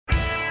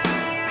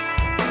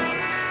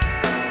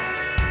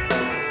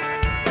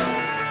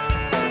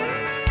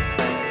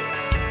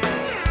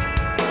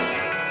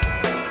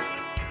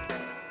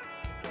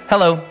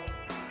Hello,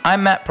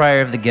 I'm Matt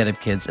Pryor of the Get Up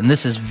Kids, and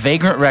this is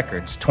Vagrant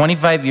Records,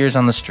 25 years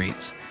on the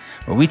streets,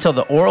 where we tell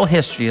the oral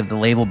history of the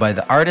label by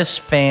the artists,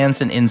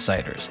 fans, and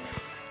insiders.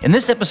 In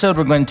this episode,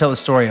 we're going to tell the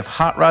story of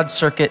Hot Rod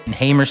Circuit and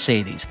Hey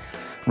Mercedes,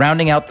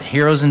 rounding out the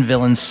heroes and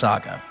villains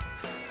saga.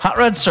 Hot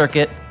Rod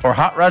Circuit, or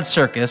Hot Rod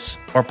Circus,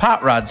 or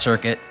Pot Rod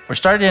Circuit, were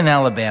started in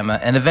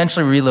Alabama and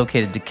eventually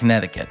relocated to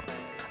Connecticut.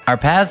 Our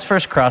paths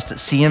first crossed at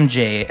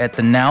CMJ at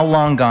the now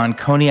long gone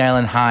Coney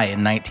Island High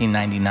in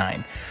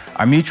 1999.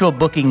 Our mutual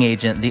booking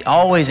agent, the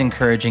always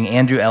encouraging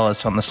Andrew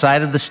Ellis, on the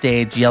side of the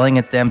stage yelling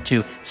at them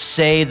to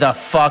say the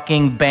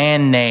fucking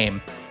band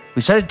name.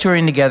 We started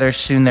touring together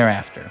soon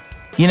thereafter.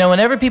 You know,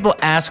 whenever people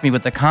ask me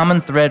what the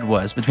common thread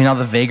was between all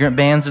the Vagrant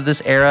bands of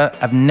this era,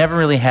 I've never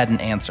really had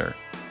an answer.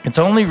 It's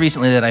only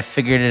recently that I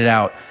figured it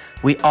out.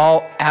 We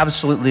all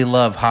absolutely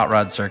love Hot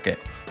Rod Circuit.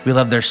 We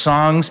love their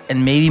songs,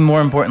 and maybe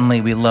more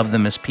importantly, we love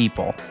them as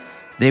people.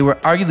 They were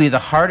arguably the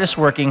hardest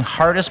working,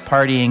 hardest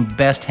partying,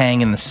 best hang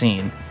in the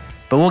scene.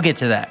 But we'll get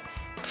to that.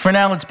 For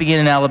now, let's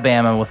begin in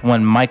Alabama with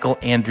one Michael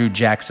Andrew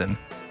Jackson.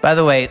 By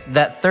the way,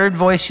 that third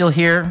voice you'll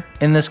hear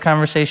in this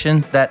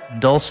conversation,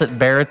 that dulcet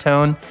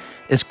baritone,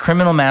 is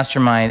criminal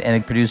mastermind and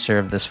a producer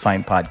of this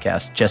fine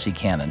podcast, Jesse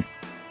Cannon.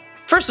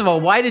 First of all,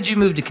 why did you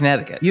move to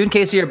Connecticut? You and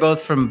Casey are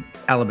both from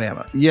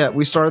Alabama. Yeah,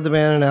 we started the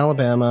band in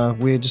Alabama.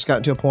 We had just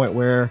gotten to a point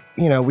where,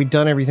 we'd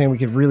done everything we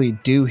could really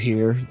do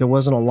here. There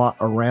wasn't a lot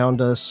around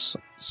us.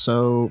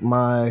 So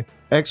my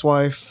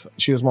ex-wife,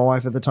 she was my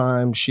wife at the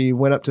time, she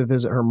went up to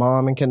visit her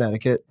mom in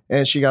Connecticut,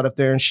 and she got up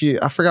there and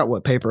I forgot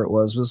what paper it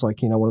was. It was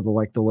like, one of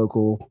the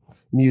local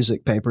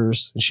music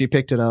papers, and she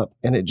picked it up,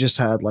 and it just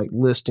had like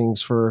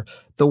listings for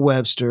the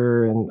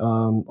Webster and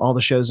all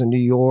the shows in New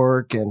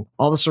York and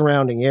all the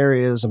surrounding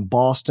areas and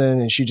Boston.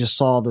 And she just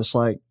saw this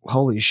like,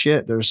 holy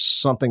shit, there's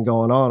something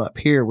going on up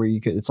here where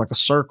it's like a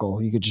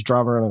circle. You could just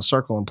drive around in a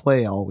circle and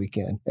play all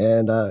weekend.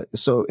 And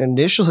so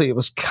initially it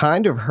was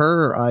kind of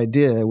her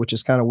idea, which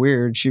is kind of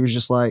weird. She was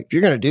just like, if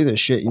you're going to do this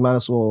shit, you might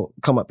as well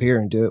come up here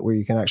and do it where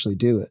you can actually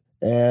do it.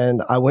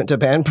 And I went to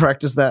band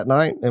practice that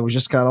night and was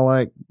just kind of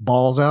like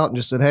balls out and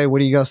just said, hey, what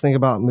do you guys think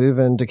about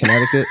moving to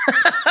Connecticut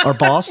or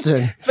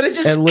Boston? But it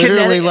just, and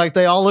literally like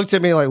they all looked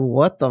at me like,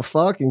 what the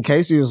fuck? And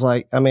Casey was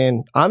like, I'm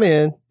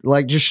in,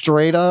 like just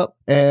straight up.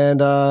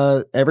 And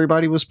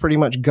everybody was pretty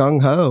much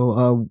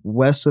gung-ho.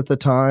 Wes at the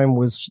time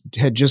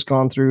had just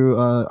gone through,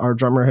 our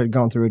drummer had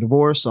gone through a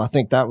divorce. So I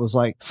think that was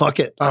like, fuck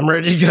it, I'm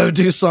ready to go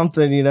do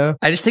something,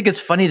 I just think it's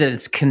funny that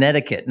it's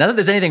Connecticut. Not that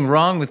there's anything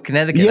wrong with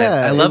Connecticut.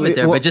 Yeah, I love it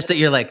there, but just that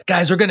you're like,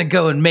 guys, we're going to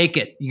go and make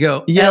it. You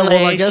go, yeah, LA,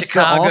 well, I guess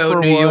Chicago, the offer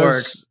New York.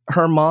 was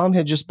her mom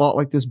had just bought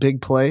like this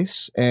big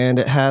place, and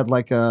it had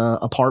like a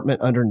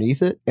apartment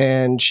underneath it.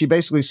 And she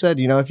basically said,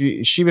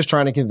 she was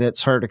trying to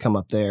convince her to come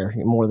up there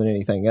more than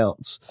anything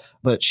else.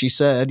 But she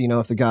said,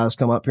 if the guys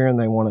come up here and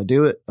they want to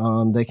do it,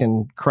 they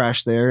can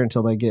crash there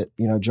until they get,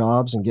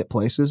 jobs and get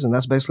places. And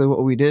that's basically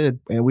what we did.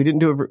 And we didn't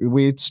do it.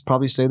 We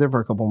probably stayed there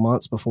for a couple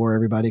months before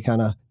everybody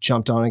kind of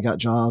jumped on and got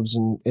jobs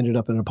and ended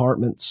up in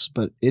apartments.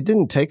 But it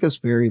didn't take us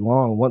very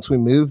long. Once we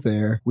moved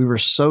there, we were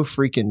so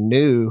freaking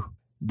new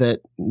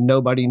that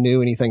nobody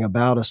knew anything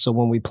about us. So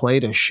when we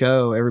played a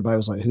show, everybody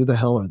was like, who the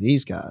hell are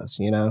these guys?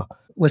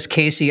 Was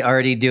Casey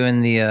already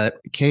doing the...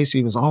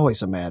 Casey was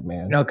always a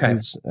madman. Okay.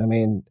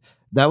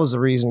 That was the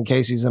reason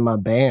Casey's in my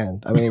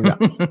band.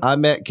 I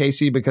met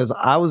Casey because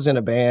I was in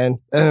a band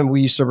and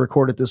we used to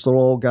record at this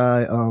little old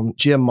guy,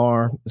 Jim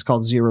Marr. It's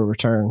called Zero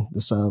Return.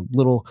 This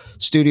little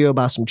studio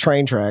by some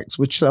train tracks,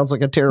 which sounds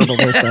like a terrible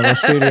place to have a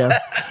studio.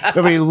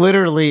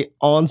 Literally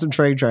on some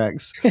train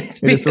tracks.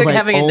 It's like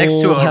having it next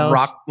to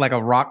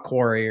a rock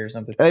quarry or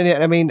something.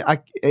 And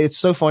it's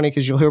so funny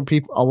because you'll hear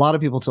a lot of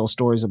people tell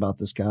stories about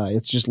this guy.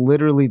 It's just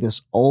literally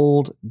this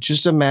old,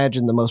 just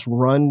imagine the most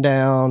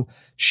rundown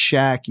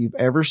shack you've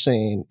ever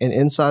seen, and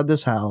inside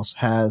this house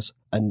has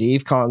a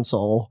Neve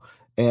console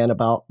and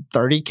about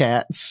 30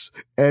 cats,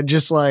 and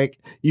just like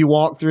you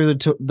walk through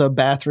the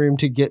bathroom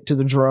to get to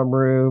the drum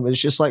room. It's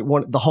just like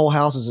the whole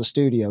house is a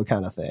studio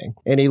kind of thing,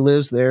 and he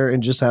lives there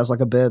and just has like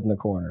a bed in the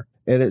corner.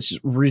 And it's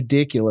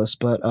ridiculous.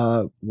 But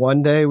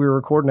one day we were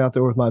recording out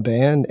there with my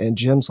band, and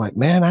Jim's like,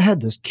 man, I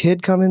had this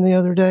kid come in the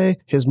other day.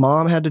 His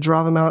mom had to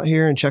drive him out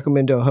here and check him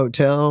into a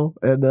hotel.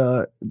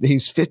 And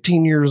he's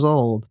 15 years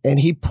old. And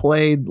he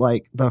played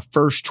like the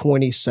first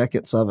 20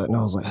 seconds of it. And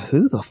I was like,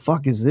 who the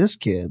fuck is this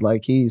kid?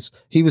 Like he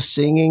was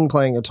singing,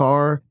 playing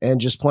guitar,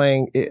 and just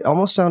playing. It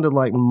almost sounded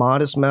like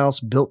Modest Mouse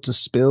Built to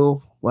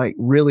Spill, like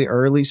really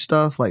early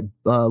stuff, like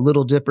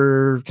Little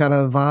Dipper kind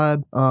of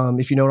vibe,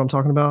 if you know what I'm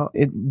talking about.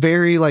 It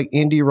very like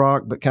indie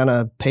rock, but kind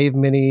of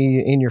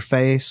pavement-y, in your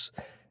face.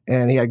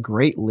 And he had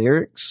great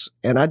lyrics.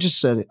 And I just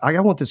said, I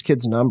want this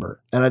kid's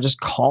number. And I just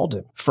called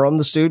him from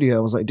the studio. I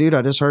was like, dude,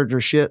 I just heard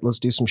your shit. Let's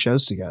do some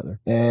shows together.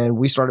 And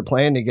we started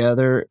playing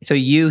together. So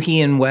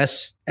he and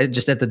Wes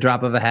just at the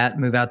drop of a hat,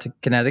 move out to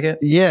Connecticut?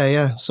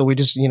 Yeah. So we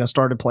just,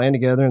 started playing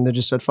together and they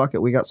just said, fuck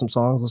it. We got some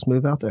songs. Let's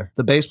move out there.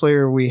 The bass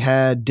player we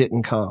had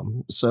didn't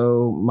come.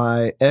 So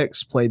my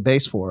ex played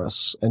bass for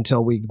us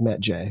until we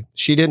met Jay.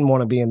 She didn't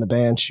want to be in the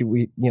band. She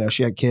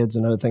had kids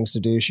and other things to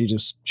do.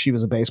 She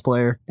was a bass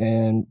player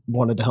and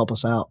wanted to help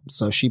us out.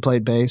 So she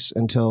played bass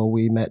until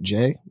we met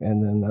Jay.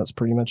 And then that's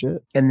pretty much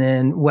it. And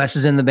then Wes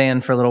is in the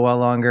band for a little while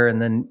longer.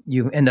 And then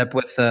you end up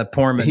with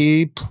Porman.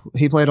 He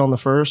played on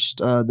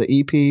the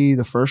EP,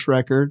 the first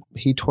record.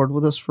 He toured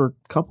with us for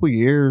a couple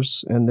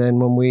years. And then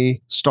when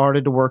we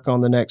started to work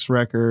on the next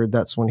record,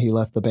 that's when he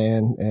left the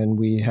band. And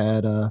we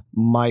had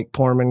Mike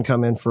Porman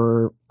come in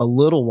for a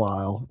little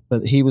while,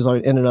 but he was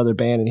in another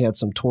band and he had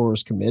some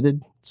tours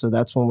committed. So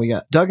that's when we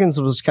got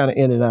Duggins was kind of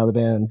in and out of the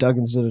band.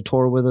 Duggins did a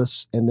tour with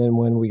us. And then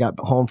when we got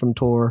home from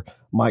tour,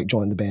 Mike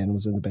joined the band and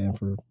was in the band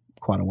for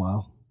quite a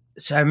while.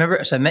 So I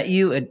met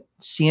you at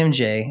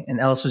CMJ and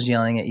Ellis was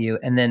yelling at you.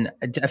 And then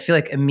I feel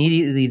like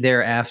immediately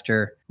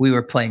thereafter, we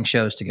were playing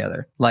shows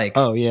together.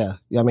 Oh, yeah.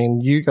 I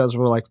mean, you guys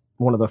were like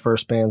one of the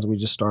first bands we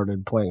just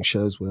started playing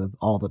shows with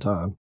all the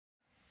time.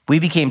 We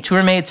became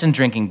tour mates and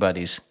drinking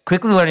buddies,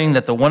 quickly learning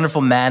that the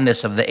wonderful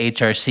madness of the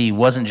HRC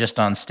wasn't just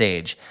on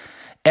stage.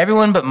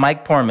 Everyone but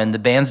Mike Porman, the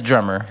band's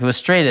drummer, who was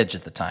straight edge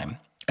at the time.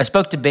 I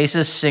spoke to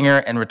bassist, singer,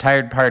 and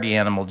retired party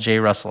animal Jay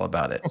Russel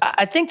about it.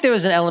 I think there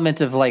was an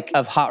element of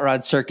Hot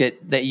Rod Circuit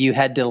that you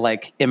had to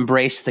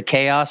embrace the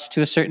chaos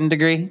to a certain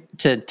degree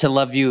to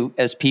love you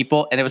as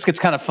people. And it's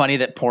kind of funny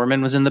that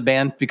Porman was in the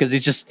band because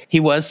he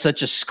was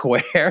such a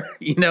square,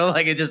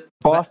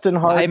 Boston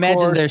hardcore, I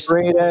imagine there's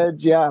straight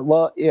edge.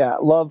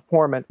 Love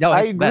Porman. No,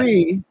 I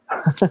agree.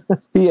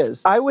 He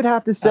is. I would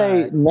have to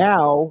say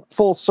now,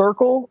 full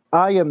circle,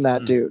 I am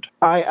that dude.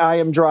 I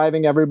am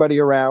driving everybody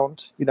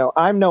around.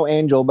 I'm no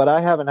angel, but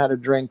I haven't had a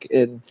drink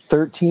in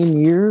 13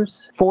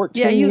 years,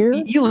 14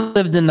 years. You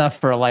lived enough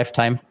for a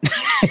lifetime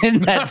in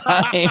that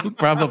time,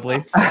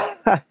 probably.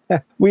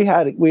 We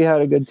had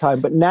a good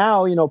time. But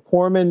now,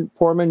 Porman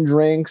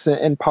drinks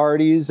and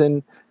parties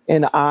and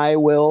I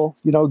will,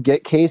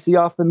 get Casey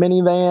off the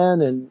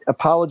minivan and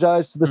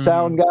apologize to the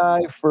sound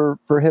guy for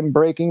him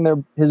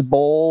breaking his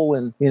bowl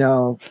and,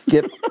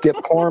 get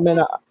Porman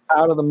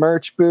out of the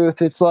merch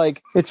booth.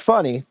 It's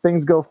funny.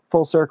 Things go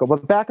full circle.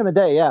 But back in the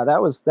day,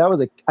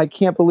 I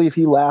can't believe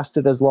he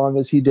lasted as long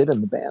as he did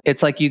in the band.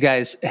 It's like you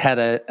guys had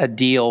a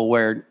deal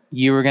where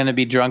you were going to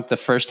be drunk the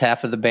first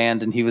half of the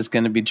band and he was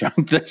going to be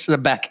drunk the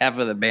back half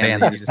of the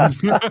band.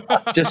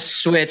 Just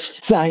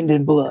switched. Signed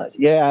in blood.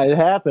 Yeah, it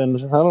happened.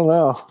 I don't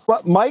know.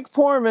 But Mike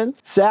Porman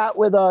sat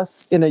with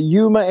us in a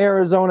Yuma,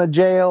 Arizona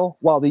jail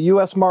while the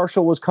U.S.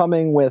 Marshal was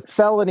coming with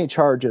felony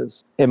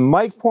charges. And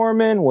Mike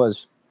Porman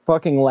was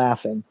fucking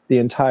laughing the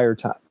entire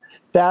time.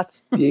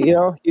 That's,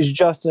 he's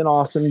just an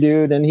awesome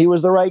dude. And he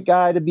was the right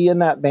guy to be in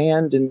that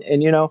band. And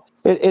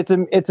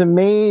it's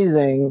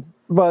amazing.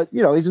 But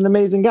he's an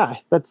amazing guy.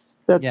 That's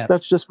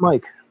just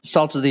Mike.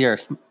 Salt of the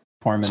earth,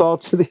 Porman.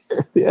 Salt of the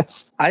earth.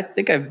 Yes. I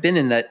think I've been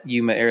in that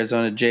Yuma,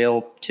 Arizona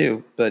jail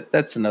too, but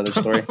that's another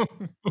story.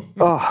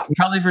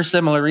 Probably for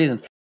similar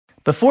reasons.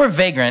 Before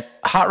Vagrant,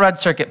 Hot Rod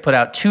Circuit put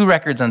out 2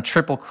 records on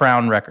Triple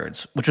Crown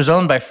Records, which was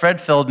owned by Fred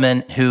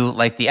Feldman, who,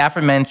 like the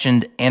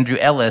aforementioned Andrew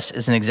Ellis,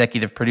 is an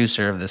executive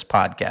producer of this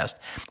podcast.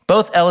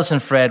 Both Ellis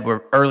and Fred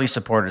were early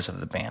supporters of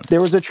the band. There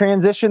was a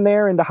transition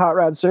there into Hot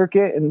Rod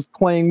Circuit and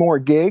playing more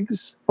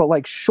gigs,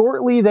 but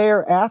shortly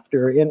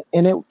thereafter,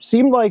 and it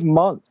seemed like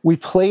months, we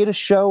played a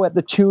show at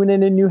the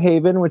Tune-In in New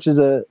Haven, which is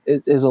a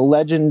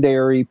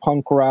legendary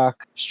punk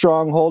rock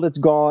stronghold.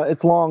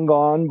 It's long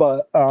gone,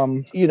 but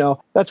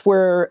that's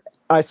where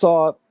I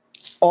saw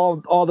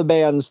all the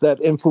bands that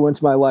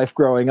influenced my life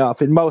growing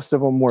up, and most of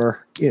them were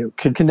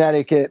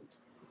Connecticut,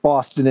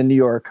 Boston, and New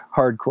York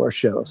hardcore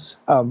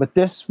shows. But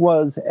this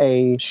was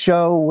a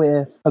show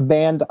with a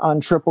band on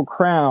Triple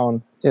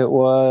Crown. They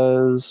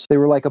were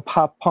like a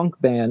pop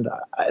punk band.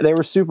 They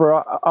were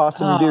super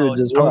awesome dudes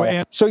as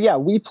well. So yeah,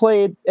 we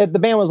played the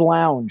band was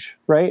Lounge,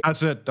 right?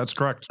 That's it. That's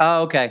correct.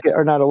 Oh, okay.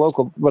 Or not a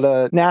local, but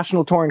a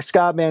national touring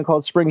ska band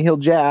called Spring Heel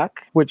Jack,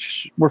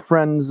 which were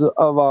friends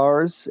of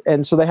ours.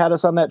 And so they had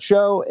us on that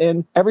show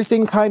and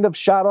everything kind of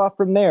shot off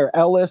from there.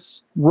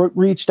 Ellis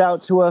reached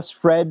out to us.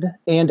 Fred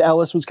and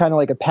Ellis was kind of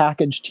like a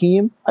package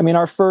team. I mean,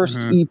 our first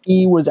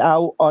EP was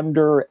out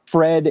under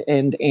Fred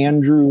and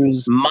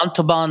Andrew's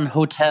Montalban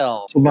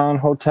Hotel.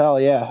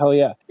 Yeah, hell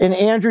yeah. And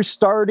Andrew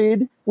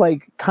started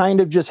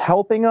kind of just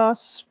helping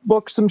us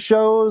book some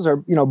shows or,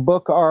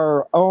 book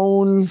our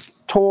own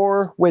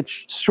tour,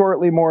 which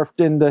shortly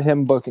morphed into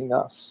him booking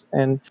us.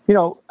 And,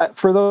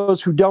 for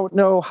those who don't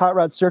know, Hot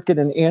Rod Circuit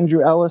and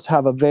Andrew Ellis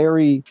have a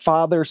very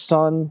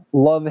father-son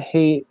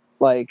love-hate,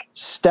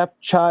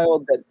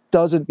 stepchild that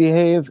doesn't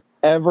behave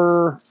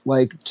ever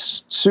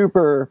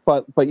super,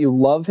 but you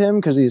love him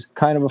because he's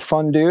kind of a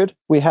fun dude.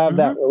 We have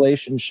that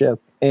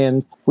relationship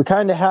and we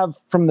kind of have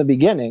from the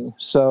beginning.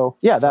 So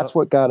yeah, that's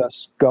what got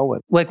us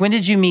going. When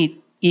did you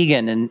meet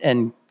Egan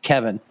and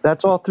Kevin?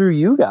 That's all through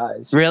you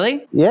guys.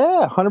 Really?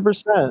 Yeah,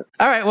 100%.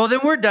 All right. Well, then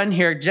we're done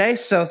here, Jay.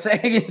 So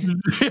thank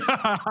you.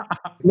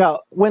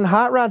 Now, when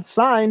Hot Rod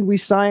signed, we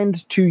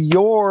signed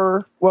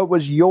to what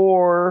was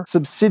your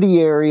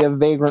subsidiary of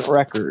Vagrant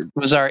Records. It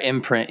was our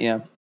imprint, yeah.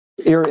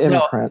 Your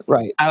imprint,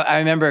 right. I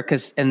remember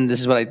and this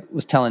is what I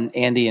was telling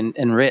Andy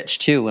and Rich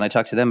too when I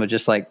talked to them, but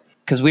just like,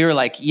 because we were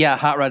like, yeah,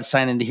 Hot Rod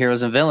signed into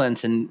Heroes and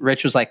Villains, and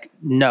Rich was like,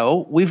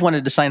 no, we've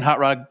wanted to sign Hot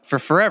Rod for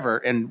forever,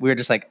 and we were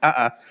just like,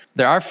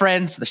 they're our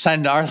friends, they're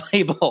signed to our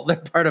label, they're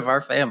part of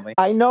our family.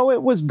 I know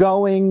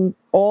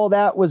all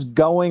that was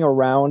going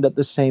around at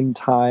the same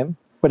time,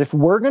 but if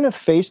we're going to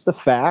face the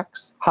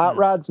facts, Hot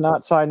Rod's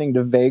not signing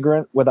to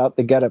Vagrant without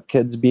the Get Up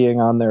Kids being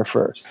on there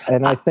first,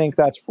 and I think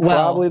that's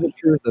probably the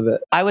truth of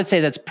it. I would say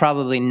that's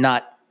probably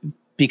not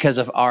because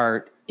of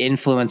our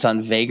influence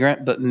on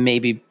Vagrant, but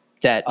maybe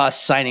that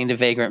us signing to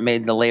Vagrant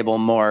made the label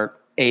more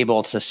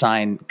able to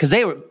sign, because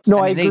they were. No,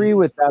 I agree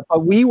with that,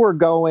 but we were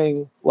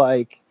going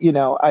I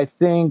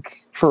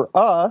think for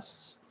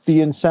us,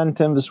 the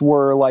incentives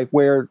were like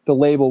where the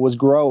label was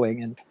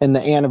growing, and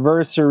the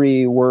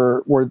anniversary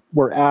were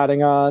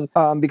adding on,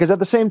 because at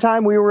the same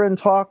time we were in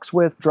talks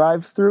with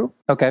Drive Through.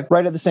 Okay.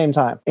 Right at the same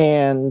time.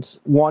 And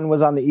one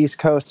was on the East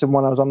Coast and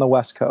one was on the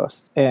West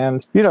Coast.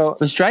 And,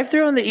 was Drive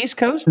Through on the East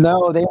Coast?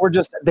 No, they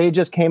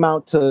just came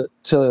out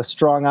to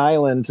Strong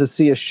Island to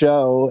see a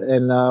show,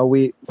 and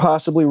we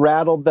possibly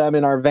rattled them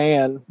in our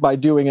van by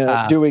doing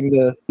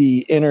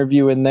the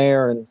interview in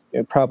there,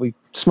 and probably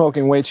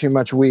smoking way too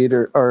much weed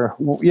or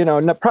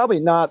probably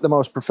not the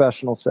most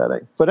professional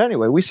setting. But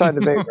anyway, we signed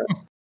a Vagrant.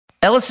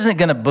 Ellis isn't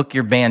going to book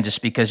your band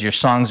just because your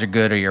songs are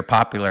good or you're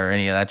popular or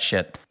any of that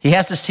shit. He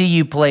has to see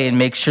you play and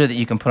make sure that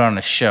you can put on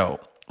a show.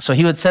 So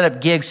he would set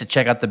up gigs to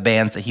check out the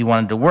bands that he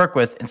wanted to work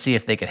with and see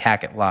if they could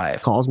hack it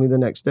live. Calls me the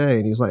next day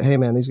and he's like, hey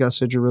man, these guys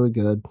said you're really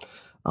good.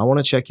 I want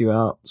to check you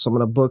out. So I'm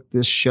going to book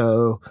this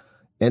show.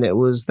 And it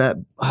was it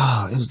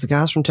was the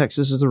guys from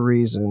Texas is the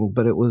Reason,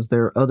 but it was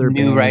their other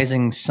New band.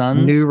 Rising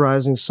Suns? New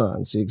Rising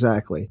Suns,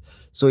 exactly.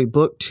 So he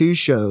booked 2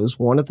 shows,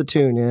 one at the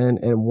Tune-In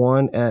and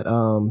one at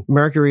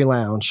Mercury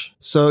Lounge.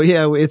 So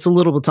yeah, it's a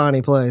little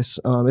tiny place.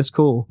 It's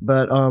cool.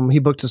 But he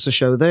booked us a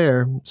show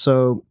there.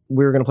 So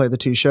we were going to play the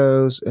 2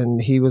 shows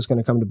and he was going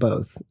to come to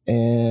both.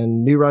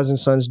 And New Rising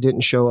Suns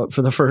didn't show up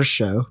for the first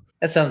show.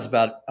 That sounds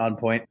about on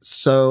point.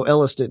 So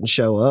Ellis didn't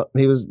show up.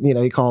 He was,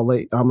 he called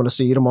late. I'm going to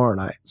see you tomorrow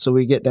night. So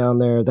we get down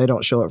there. They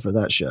don't show up for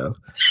that show.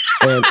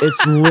 And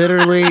it's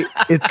literally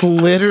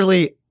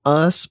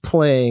us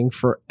playing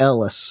for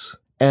Ellis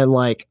and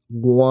like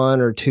 1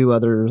 or 2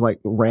 other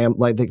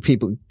the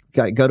people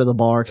go to the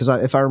bar. Cause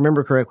if I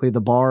remember correctly, the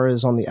bar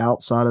is on the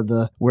outside of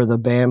where the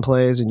band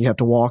plays and you have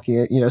to walk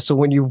in, so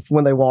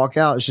when they walk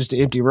out, it's just an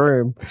empty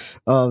room.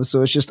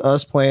 So it's just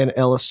us playing,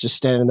 Ellis just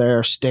standing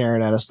there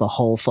staring at us the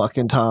whole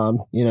fucking time,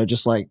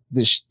 just like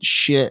this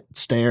shit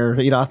stare.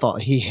 I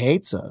thought he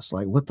hates us.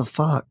 Like, what the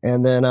fuck?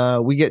 And then,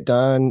 we get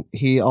done.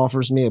 He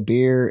offers me a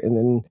beer and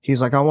then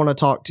he's like, I want to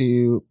talk to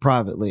you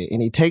privately.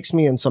 And he takes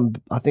me in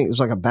I think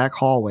there's like a back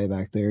hallway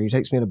back there. He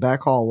takes me in a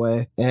back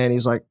hallway and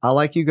he's like, I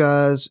like you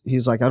guys.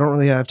 He's like, I don't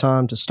really have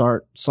time to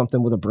start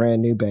something with a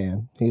brand new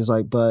band. He's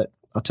like, but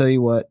I'll tell you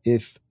what,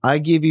 if I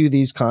give you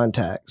these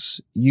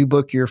contacts, you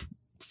book your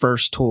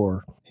first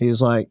tour. He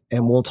was like,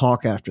 and we'll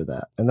talk after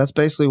that. And that's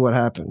basically what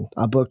happened.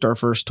 I booked our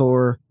first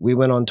tour. We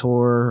went on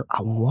tour.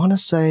 I want to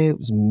say it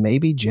was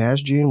maybe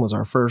Jazz June was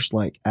our first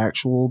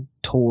actual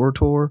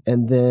tour.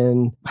 And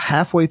then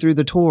halfway through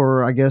the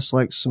tour, I guess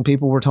some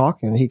people were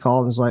talking. He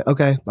called and was like,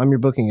 okay, I'm your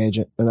booking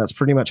agent. And that's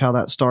pretty much how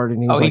that started.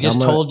 And he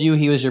just told you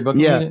he was your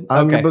booking agent? Yeah,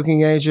 I'm your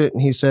booking agent.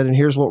 And he said, and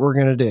here's what we're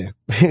going to do.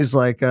 He's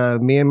like,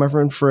 me and my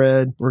friend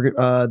Fred,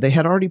 they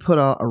had already put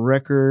out a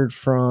record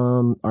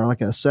or like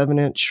a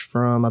 7-inch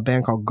from a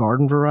band called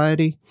Garden Variety.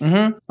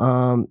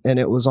 Mm-hmm. And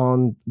it was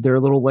on their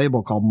little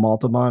label called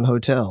Maltabon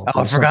Hotel.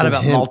 Oh, I forgot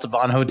about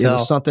Maltabon Hotel. It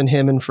was something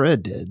him and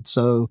Fred did.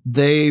 So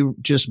they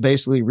just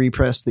basically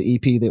repressed the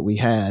EP that we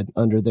had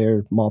under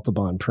their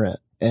Maltabon print.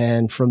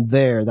 And from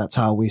there, that's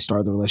how we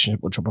started the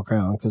relationship with Triple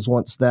Crown. Because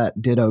once that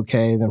did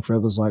okay, then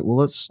Fred was like, well,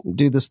 let's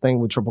do this thing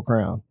with Triple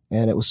Crown.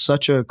 And it was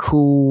such a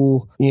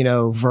cool,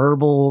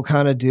 verbal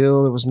kind of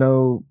deal. There was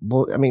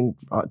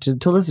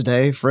till this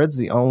day, Fred's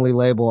the only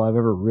label I've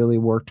ever really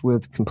worked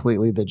with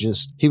completely that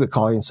he would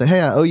call you and say,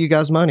 hey, I owe you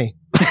guys money.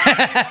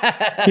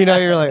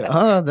 You're like,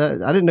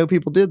 I didn't know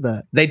people did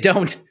that. They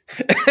don't.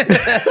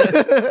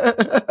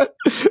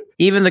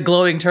 Even the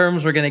glowing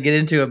terms we're going to get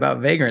into about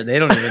Vagrant, they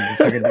don't even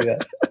fucking do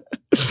that.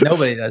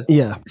 Nobody does.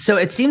 Yeah. So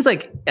it seems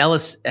like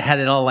Ellis had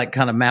it all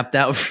kind of mapped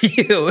out for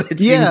you.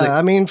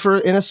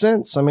 In a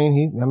sense,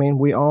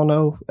 we all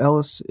know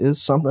Ellis is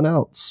something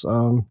else.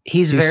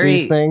 He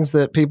sees things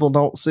that people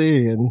don't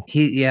see, and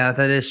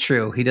that is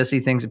true. He does see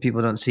things that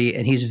people don't see,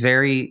 and he's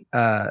very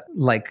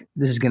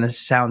this is going to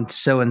sound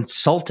so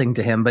insulting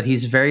to him, but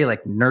he's very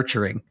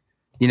nurturing.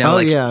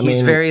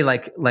 He's very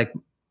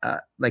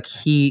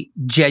he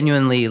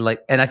genuinely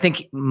and I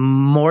think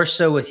more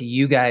so with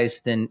you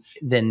guys than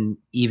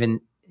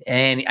even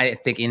And I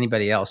think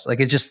anybody else. Like,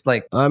 it's just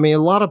like, I mean, a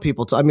lot of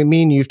people, I mean,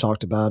 me and you've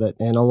talked about it,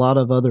 and a lot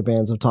of other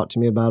bands have talked to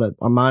me about it.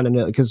 I'm minding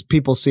it because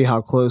people see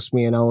how close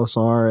me and Ellis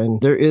are.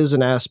 And there is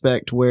an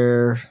aspect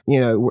where, you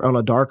know, on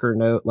a darker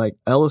note, like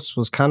Ellis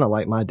was kind of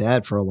like my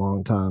dad for a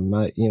long time.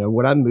 You know,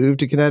 when I moved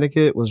to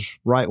Connecticut was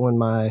right when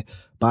my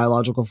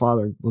biological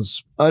father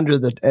was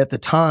at the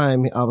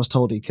time, I was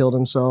told he killed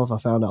himself. I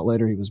found out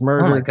later he was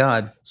murdered. oh my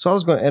God. So I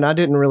was going, and I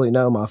didn't really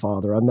know my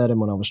father. I met him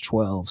when I was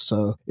 12.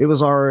 So it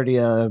was already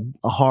a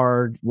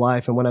hard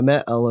life. And when I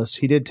met Ellis,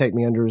 he did take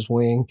me under his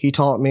wing. He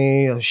taught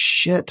me a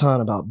shit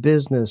ton about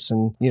business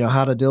and, you know,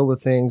 how to deal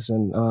with things,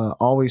 and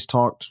always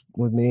talked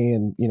with me.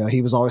 And, you know,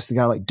 he was always the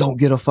guy like, don't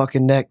get a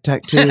fucking neck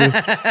tattoo,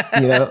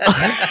 you know.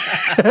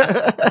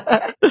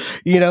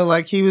 You know,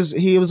 like he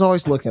was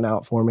always looking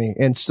out for me,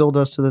 and still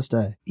does to this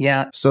day.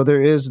 Yeah. So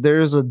there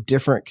is a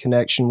different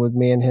connection with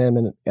me and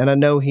him, and I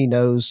know he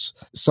knows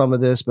some of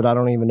this, but I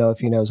don't even know if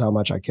he knows how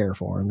much I care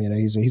for him. You know,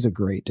 he's a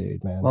great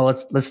dude, man. Well,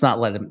 let's not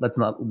let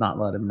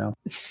him know.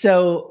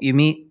 So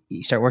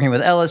you start working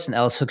with Ellis, and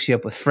Ellis hooks you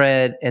up with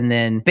Fred. And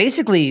then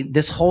basically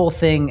this whole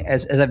thing,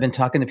 as I've been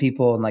talking to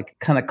people and like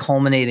kind of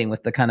culminating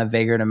with the kind of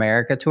Vagrant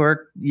America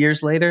tour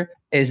years later,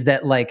 is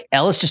that like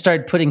Ellis just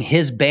started putting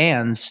his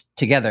bands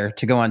together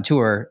to go on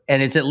tour.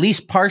 And it's at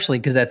least partially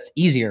because that's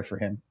easier for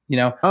him, you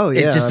know? Oh,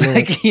 yeah. It's just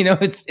like, you know,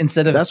 it's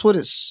instead of... That's what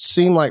it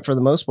seemed like for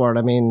the most part.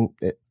 I mean,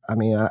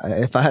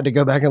 if I had to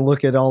go back and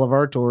look at all of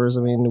our tours,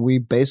 I mean, we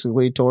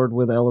basically toured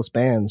with Ellis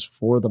bands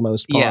for the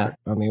most part. Yeah.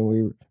 I mean,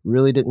 we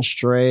really didn't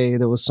stray.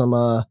 There was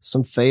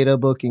some Feta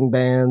booking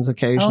bands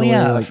occasionally. Oh,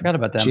 yeah. Like I forgot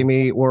about them.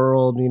 Jimmy Eat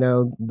World, you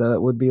know,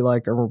 that would be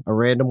like a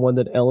random one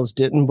that Ellis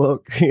didn't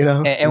book, you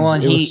know.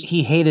 And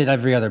he hated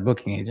every other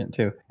booking agent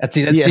too. That's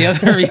the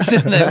other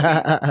reason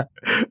that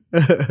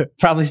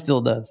probably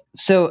still does.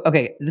 So,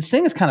 okay, this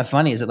thing is kind of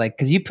funny. Is it like,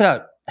 because you put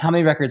out how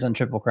many records on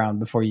Triple Crown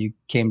before you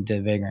came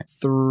to Vagrant?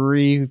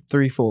 Three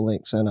full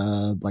lengths and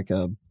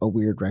a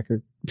weird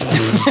record.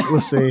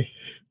 Let's see.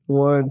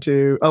 1,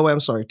 2. Oh,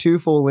 I'm sorry. 2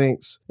 full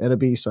lengths and a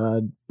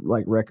B-side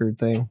like record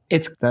thing.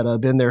 It's that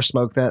Been There,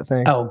 Smoke That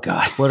thing. Oh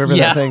God, whatever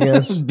that thing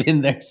is.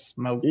 Been There,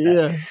 Smoke That.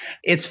 Yeah.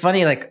 It's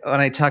funny. Like when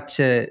I talked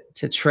to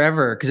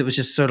Trevor, because it was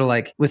just sort of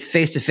like with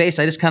Face to Face,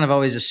 I just kind of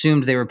always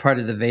assumed they were part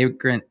of the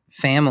Vagrant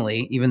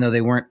family, even though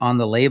they weren't on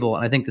the label.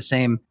 And I think the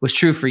same was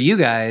true for you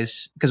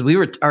guys because we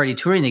were already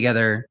touring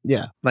together.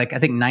 Yeah. Like I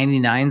think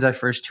 99 is our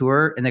first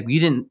tour, and like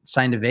you didn't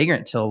sign to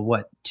Vagrant till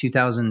what,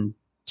 2002?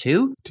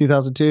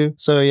 2002.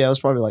 So yeah, it was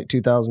probably like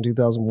 2000,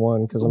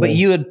 2001. But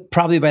you had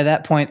probably by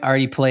that point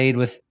already played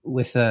with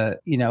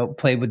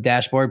played with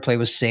Dashboard, played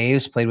with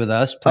Saves, played with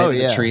us, played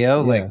with the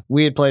trio. Yeah. Like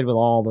we had played with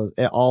all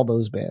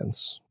those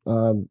bands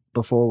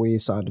before we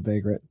signed to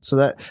Vagrant. So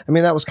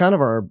that was kind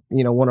of our,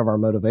 you know, one of our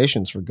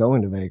motivations for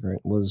going to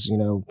Vagrant was, you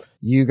know,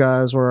 you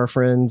guys were our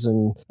friends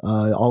and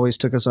always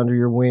took us under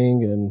your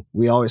wing, and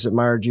we always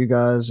admired you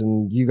guys,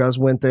 and you guys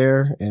went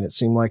there and it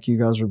seemed like you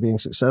guys were being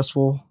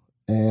successful.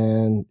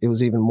 And it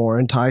was even more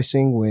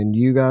enticing when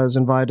you guys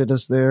invited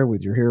us there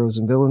with your Heroes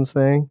and Villains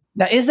thing.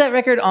 Now, is that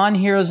record on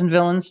Heroes and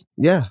Villains?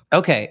 Yeah.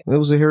 Okay. It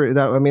was a hero.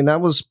 That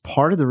was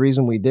part of the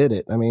reason we did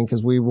it. I mean,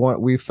 because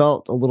we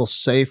felt a little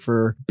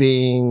safer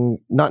being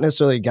not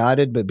necessarily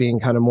guided, but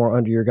being kind of more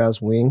under your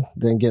guys' wing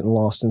than getting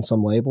lost in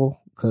some label.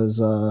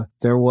 Because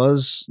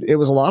it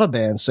was a lot of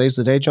bands. Saves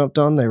the Day jumped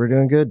on, they were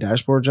doing good.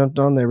 Dashboard jumped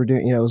on, they were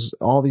doing, you know,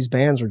 all these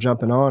bands were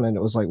jumping on, and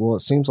it was like, well,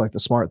 it seems like the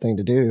smart thing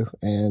to do.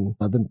 And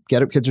the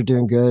Get Up Kids are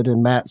doing good,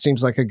 and Matt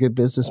seems like a good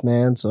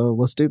businessman, so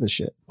let's do this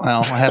shit.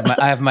 Well, I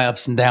have my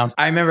ups and downs.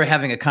 I remember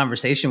having a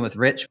conversation with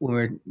Rich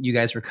when you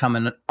guys were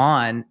coming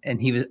on, and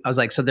I was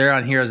like, so they're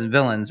on Heroes and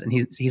Villains, and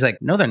he's like,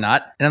 no, they're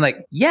not. And I'm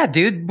like, yeah,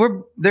 dude,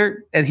 they're,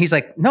 and he's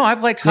like, no,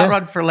 I've liked Hot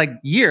Rod for like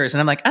years, and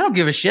I'm like, I don't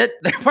give a shit.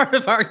 They're part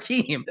of our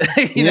team.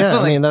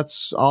 I mean,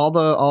 that's all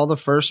the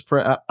first.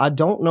 I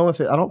don't know if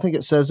I don't think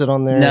it says it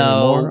on there.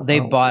 No, anymore. they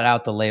bought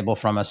out the label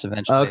from us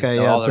eventually. Okay,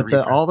 so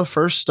yeah, all the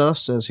first stuff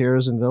says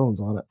Heroes and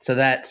Villains on it. So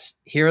that's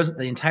Heroes.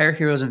 The entire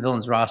Heroes and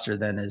Villains roster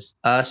then is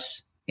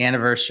us,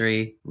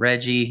 Anniversary,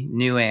 Reggie,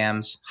 New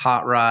Ams,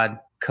 Hot Rod,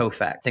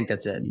 Kofak. I think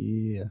that's it.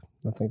 Yeah,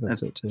 I think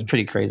that's it too. It's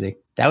pretty crazy.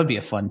 That would be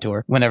a fun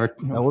tour that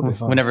would be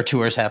fun. Whenever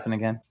tours happen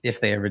again, if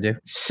they ever do.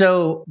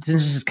 So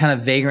since this is kind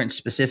of Vagrant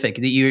specific,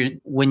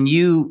 when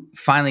you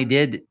finally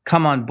did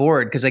come on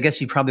board, because I guess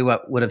you probably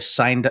would have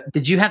signed up.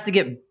 Did you have to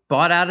get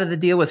bought out of the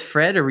deal with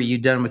Fred, or were you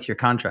done with your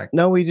contract?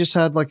 No, we just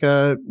had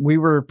we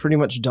were pretty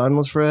much done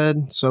with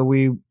Fred. So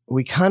we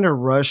kind of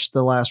rushed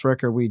the last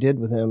record we did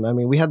with him. I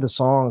mean, we had the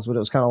songs, but it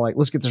was kind of like,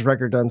 let's get this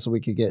record done so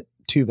we could get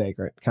to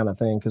Vagrant kind of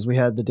thing. Cause we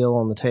had the deal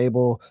on the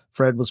table.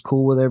 Fred was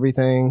cool with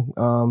everything.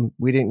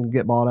 We didn't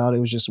get bought out.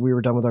 It was just, we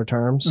were done with our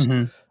terms.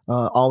 Mm-hmm.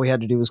 All we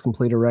had to do was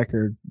complete a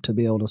record to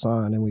be able to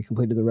sign, and we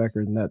completed the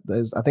record. And I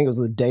think it was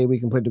the day we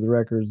completed the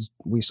records,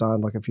 we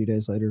signed like a few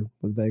days later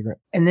with Vagrant.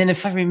 And then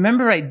if I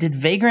remember right, did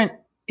Vagrant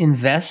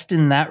invest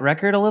in that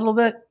record a little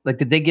bit? Like,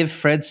 did they give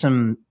Fred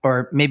some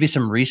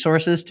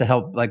resources to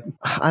help? Like,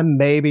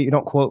 you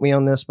don't quote me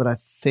on this, but I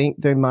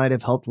think they might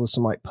have helped with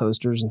some like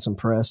posters and some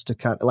press to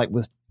kind of like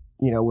with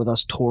with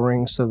us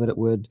touring so that it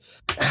would,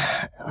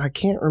 I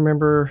can't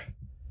remember.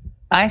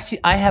 I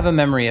have a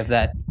memory of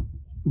that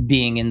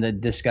being in the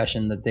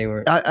discussion that they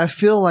were. I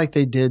feel like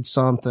they did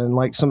something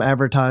like some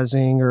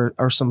advertising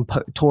or some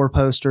tour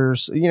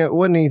posters. It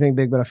wasn't anything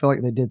big, but I feel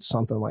like they did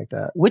something like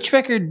that. Which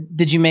record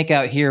did you make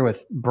out here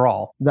with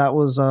Brawl? That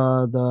was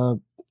the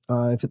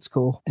If It's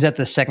Cool. Is that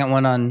the second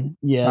one on?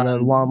 Yeah, the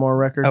Lawnmower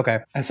record. Okay.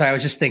 I'm sorry. I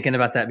was just thinking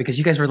about that because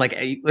you guys were like,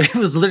 it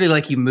was literally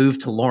like you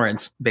moved to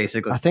Lawrence,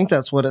 basically. I think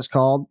that's what it's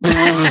called.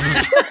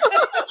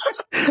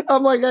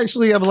 I'm like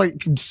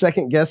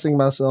second guessing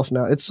myself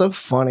now. It's so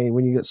funny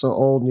when you get so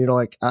old and you're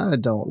like, I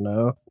don't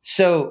know.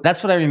 So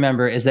that's what I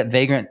remember is that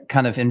Vagrant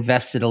kind of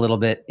invested a little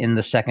bit in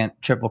the second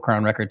Triple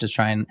Crown record to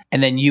try and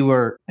then you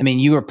were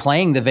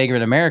playing the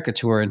Vagrant America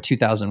tour in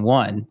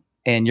 2001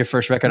 and your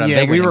first record on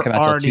Vagrant we were didn't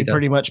come out already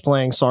pretty much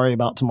playing Sorry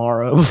About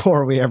Tomorrow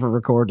before we ever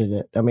recorded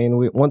it. I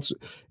mean,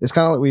 it's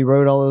kind of like we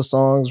wrote all those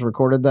songs,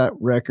 recorded that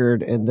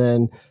record, and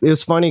then it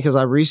was funny because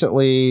I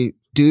recently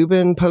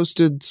Dubin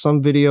posted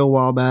some video a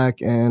while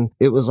back and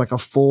it was like a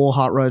full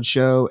Hot Rod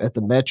show at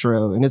the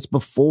Metro and it's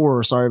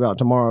before Sorry About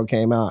Tomorrow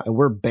came out and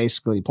we're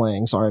basically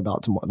playing Sorry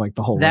About Tomorrow like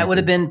the whole That record. would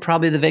have been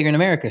probably the Vagrant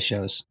America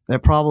shows.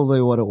 That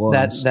probably what it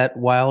was. That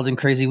wild and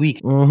crazy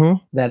week. Mm-hmm.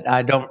 That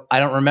I don't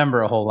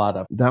remember a whole lot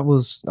of. That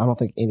was, I don't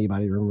think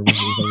anybody remembers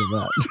anything of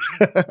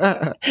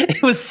that.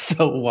 It was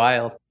so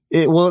wild.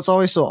 It's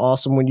always so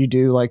awesome when you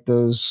do like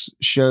those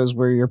shows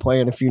where you're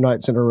playing a few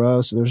nights in a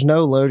row. So there's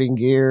no loading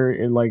gear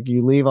and like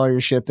you leave all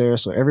your shit there.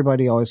 So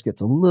everybody always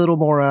gets a little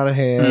more out of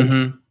hand.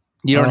 Mm-hmm.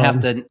 You don't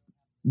have to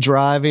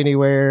drive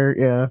anywhere.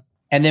 Yeah.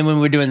 And then when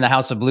we're doing the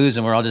House of Blues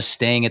and we're all just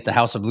staying at the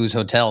House of Blues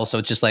hotel. So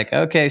it's just like,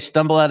 okay,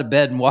 stumble out of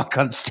bed and walk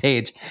on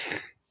stage.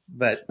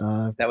 But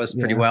that was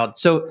pretty wild.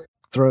 So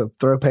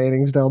throw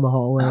paintings down the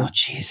hallway. Oh,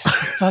 Jesus.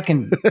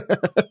 Fucking.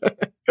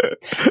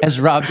 As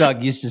Rob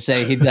Dog used to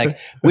say, he'd be like,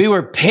 we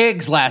were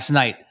pigs last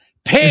night.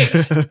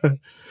 Pigs.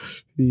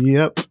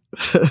 Yep.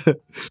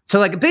 So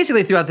like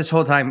basically throughout this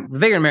whole time, the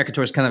Vagrant America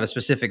tour is kind of a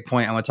specific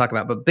point I want to talk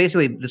about. But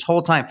basically this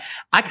whole time,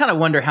 I kind of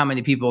wonder how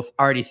many people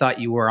already thought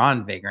you were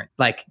on Vagrant.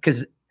 Like,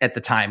 because at the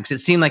time,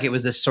 because it seemed like it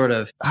was this sort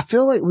of. I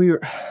feel like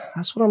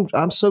that's what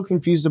I'm so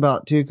confused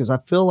about too, because I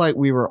feel like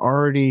we were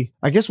already,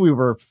 I guess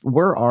we're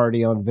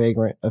already on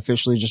Vagrant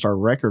officially, just our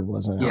record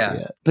wasn't out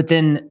yet. But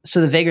then, so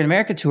the Vagrant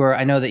America tour,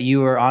 I know that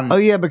you were on. Oh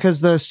yeah,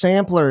 because the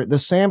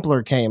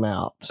sampler came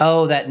out.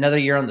 Oh, that Another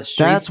Year on the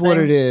Street. That's what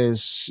it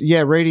is.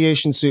 Yeah,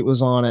 Radiation Suit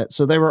was on it.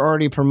 So they were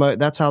already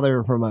that's how they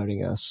were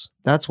promoting us.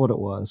 That's what it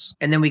was.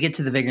 And then we get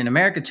to the Vagrant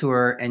America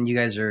tour and you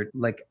guys are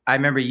like, I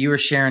remember you were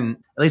sharing,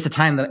 at least the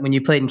time that when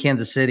you played in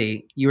Kansas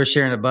City, you were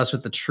sharing a bus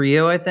with the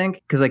trio, I think.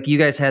 Cause like you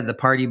guys had the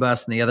party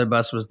bus and the other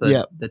bus was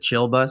the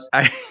chill bus.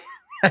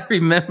 I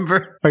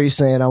remember. Are you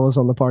saying I was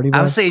on the party bus?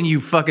 I was saying you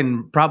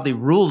fucking probably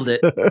ruled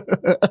it.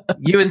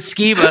 You and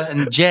Skiba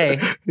and Jay.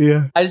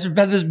 Yeah. I just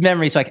had this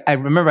memory. So I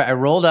remember I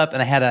rolled up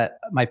and I had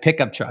my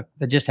pickup truck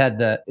that just had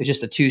it was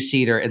just a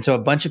 2-seater. And so a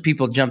bunch of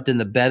people jumped in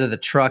the bed of the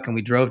truck and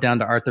we drove down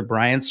to Arthur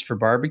Bryant's for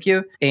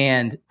barbecue.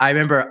 And I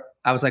remember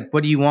I was like,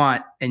 what do you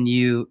want? And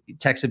you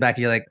texted back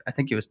and you're like, I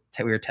think it was,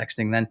 we were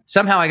texting then.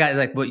 Somehow I got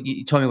like,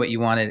 you told me what you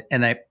wanted.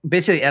 And I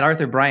basically at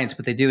Arthur Bryant's,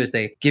 what they do is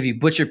they give you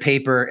butcher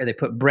paper and they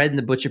put bread in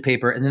the butcher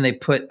paper. And then they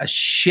put a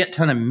shit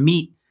ton of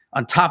meat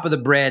on top of the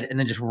bread and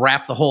then just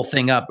wrap the whole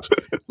thing up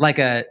like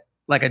a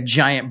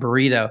giant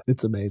burrito.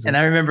 It's amazing. And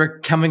I remember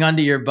coming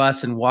onto your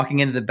bus and walking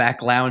into the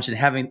back lounge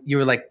and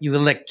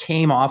you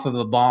came off of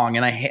a bong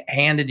and I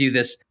handed you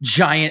this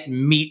giant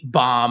meat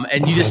bomb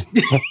and you just,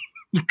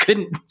 you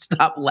couldn't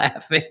stop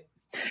laughing.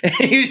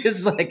 And you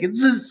just like,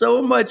 this is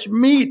so much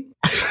meat.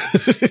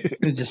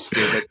 It was just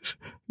stupid.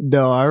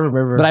 No, I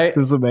remember. It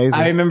was amazing.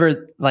 I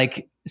remember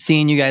like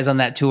seeing you guys on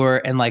that tour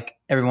and like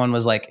everyone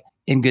was like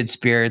in good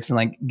spirits and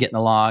like getting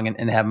along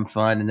and having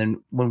fun. And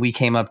then when we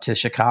came up to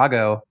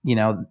Chicago,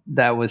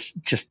 that was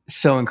just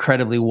so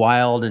incredibly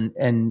wild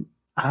and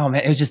oh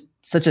man, it was just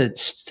such a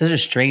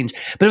strange,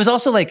 but it was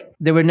also like,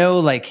 there were no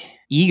like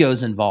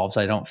egos involved.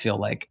 I don't feel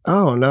like,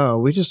 oh no,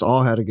 we just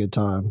all had a good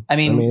time. I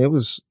mean, it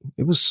was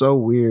so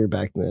weird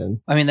back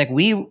then. I mean, like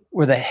we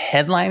were the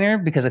headliner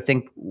because I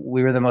think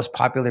we were the most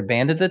popular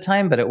band at the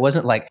time, but it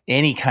wasn't like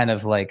any kind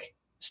of like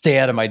stay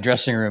out of my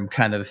dressing room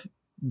kind of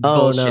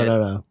bullshit.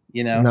 No.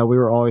 No, we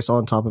were always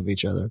on top of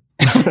each other.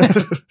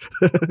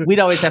 We'd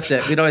always have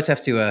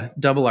to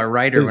double our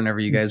rider whenever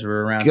you guys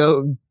were around.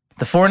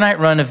 The 4-night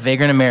run of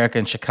Vagrant America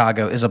in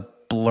Chicago is a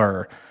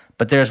blur,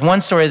 but there's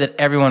one story that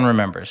everyone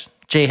remembers.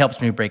 Jay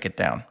helps me break it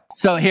down.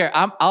 So here,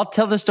 I'll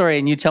tell the story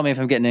and you tell me if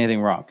I'm getting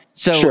anything wrong.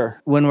 So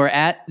when we're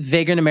at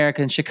Vagrant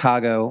America in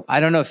Chicago, I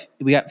don't know if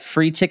we got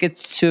free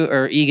tickets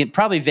or Egan,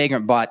 probably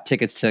Vagrant bought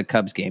tickets to a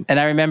Cubs game.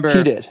 And I remember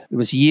he did. It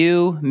was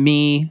you,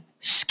 me,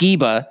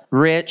 Skiba,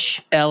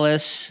 Rich,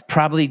 Ellis,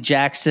 probably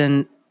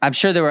Jackson. I'm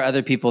sure there were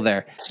other people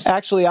there.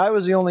 Actually, I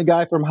was the only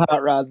guy from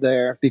Hot Rod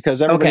there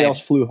because everybody else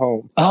flew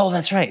home. Oh,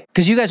 that's right.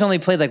 Because you guys only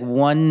played like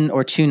 1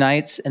 or 2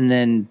 nights and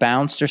then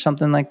bounced or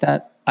something like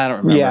that. I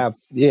don't remember.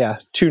 Yeah,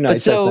 2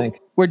 nights, I think.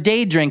 We're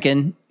day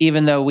drinking,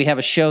 even though we have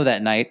a show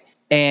that night.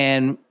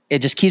 And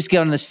it just keeps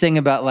going this thing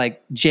about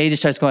like, Jay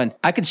just starts going,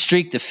 I could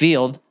streak the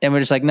field. And we're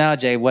just like, no,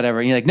 Jay,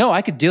 whatever. And you're like, no,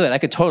 I could do it. I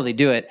could totally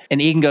do it.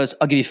 And Egan goes,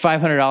 I'll give you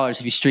 $500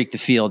 if you streak the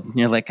field. And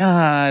you're like,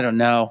 I don't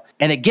know.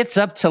 And it gets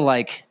up to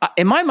like,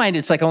 in my mind,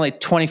 it's like only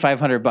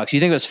 $2,500. You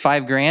think it was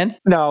 $5,000?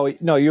 No,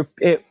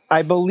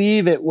 I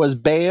believe it was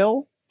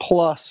bail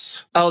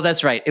plus. Oh,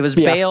 that's right. It was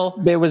bail.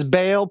 It was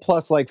bail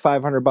plus like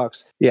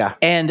 $500. Yeah.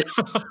 And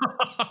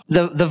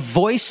the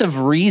voice of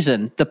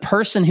reason, the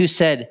person who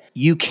said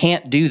you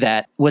can't do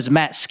that, was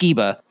Matt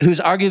Skiba, who's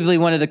arguably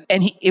one of the,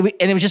 and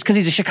it was just because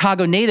he's a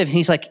Chicago native. And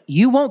he's like,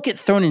 you won't get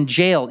thrown in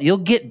jail. You'll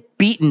get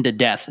beaten to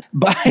death.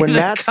 When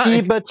Matt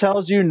Skiba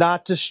tells you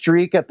not to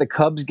streak at the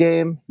Cubs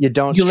game, you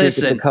don't streak at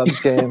the Cubs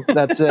game.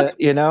 That's it.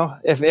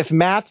 If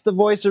Matt's the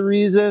voice of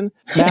reason,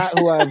 Matt,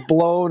 who I've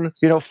blown,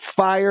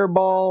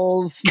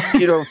 fireballs,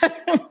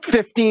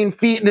 15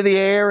 feet into the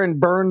air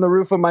and burned the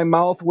roof of my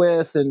mouth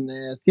with. And,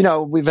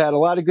 we've had a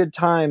lot of good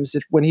times.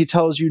 When he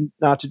tells you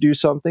not to do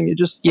something, you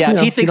just, if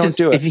he thinks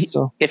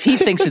if he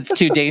thinks it's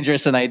too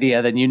dangerous an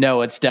idea, then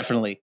it's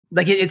definitely.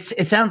 Like it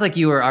sounds like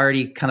you were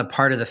already kind of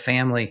part of the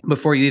family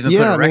before you even put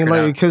a record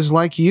out. Because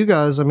like you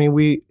guys, I mean,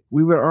 we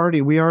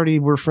already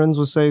were friends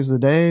with Saves the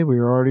Day. We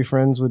were already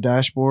friends with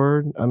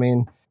Dashboard. I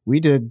mean,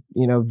 we did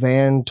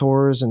van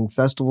tours and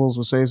festivals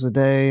with Saves the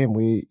Day, and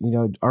we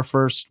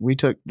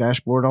took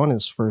Dashboard on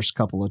his first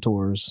couple of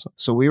tours,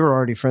 so we were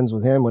already friends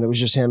with him when it was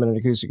just him and an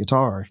acoustic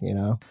guitar.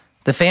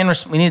 The fan.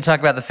 We need to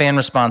talk about the fan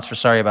response for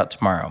Sorry About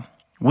Tomorrow.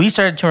 We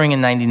started touring in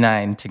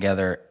 '99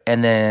 together,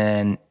 and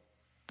then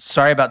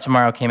Sorry About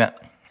Tomorrow came out.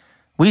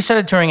 We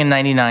started touring in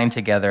 99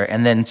 together,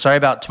 and then Sorry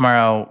About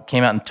Tomorrow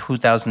came out in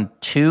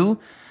 2002.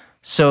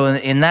 So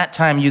in that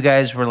time, you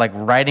guys were like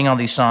writing all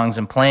these songs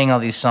and playing all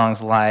these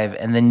songs live,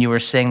 and then you were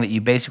saying that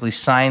you basically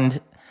signed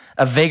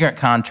a Vagrant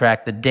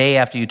contract the day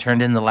after you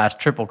turned in the last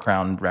Triple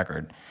Crown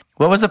record.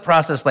 What was the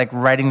process like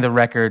writing the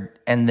record,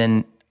 and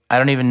then I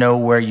don't even know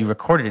where you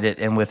recorded it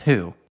and with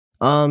who?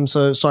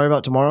 So Sorry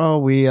About Tomorrow,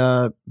 we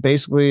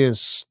basically,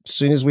 as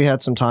soon as we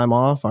had some time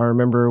off, I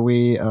remember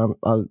we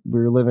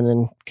were living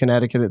in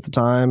Connecticut at the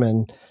time,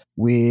 and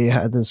we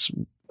had this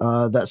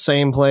that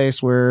same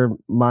place where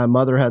my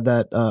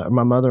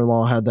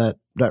mother-in-law had that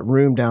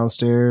room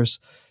downstairs.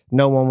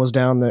 No one was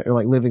down there,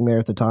 like living there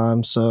at the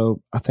time.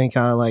 So I think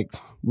I like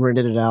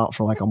rented it out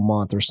for like a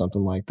month or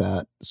something like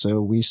that.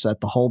 So we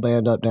set the whole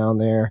band up down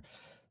there,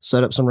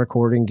 set up some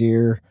recording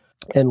gear,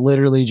 and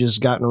literally just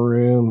got in a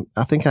room.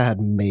 I think I had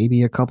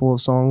maybe a couple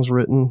of songs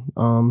written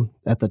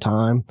at the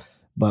time,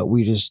 but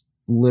we just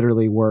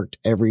literally worked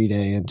every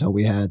day until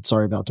we had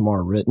Sorry About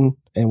Tomorrow written.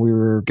 And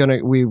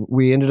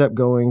we ended up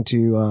going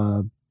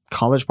to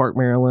College Park,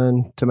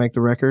 Maryland to make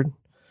the record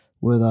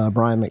with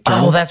Brian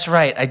McTernan. Oh, that's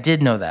right. I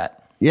did know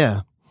that.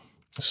 Yeah.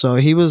 So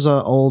he was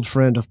an old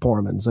friend of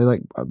Poorman's. They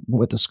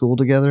went to school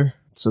together.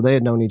 So they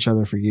had known each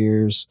other for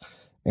years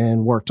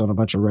and worked on a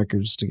bunch of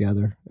records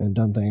together and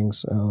done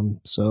things.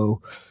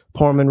 So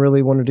Poorman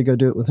really wanted to go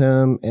do it with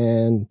him.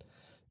 And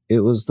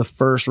it was the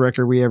first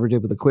record we ever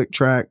did with a click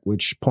track,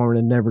 which Poorman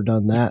had never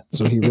done that.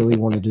 So he really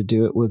wanted to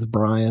do it with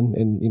Brian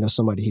and,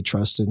 somebody he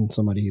trusted and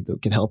somebody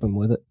that could help him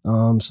with it.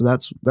 So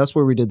that's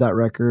where we did that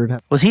record.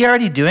 Was he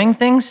already doing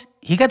things?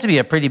 He got to be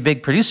a pretty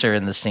big producer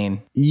in the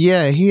scene.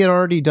 Yeah, he had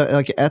already done,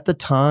 like at the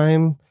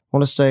time, I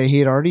want to say he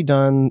had already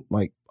done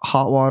like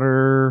Hot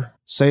Water,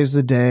 Saves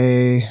the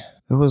Day.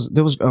 There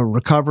was a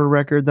Recover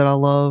record that I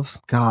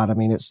love. God, I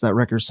mean, that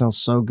record sounds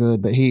so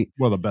good, but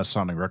one of the best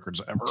sounding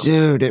records ever.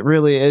 Dude,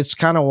 it's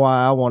kind of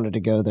why I wanted to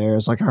go there.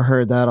 It's like I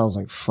heard that, I was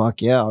like,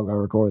 fuck yeah, I'll go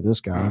record with this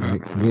guy.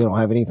 Like, we don't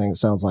have anything that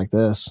sounds like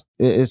this.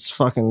 It's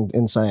fucking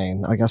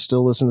insane. Like, I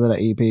still listen to that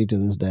EP to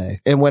this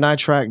day. And when I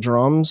track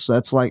drums,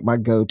 that's like my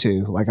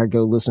go-to. Like, I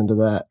go listen to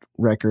that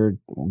record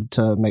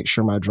to make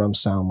sure my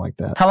drums sound like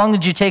that. How long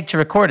did you take to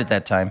record at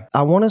that time?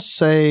 I want to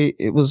say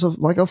it was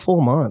like a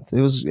full month. It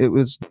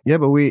was yeah,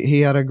 but he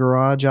had a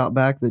garage out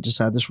back that just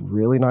had this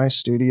really nice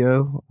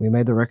studio. We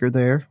made the record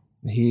there.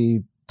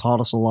 He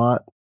taught us a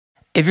lot.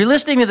 If you're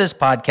listening to this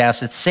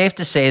podcast, it's safe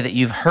to say that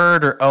you've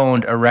heard or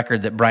owned a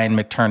record that Brian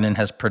McTernan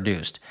has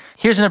produced.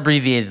 Here's an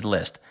abbreviated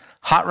list.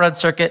 Hot Rod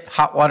Circuit,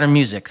 Hot Water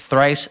Music,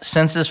 Thrice,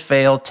 Census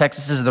Fail,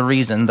 Texas is the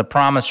Reason, The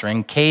Promise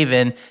Ring, Cave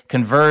In,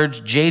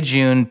 Converge, J.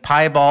 June,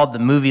 Piebald, The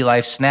Movie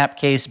Life,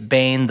 Snapcase,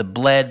 Bane, The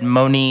Bled,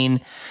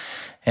 Monine,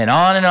 and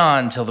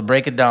on till the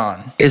break of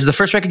dawn. Is the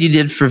first record you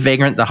did for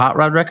Vagrant the Hot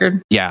Rod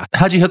record? Yeah.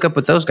 How'd you hook up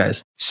with those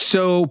guys?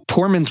 So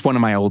Poorman's one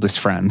of my oldest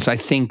friends. I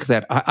think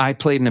that I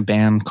played in a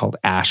band called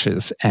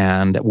Ashes,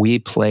 and we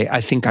played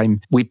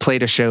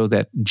a show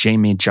that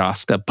Jamie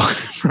Josta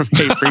from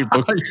Avery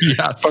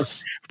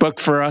booked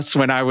for us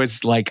when I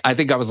was I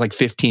think I was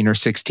 15 or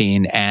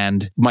 16,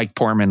 and Mike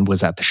Poorman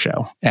was at the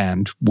show,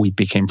 and we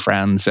became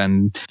friends.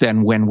 And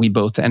then when we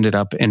both ended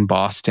up in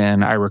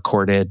Boston,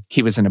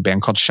 he was in a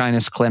band called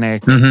Shyness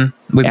Clinic.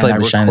 Mm-hmm. We played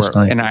with Shyness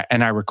Clinic.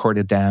 And I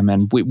recorded them,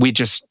 and we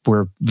just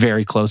were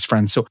very close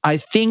friends. So I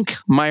think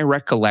my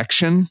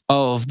recollection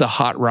of the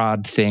Hot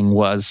Rod thing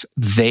was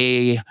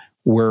they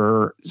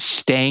were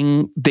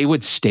staying. They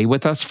would stay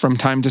with us from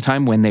time to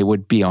time when they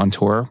would be on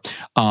tour.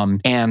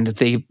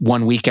 And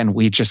one weekend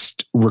we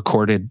just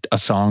recorded a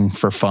song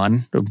for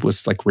fun. It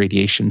was like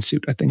Radiation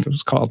Suit, I think it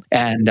was called.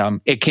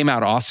 And it came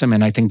out awesome.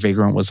 And I think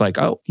Vagrant was like,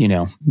 oh,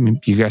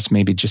 you guys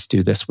maybe just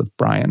do this with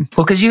Brian.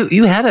 Well, because you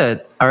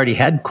already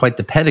had quite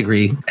the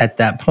pedigree at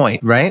that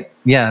point, right?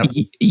 Yeah.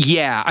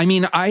 Yeah. I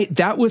mean,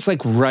 that was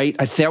like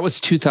that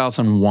was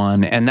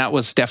 2001. And that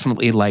was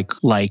definitely like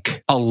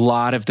a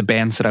lot of the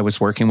bands that I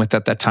was working with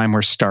at that time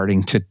were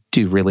starting to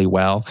do really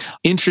well.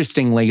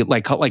 Interestingly,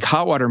 like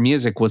Hot Water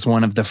Music was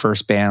one of the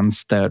first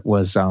bands that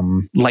was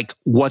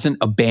wasn't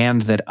a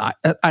band that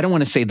I don't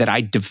want to say that I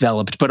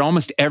developed, but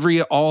almost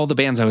all the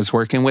bands I was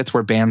working with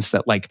were bands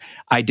that like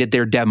I did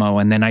their demo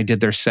and then I did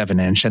their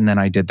 7-inch and then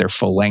I did their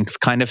full length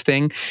kind of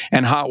thing.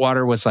 And Hot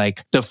Water was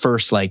like the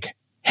first like,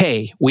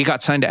 hey, we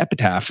got signed to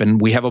Epitaph and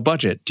we have a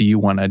budget. Do you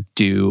want to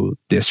do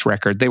this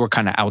record? They were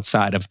kind of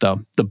outside of the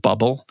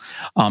bubble,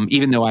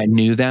 even though I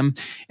knew them.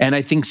 And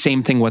I think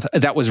same thing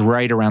that was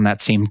right around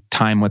that same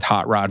time with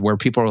Hot Rod, where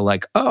people were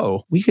like,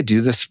 oh, we could do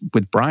this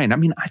with Brian. I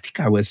mean, I think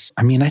I was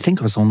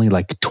only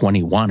like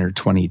 21 or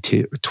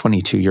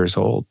 22 years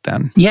old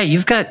then. Yeah,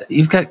 you've got,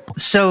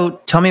 so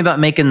tell me about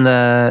making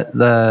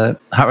the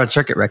Hot Rod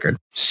Circuit record.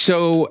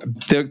 So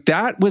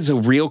that was a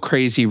real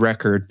crazy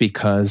record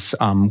because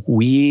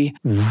we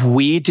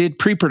did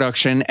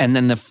pre-production and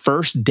then the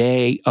first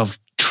day of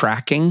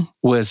tracking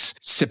was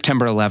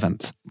September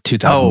 11th,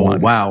 2001.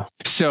 Oh, wow.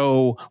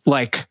 So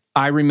like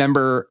I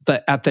remember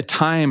that at the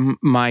time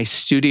my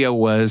studio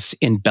was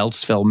in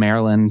Beltsville,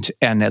 Maryland,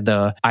 and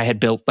I had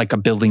built like a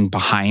building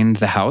behind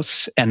the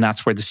house, and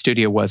that's where the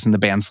studio was, and the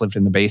bands lived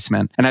in the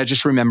basement. And I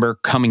just remember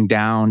coming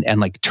down and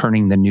like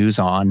turning the news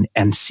on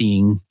and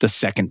seeing the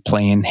second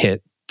plane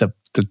hit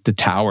the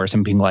towers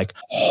and being like,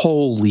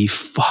 holy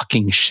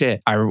fucking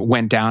shit. I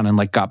went down and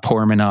like got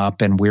Poorman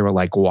up and we were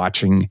like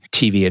watching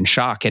TV in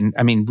shock. And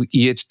I mean,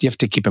 you have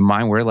to keep in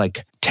mind, we're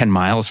like 10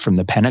 miles from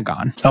the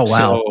Pentagon. Oh, wow.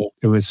 So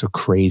it was a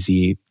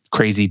crazy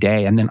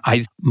day. And then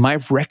my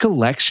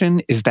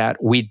recollection is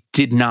that we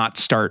did not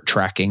start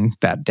tracking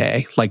that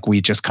day. Like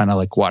we just kind of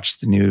like watched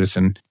the news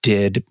and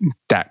did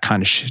that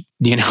kind of shit,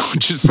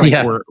 just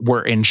like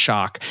we're in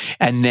shock,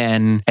 and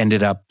then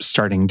ended up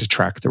starting to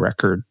track the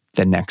record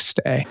the next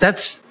day.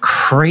 That's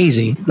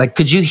crazy. Like,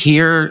 could you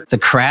hear the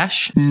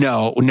crash?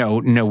 No,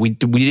 we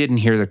didn't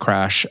hear the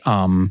crash.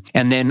 And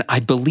then I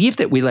believe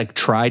that we like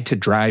tried to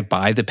drive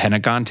by the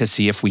Pentagon to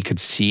see if we could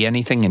see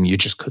anything, and you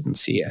just couldn't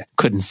see it.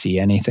 Couldn't see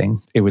anything.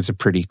 It was a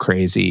pretty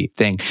crazy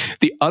thing.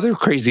 The other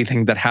crazy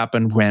thing that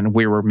happened when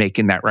we were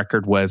making that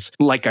record was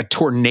like a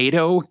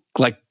tornado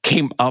like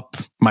came up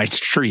my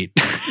street.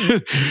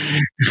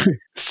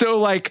 So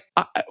like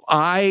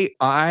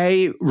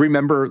I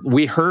remember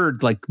we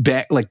heard like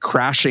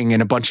crashing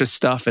and a bunch of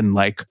stuff, and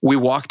like we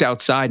walked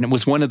outside, and it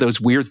was one of those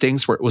weird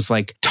things where it was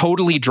like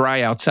totally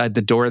dry outside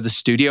the door of the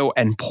studio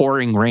and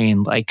pouring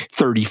rain like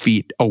 30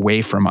 feet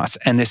away from us,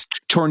 and this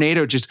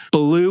tornado just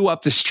blew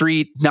up the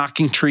street,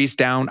 knocking trees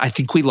down. I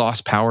think we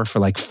lost power for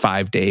like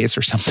 5 days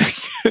or something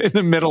in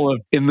the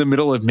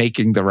middle of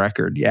making the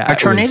record. Yeah. Are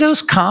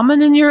tornadoes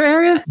common in your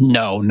area?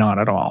 No, not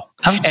at all.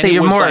 I would say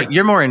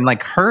you're more in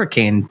like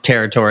hurricane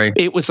territory.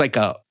 It was like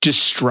a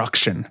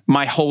destruction.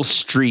 My whole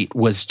street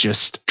was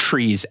just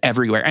trees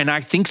everywhere. And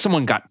I think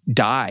someone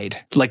died.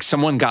 Like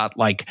someone got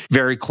like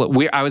very close.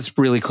 I was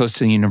really close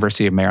to the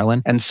University of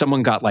Maryland, and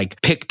someone got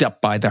like picked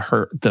up by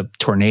the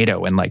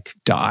tornado and like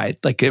died.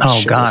 Like it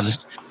was, God.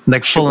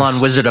 Like full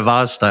on Wizard of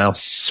Oz style.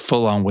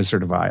 Full on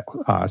Wizard of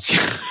Oz.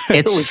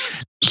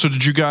 So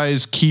did you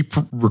guys keep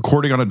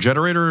recording on a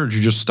generator, or did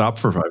you just stop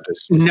for 5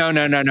 days?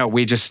 No.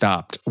 We just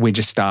stopped.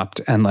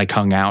 And like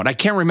hung out. I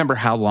can't remember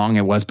how long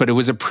it was, but it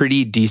was a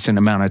pretty decent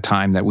amount of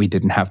time that we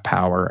didn't have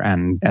power,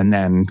 and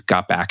then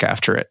got back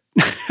after it.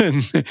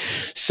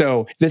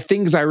 So the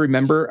things I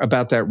remember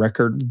about that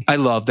record, I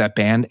love that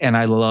band, and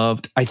I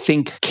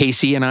think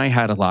Casey and I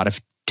had a lot of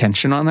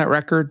tension on that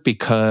record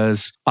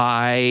because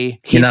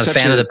You're not a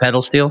fan of the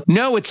pedal steel?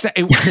 No, it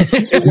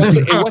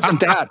wasn't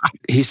that.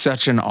 He's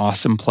such an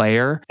awesome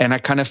player, and I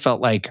kind of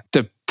felt like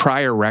the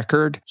Pryor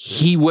record,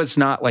 he was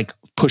not like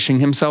pushing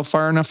himself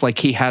far enough. Like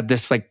he had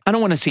this like, I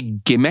don't want to say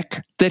gimmick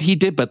that he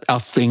did, but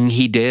a thing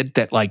he did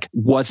that like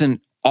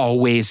wasn't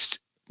always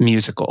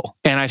musical.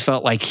 And I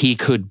felt like he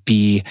could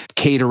be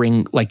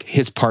catering like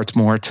his parts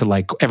more to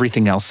like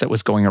everything else that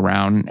was going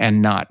around,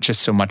 and not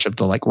just so much of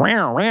the like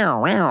row, row,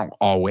 row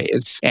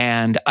always.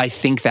 And I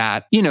think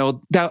that,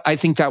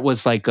 that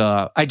was like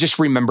I just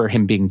remember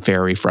him being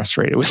very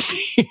frustrated with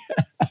me.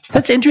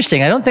 That's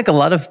interesting. I don't think a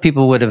lot of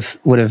people would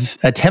have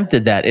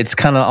attempted that. It's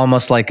kind of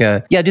almost like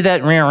do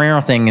that row,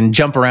 row thing and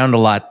jump around a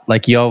lot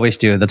like you always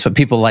do. That's what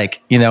people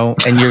like,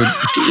 and you're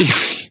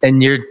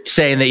And you're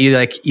saying that you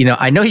like,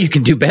 I know you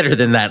can do better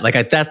than that.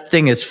 Like that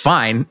thing is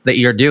fine that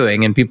you're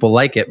doing and people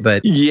like it,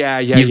 but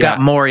you've got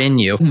more in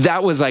you.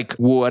 That was like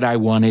what I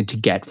wanted to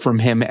get from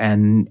him.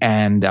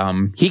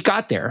 And he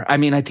got there. I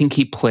mean, I think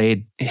he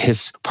played,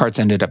 his parts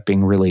ended up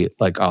being really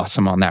like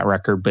awesome on that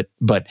record,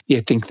 but I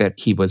think that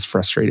he was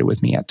frustrated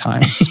with me at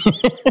times.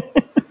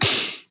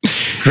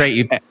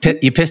 Great.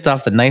 You pissed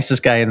off the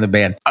nicest guy in the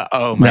band.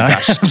 Oh my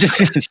gosh.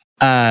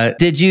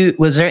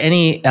 Was there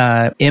any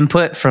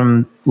input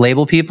from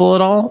label people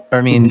at all?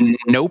 I mean,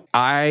 nope.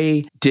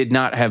 I did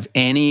not have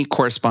any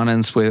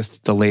correspondence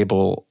with the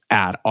label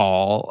at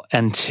all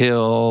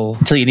until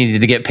you needed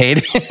to get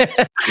paid.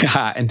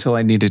 Until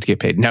I needed to get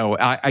paid. No,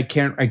 I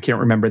can't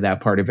remember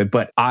that part of it,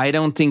 but I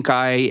don't think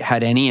I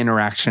had any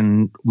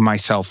interaction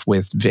myself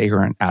with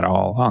Vagrant at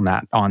all on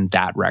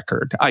that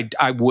record.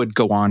 I would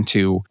go on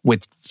to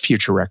with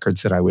future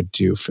records that I would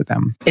do for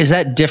them. Is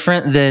that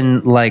different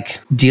than like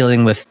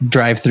dealing with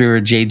Drive Through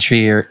or Jade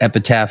Tree or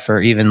Epitaph or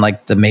even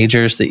like the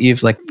majors that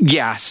you've like?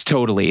 Yes,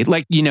 totally.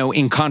 Like,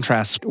 in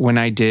contrast, when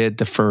I did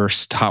the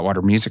first Hot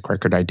Water Music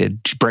record, I did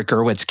Brick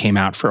Gerwitz came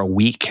out for a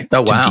week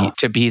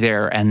to be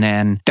there. And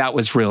then that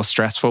was real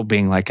stressful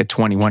being like a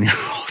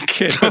 21-year-old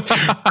kid.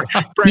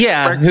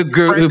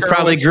 Who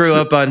probably grew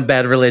up on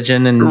Bad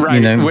Religion and,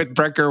 with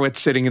Brett Gerwitz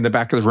sitting in the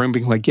back of the room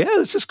being like, yeah,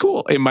 this is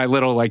cool. In my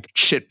little like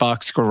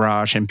shitbox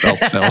garage in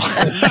Beltsville.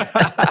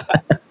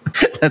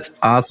 That's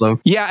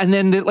awesome. Yeah, and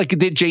then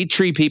the Jade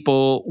Tree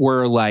people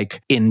were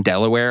like in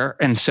Delaware,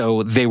 and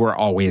so they were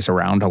always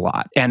around a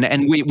lot. And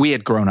we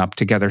had grown up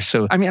together.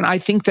 So I mean, I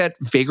think that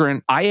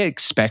Vagrant, I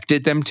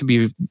expected them to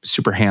be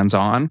super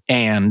hands-on,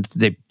 and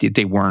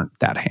they weren't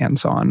that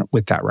hands-on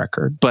with that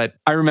record. But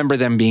I remember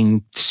them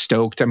being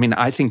stoked. I mean,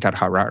 I think that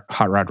Hot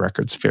Rod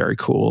record's very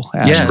cool.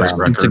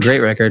 It's a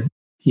great record.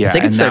 Yeah, I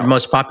think it's their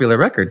most popular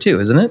record too,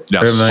 isn't it?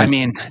 Yes. I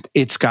mean,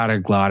 it's got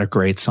a lot of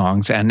great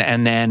songs, and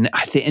then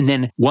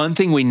one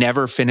thing we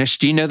never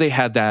finished. Do you know they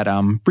had that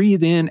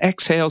 "Breathe In,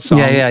 Exhale" song?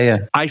 Yeah.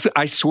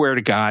 I swear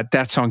to God,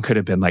 that song could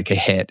have been like a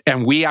hit,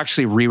 and we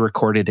actually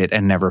re-recorded it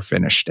and never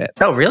finished it.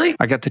 Oh, really?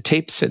 I got the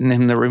tape sitting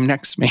in the room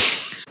next to me.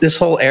 This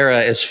whole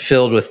era is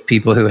filled with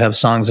people who have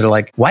songs that are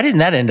like, "Why didn't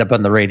that end up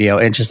on the radio?"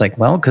 And it's just like,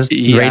 well, because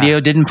the radio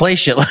didn't play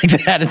shit like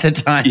that at the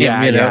time.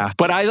 Yeah.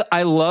 But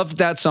I loved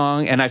that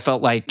song, and I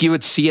felt like you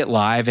would see it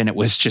live, and it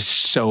was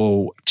just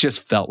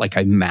felt like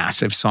a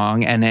massive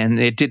song. And then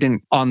it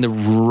didn't, on the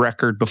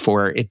record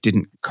before, it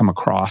didn't come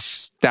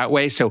across that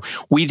way. So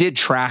we did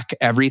track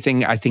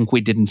everything. I think we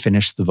didn't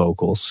finish the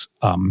vocals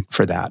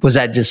for that. Was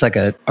that just like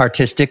a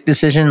artistic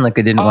decision? Like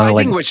they didn't want to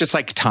I think it was just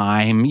like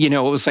time. It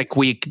was like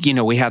we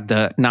had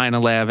the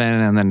 9/11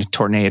 and then a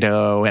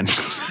tornado, and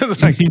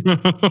like,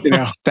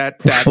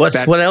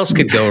 what else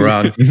could go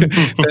wrong?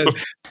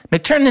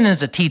 McTernan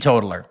is a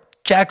teetotaler.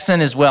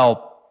 Jackson is,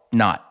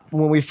 not.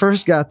 When we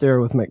first got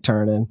there with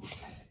McTernan,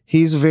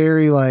 he's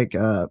very like,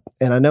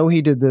 and I know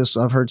he did this.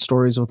 I've heard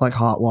stories with like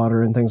Hot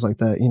Water and things like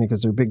that,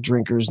 because they're big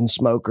drinkers and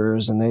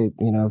smokers, and they,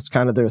 it's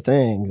kind of their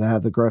thing to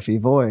have the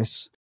gruffy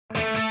voice.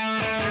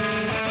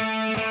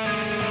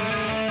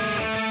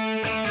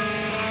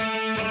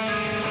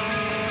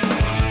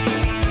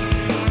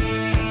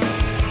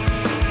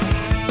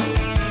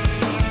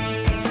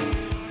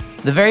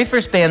 The very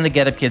first band the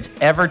Get Up Kids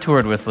ever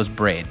toured with was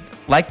Braid.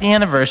 Like the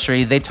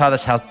Anniversary, they taught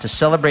us how to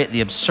celebrate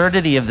the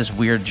absurdity of this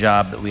weird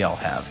job that we all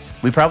have.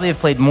 We probably have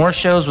played more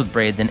shows with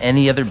Braid than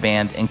any other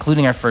band,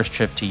 including our first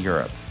trip to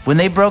Europe. When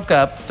they broke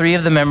up, 3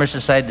 of the members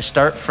decided to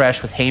start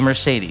fresh with Hey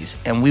Mercedesx,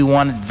 and we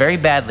wanted very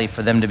badly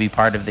for them to be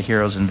part of the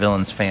Heroes and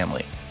Villains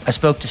family. I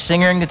spoke to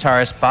singer and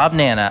guitarist Bob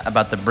Nanna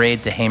about the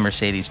Braid to Hey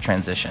Mercedesx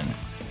transition.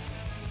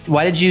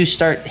 Why did you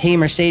start Hey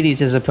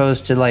Mercedesx as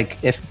opposed to like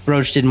if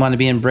Roach didn't want to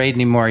be in Braid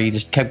anymore, you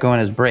just kept going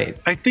as Braid?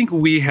 I think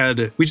we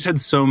just had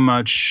so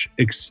much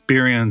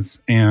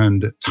experience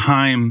and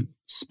time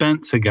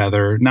spent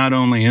together, not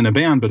only in a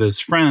band, but as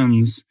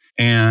friends.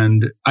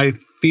 And I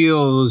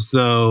feel as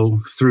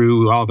though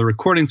through all the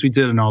recordings we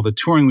did and all the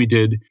touring we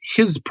did,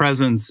 his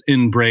presence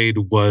in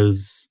Braid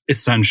was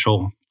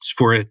essential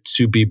for it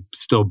to be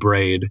still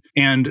Braid.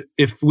 And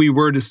if we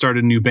were to start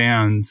a new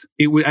band,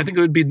 I think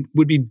it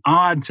would be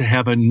odd to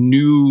have a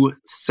new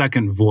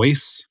second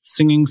voice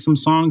singing some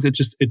songs. It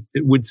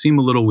would seem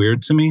a little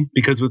weird to me,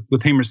 because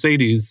with Hey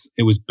Mercedesx,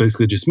 it was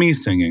basically just me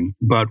singing.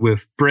 But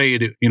with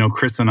Braid,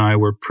 Chris and I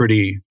were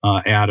pretty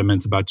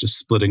adamant about just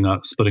splitting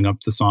up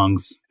the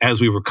songs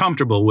as we were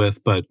comfortable with,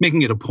 but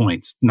making it a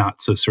point not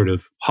to sort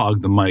of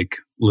hog the mic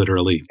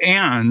literally.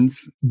 And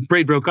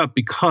Braid broke up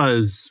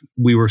because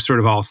we were sort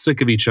of all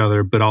sick of each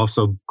other, but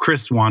also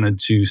Chris wanted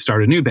to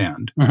start a new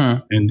band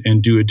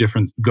and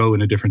go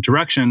in a different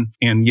direction.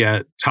 And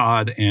yet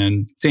Todd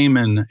and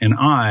Damon and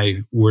I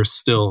were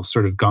still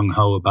sort of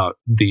gung-ho about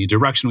the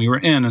direction we were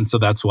in. And so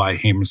that's why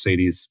Hey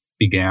Mercedesx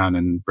began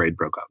and Braid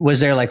broke up.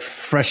 Was there like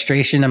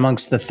frustration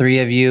amongst the 3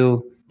 of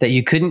you that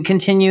you couldn't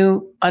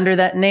continue under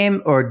that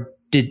name, or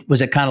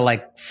was it kind of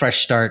like fresh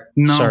start?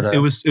 No, sort of? it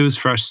was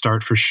fresh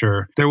start for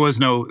sure. There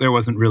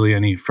wasn't really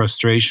any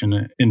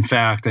frustration. In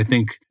fact, I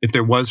think if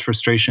there was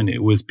frustration,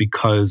 it was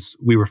because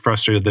we were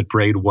frustrated that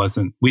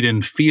we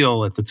didn't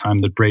feel at the time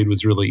that Braid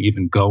was really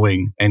even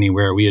going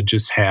anywhere. We had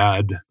just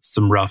had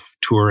some rough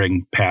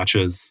touring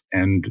patches.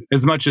 And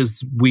as much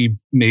as we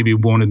maybe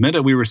won't admit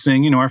it, we were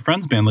seeing, our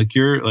friends band, like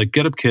you're like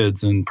Get Up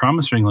Kids and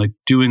Promise Ring, like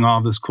doing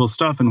all this cool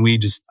stuff. And we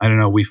just, I don't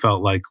know, we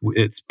felt like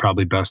it's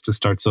probably best to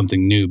start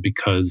something new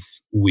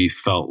because we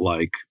felt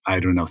like, I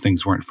don't know,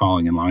 things weren't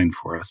falling in line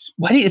for us.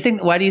 Why do you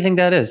think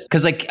that is?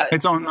 Because like, I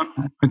don't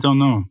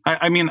know.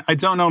 I mean, I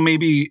don't know.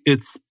 Maybe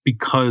it's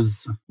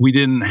because we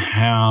didn't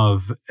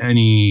have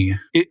any,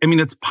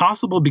 it's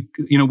possible,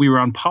 we were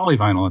on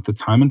Polyvinyl at the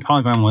time, and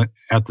Polyvinyl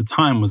at the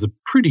time was a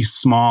pretty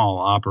small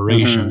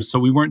operation. Mm-hmm. So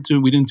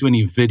we didn't do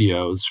any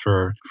videos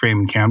for Frame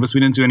and Canvas.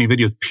 We didn't do any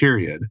videos,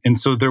 period. And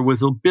so there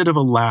was a bit of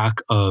a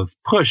lack of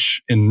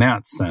push in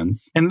that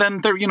sense. And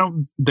then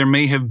there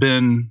may have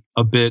been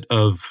a bit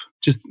of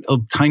just a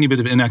tiny bit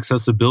of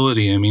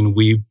inaccessibility. I mean,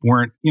 we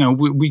weren't,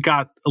 we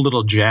got a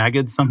little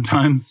jagged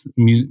sometimes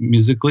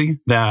musically.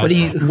 That what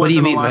do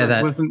you mean by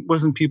that?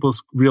 Wasn't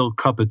people's real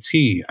cup of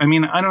tea. I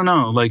mean, I don't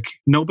know. Like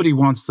nobody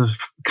wants to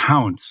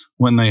count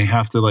when they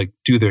have to like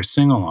do their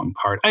sing along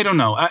part. I don't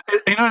know.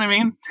 You know what I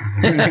mean?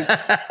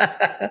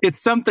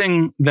 It's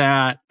something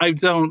that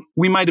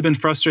we might have been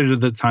frustrated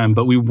at the time,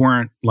 but we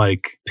weren't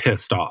like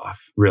pissed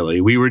off really.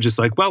 We were just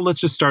like, well,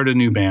 let's just start a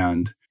new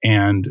band.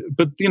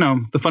 But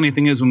the funny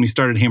thing is when we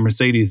started Hey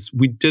Mercedes,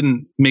 we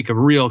didn't make a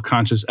real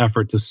conscious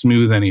effort to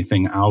smooth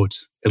anything out,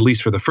 at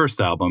least for the first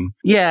album.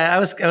 Yeah, I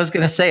was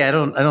going to say, I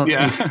don't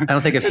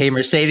think of Hey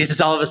Mercedes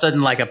as all of a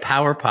sudden like a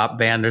power pop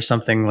band or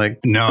something like.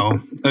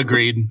 No,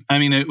 agreed. I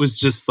mean, it was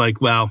just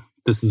like, well,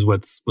 this is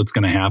what's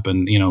going to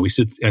happen.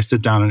 I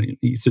sit down and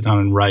you sit down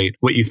and write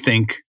what you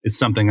think is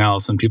something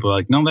else. And people are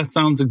like, no, that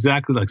sounds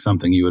exactly like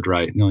something you would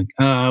write. And you're like,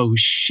 oh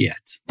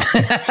shit.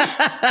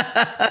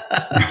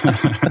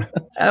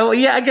 Oh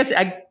yeah, I guess.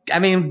 I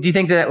mean, do you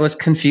think that was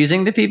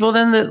confusing to people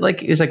then? That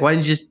like it's like, why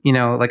didn't you just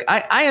like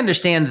I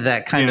understand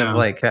that kind of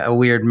like a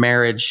weird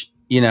marriage,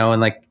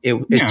 and like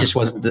it just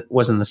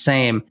wasn't the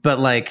same. But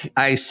like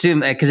I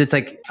assume because it's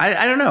like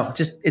I don't know,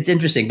 just it's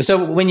interesting. But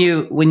so when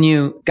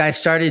you guys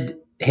started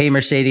Hey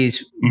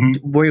Mercedes, mm-hmm.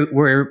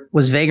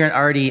 Was Vagrant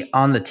already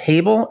on the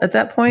table at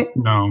that point?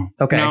 No.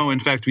 Okay. No, in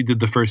fact, we did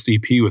the first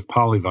EP with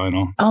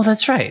Polyvinyl. Oh,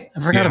 that's right. I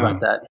forgot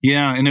about that.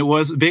 Yeah, and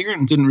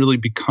Vagrant didn't really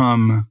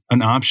become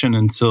an option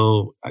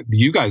until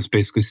you guys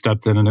basically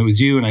stepped in, and it was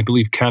you and I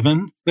believe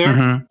Kevin there,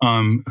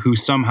 mm-hmm. Who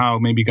somehow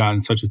maybe got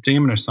in touch with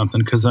Damon or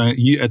something, because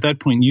at that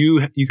point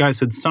you guys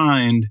had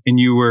signed and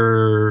you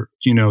were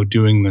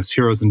doing this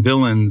Heroes and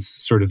Villains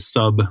sort of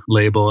sub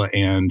label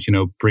and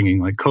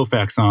bringing like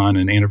Koufax on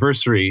and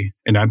Anniversary.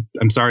 And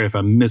I'm sorry if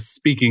I'm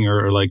misspeaking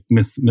or like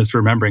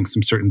misremembering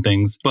some certain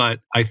things, but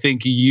I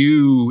think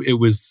it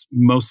was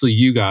mostly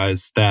you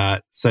guys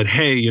that said,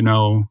 hey,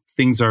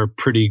 things are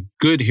pretty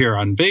good here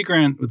on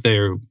Vagrant.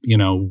 They're,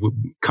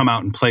 come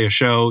out and play a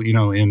show,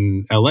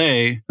 in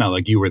LA. Not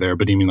like you were there,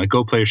 but I mean, like,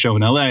 go play a show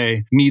in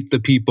LA, meet the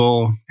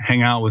people,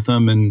 hang out with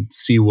them and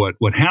see what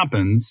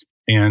happens.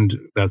 And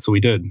that's what we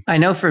did. I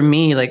know for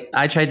me, like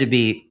I tried to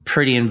be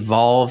pretty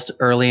involved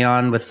early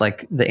on with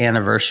like the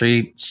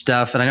Anniversary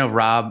stuff. And I know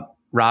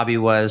Robbie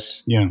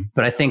was,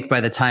 but I think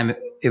by the time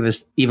it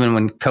was, even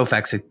when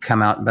Koufax had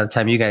come out, by the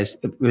time you guys,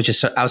 it was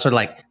just, I was sort of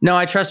like, no,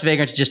 I trust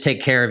Vagrant to just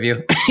take care of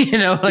you.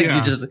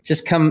 You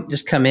just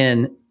come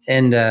in.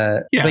 And,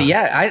 but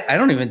yeah,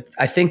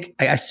 I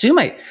assume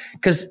I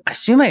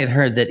had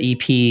heard that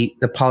EP,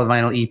 the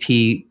Polyvinyl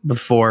EP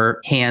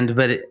beforehand,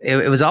 but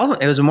it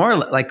was more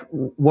like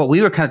what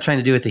we were kind of trying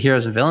to do with the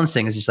Heroes and Villains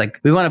thing is just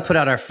like, we want to put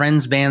out our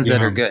friends' bands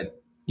that are good.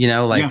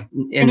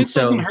 And it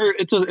doesn't hurt.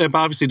 It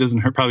obviously doesn't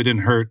hurt. Probably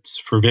didn't hurt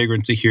for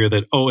Vagrant to hear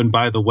that. Oh, and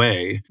by the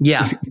way,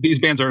 these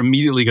bands are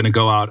immediately going to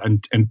go out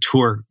and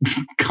tour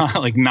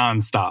like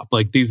nonstop.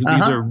 Like these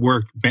are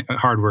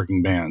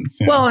hardworking bands.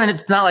 Yeah. Well, and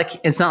it's not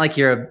like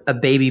you're a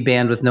baby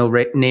band with no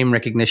name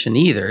recognition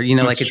either.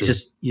 That's true.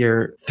 Just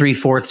you're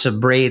 3/4 of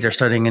Braid are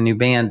starting a new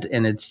band,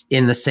 and it's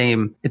in the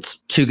same.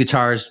 It's two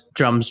guitars,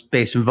 drums,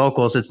 bass, and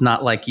vocals. It's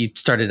not like you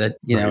started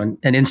an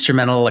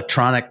instrumental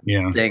electronic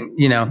thing.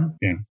 Yeah.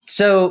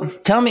 So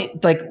tell me,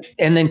 like,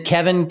 and then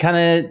Kevin kind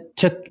of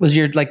was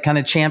your like kind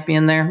of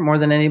champion there more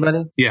than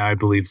anybody? Yeah, I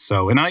believe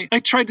so. And I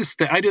tried to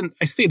stay,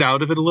 I stayed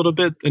out of it a little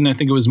bit. And I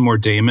think it was more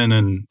Damon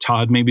and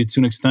Todd, maybe to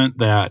an extent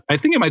that I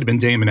think it might've been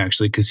Damon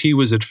actually, because he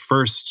was at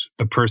first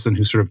the person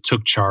who sort of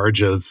took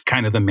charge of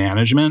kind of the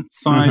management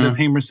side of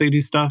Hey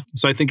Mercedes stuff.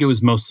 So I think it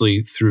was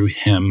mostly through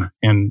him.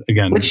 And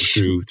again,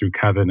 through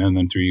Kevin and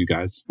then through you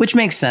guys. Which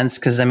makes sense.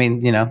 Cause I mean,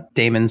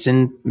 Damon's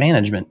in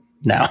management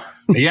now.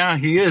 Yeah,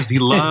 he is. He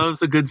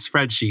loves a good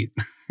spreadsheet.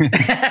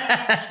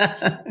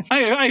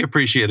 I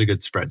appreciate a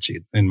good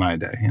spreadsheet in my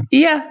day.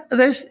 Yeah,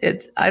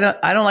 I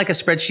don't like a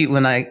spreadsheet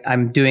when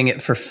I'm doing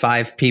it for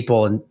 5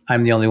 people and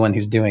I'm the only one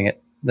who's doing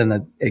it.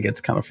 Then it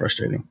gets kind of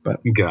frustrating. But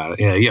got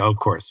it. Yeah, of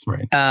course,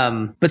 right.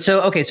 But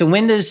so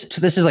when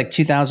so this is like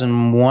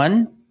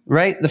 2001,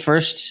 right? The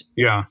first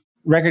Yeah.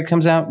 record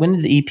comes out. When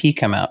did the EP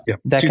come out? Yeah.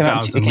 That came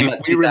out. 2000. It came out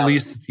in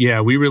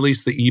 2000. We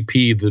released the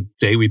EP the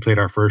day we played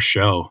our first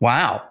show.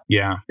 Wow.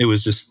 Yeah. It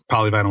was just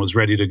Polyvinyl was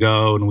ready to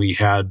go, and we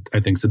had, I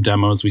think, some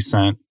demos we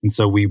sent. And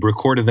so we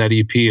recorded that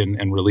EP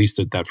and released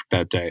it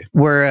that day.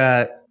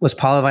 Was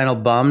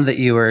Polyvinyl bummed that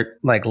you were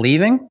like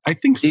leaving? I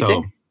think so.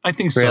 think? I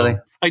think Really? so.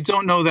 I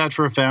don't know that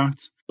for a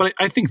fact, but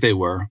I think they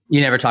were.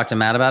 You never talked to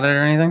Matt about it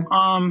or anything?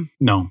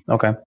 No.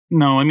 Okay.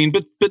 No, I mean,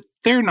 but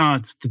they're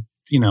not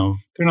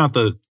they're not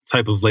the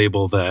type of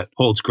label that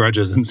holds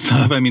grudges and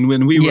stuff. I mean,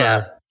 when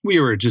we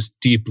were just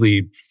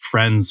deeply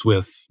friends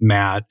with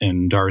Matt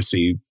and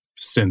Darcy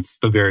since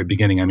the very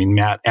beginning. I mean,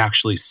 Matt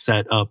actually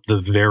set up the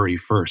very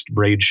first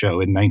Braid show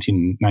in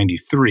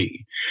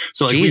 1993.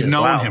 So like Jesus,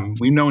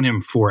 we've known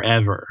him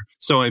forever.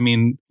 So I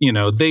mean,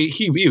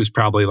 he was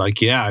probably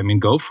like, yeah, I mean,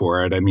 go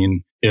for it. I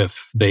mean,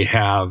 if they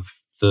have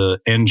the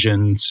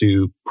engine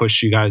to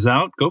push you guys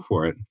out, go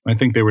for it. I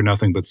think they were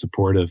nothing but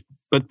supportive,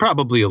 but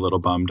probably a little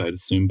bummed, I'd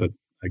assume, but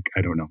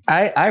I don't know.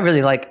 I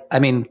really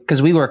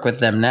because we work with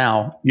them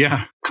now.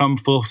 Yeah, come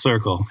full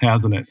circle,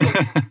 hasn't it?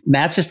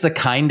 Matt's just the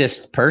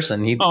kindest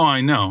person.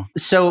 I know.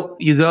 So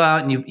you go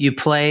out and you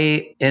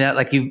play in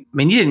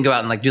you didn't go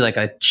out and like do like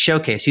a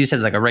showcase. You just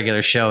had like a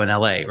regular show in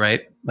LA,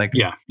 right? Like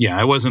yeah.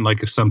 It wasn't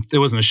like it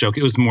wasn't a show.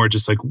 It was more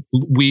just like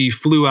we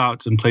flew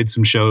out and played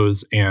some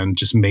shows and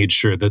just made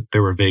sure that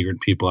there were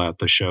Vagrant people at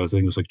the shows. I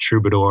think it was like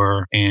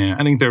Troubadour, and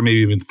I think there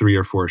maybe even 3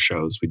 or 4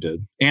 shows we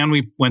did, and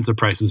we went to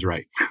Price is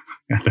Right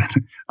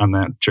on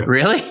that trip.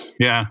 Really?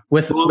 Yeah.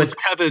 With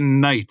Kevin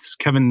Knight.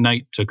 Kevin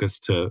Knight took us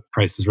to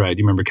Price is Right.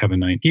 Do you remember Kevin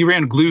Knight? He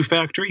ran Glue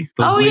Factory.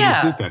 Glue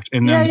Factory,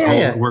 and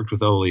then worked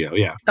with Olio.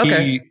 Yeah.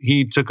 Okay.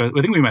 He took us.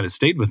 I think we might have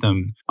stayed with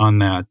him on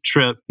that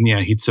trip.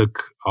 Yeah. He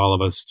took all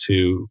of us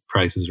to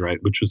Price is Right,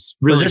 which was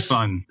really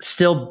fun.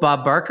 Still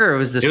Bob Barker, or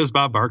was this? It was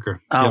Bob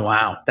Barker. Oh, yep.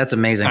 Wow. That's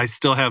amazing. I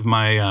still have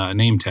my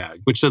name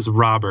tag, which says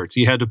Robert.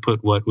 You had to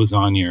put what was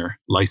on your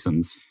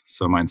license.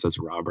 So mine says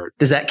Robert.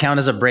 Does that count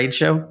as a Braid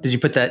show? Did you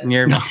put that in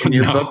your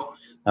book?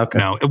 Okay.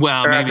 No.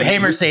 Well, maybe. Hey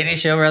Mercedes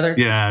show, rather?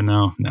 Yeah,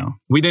 no.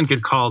 We didn't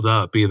get called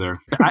up either.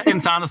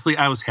 And honestly,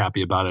 I was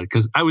happy about it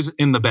because I was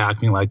in the back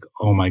being like,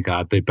 oh my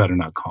God, they better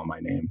not call my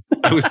name.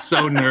 I was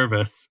so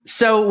nervous.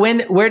 So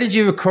where did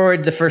you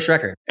record the first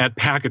record? At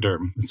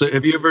Pachyderm. So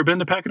have you ever been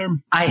to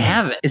Pachyderm? I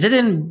haven't. Is it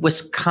in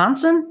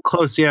Wisconsin?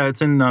 Close, yeah.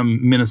 It's in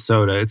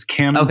Minnesota. It's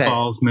Cannon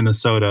Falls,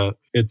 Minnesota.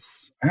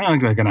 It's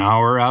like an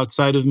hour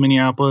outside of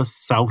Minneapolis,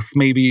 south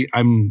maybe.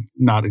 I'm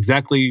not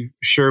exactly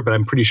sure, but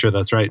I'm pretty sure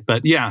that's right.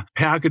 But yeah,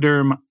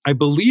 Pachyderm, I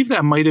believe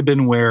that might have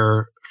been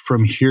where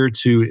From Here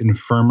to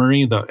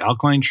Infirmary, the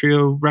Alkaline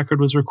Trio record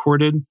was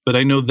recorded. But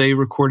I know they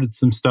recorded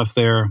some stuff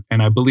there.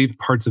 And I believe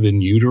parts of In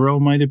Utero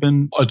might have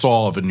been. It's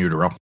all of In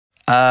Utero.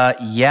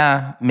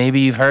 Yeah,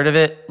 maybe you've heard of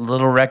it.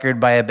 Little record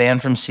by a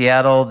band from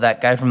Seattle.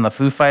 That guy from the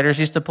Foo Fighters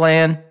used to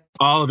play in.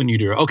 All of In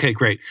Utero. Okay,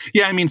 great.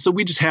 Yeah, I mean, so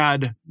we just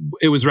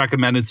it was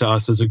recommended to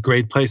us as a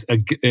great place.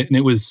 And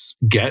it was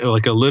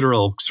like a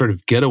literal sort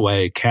of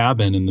getaway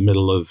cabin in the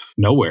middle of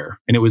nowhere.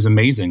 And it was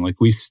amazing. Like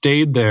we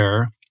stayed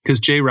there because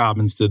Jay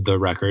Robbins did the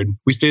record.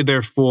 We stayed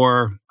there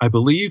for, I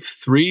believe,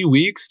 3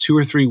 weeks, 2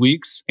 or 3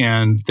 weeks.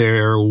 And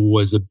there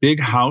was a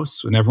big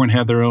house and everyone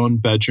had their own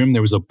bedroom.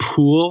 There was a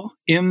pool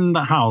in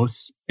the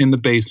house in the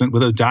basement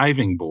with a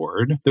diving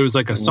board. There was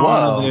like a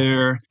sauna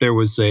there. There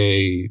was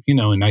a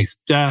nice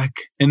deck.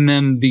 And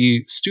then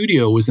the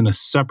studio was in a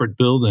separate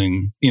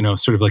building,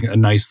 sort of like a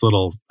nice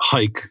little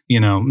hike,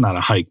 not a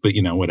hike, but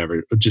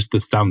whatever, just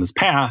down this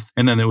path.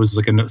 And then there was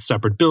like a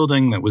separate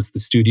building that was the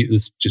studio,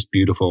 this just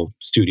beautiful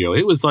studio.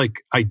 It was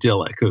like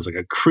idyllic. There was like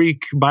a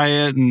creek by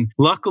it. And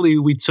luckily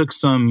we took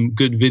some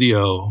good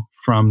video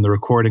from the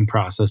recording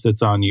process.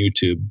 It's on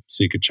YouTube,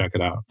 so you could check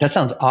it out. That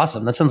sounds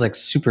awesome. That sounds like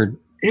super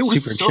It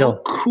was so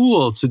chill.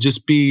 Cool to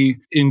just be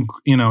in,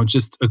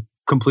 just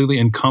completely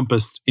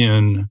encompassed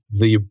in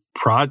the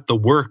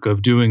work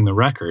of doing the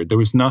record. There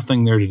was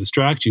nothing there to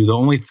distract you. The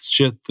only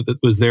shit that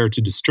was there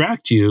to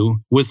distract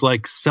you was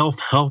like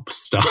self-help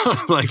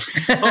stuff. Like,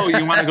 oh,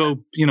 you want to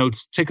go,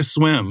 take a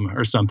swim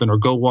or something, or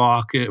go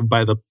walk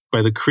by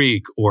the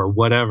creek or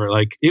whatever.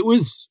 Like it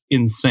was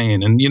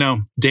insane. And,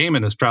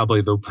 Damon is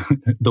probably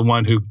the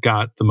one who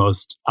got the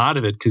most out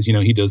of it because,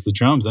 he does the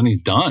drums and he's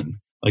done.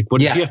 Like,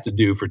 what does he have to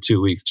do for 2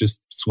 weeks?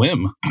 Just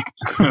swim.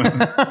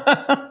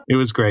 It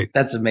was great.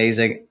 That's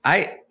amazing.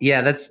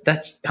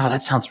 That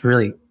sounds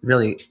really,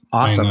 really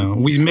awesome. I know.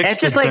 We mixed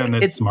it's just it, like, and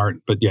it's smart,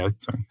 but yeah.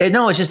 Sorry.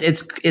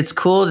 It's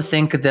cool to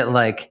think that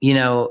like,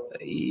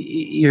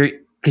 you're,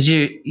 because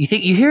you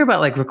hear about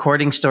like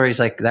recording stories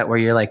like that where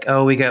you're like,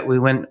 oh, we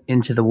went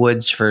into the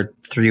woods for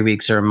 3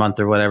 weeks or a month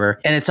or whatever,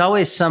 and it's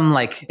always some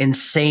like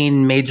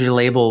insane major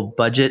label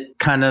budget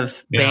kind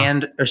of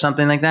band or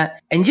something like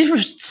that, and you were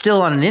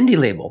still on an indie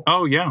label.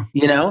 Oh yeah,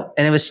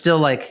 and it was still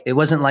like, it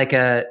wasn't like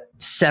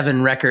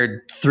 7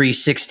 record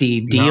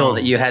 360 deal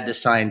that you had to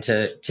sign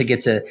to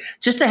get to,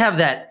 just to have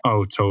that.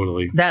 Oh,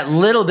 totally. That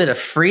little bit of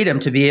freedom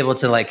to be able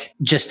to like,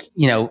 just,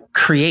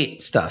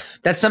 create stuff.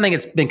 That's something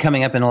that's been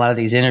coming up in a lot of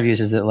these interviews,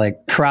 is that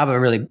like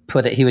Caraba really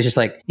put it. He was just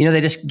like,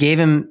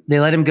 they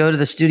let him go to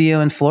the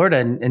studio in Florida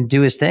and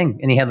do his thing.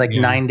 And he had like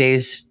 9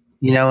 days,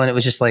 and it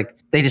was just like,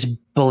 they just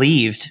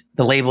believed,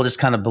 the label just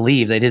kind of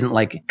believed. They didn't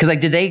cause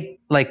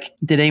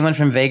did anyone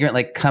from Vagrant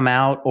like come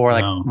out or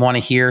like want to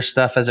hear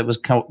stuff as it was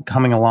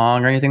coming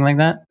along or anything like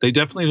that? They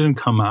definitely didn't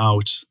come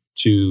out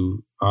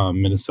to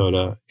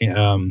Minnesota.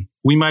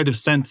 We might have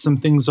sent some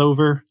things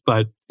over,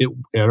 but I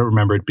don't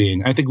remember it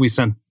being, I think we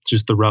sent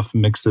just the rough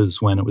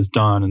mixes when it was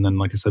done. And then,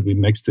 like I said, we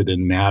mixed it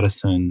in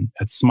Madison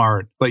at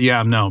Smart. But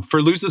yeah, no,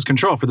 for Loses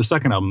Control, for the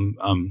second album,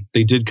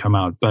 they did come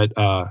out. But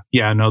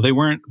they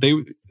weren't,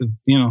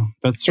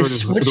 that's sort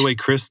of the way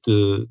Chris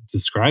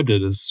described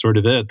it is sort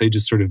of it. They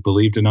just sort of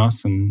believed in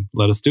us and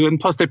let us do it. And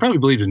plus they probably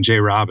believed in Jay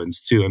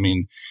Robbins too. I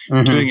mean,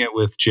 doing it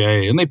with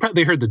Jay, and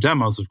they heard the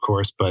demos, of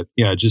course, but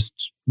yeah,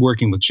 just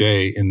working with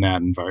Jay in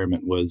that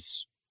environment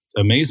was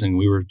amazing.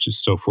 We were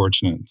just so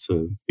fortunate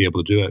to be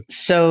able to do it.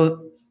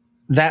 So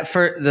that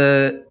for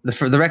the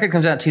record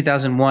comes out in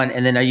 2001,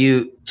 and then are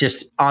you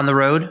just on the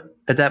road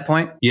at that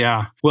point?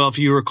 Yeah. Well, if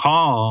you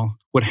recall,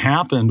 what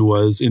happened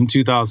was in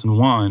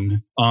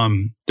 2001,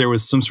 there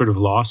was some sort of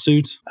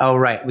lawsuit. Oh,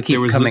 right. We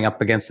keep coming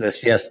up against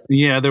this. Yes.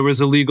 Yeah, there was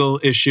a legal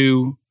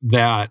issue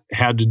that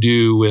had to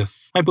do with,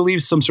 I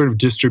believe, some sort of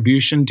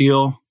distribution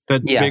deal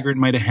that Vagrant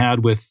might have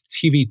had with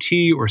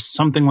TVT or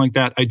something like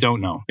that. I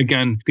don't know.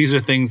 Again, these are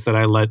things that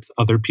I let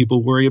other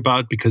people worry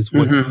about, because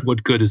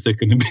what good is it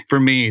going to be for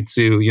me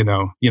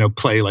to,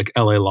 play like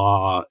LA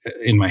Law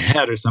in my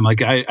head or something?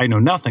 Like I know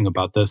nothing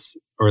about this,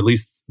 or at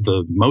least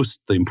the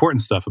important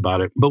stuff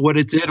about it. But what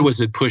it did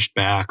was it pushed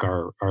back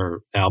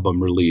our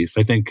album release.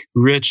 I think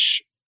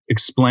Rich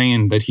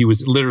explained that he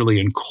was literally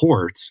in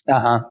court,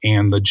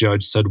 and the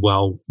judge said,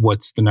 well,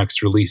 what's the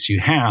next release you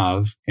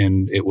have?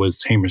 And it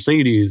was Hey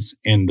Mercedes,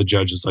 and the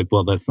judge is like,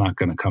 well, that's not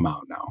going to come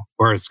out now,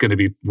 or it's going to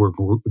be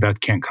that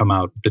can't come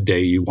out the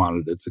day you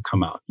wanted it to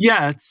come out.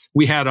 Yet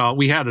we had all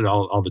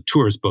the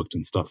tours booked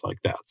and stuff like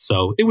that,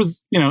 so it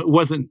was, it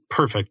wasn't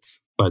perfect,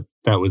 but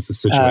that was the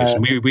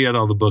situation. We had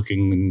all the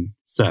booking and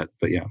set,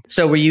 but yeah.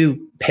 So were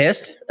you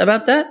pissed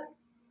about that?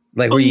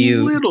 Like, were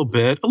you a little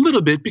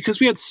bit, because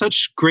we had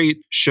such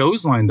great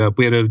shows lined up.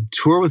 We had a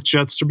tour with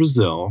Jets to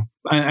Brazil.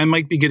 I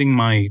might be getting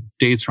my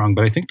dates wrong,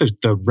 but I think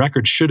the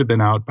record should have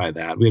been out by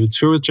that. We had a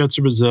tour with Jets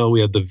to Brazil.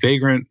 We had the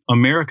Vagrant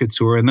America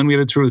tour, and then we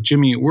had a tour with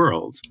Jimmy Eat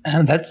World.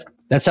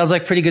 That sounds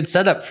like pretty good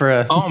setup for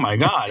a. Oh my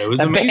God, it was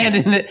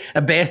amazing.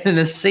 Abandon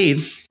this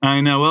scene.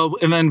 I know. Well,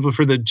 and then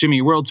for the Jimmy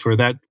Eat World tour,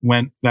 that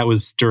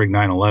was during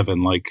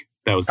 9/11. Like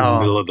that was in the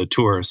middle of the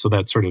tour, so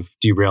that sort of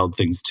derailed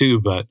things too.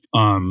 But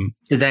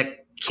did that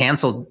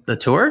canceled the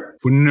tour?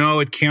 No,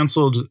 it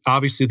canceled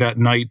obviously that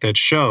night, that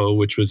show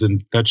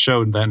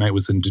that night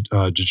was in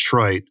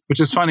Detroit, which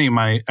is funny.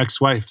 My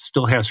ex-wife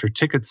still has her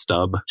ticket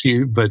stub,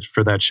 but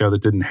for that show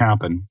that didn't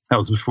happen. That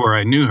was before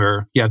I knew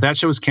her. Yeah, that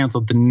show was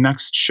canceled. The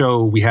next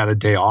show we had a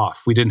day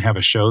off. We didn't have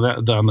a show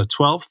on the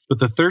 12th, but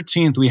the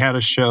 13th we had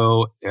a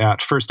show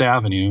at First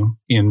Avenue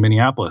in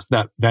Minneapolis.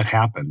 That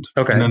happened.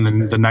 Okay. And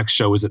then the next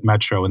show was at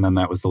Metro, and then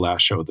that was the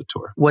last show of the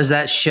tour. Was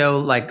that show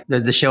like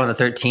the show on the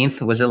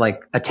 13th? Was it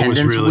like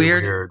attendance? Really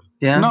weird.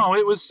 Yeah. No,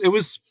 it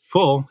was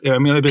full. I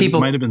mean, it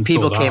might have been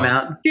people sold came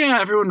out. Yeah,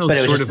 everyone was, but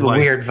it was sort just of a like,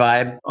 weird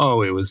vibe.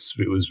 Oh, it was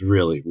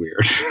really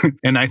weird.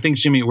 And I think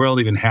Jimmy Eat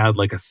World even had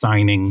like a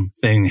signing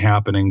thing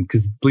happening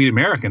because Bleed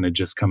American had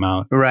just come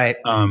out. Right.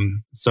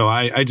 So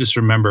I just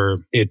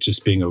remember it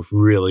just being a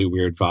really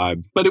weird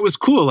vibe, but it was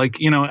cool. Like,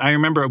 I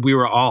remember we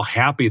were all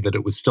happy that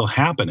it was still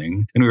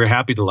happening, and we were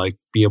happy to like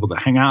be able to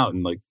hang out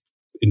and like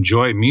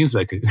enjoy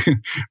music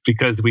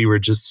because we were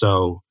just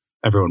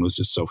everyone was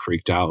just so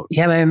freaked out.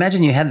 Yeah, but I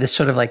imagine you had this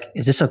sort of like,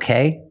 is this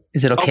okay?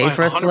 Is it okay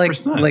for us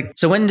 100%. to like?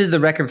 So when did the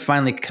record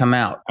finally come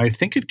out? I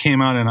think it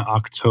came out in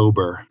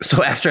October.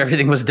 So after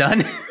everything was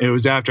done? It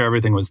was after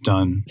everything was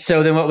done.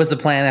 So then what was the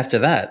plan after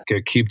that?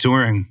 Keep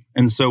touring.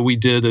 And so we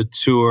did a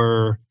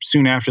tour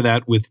soon after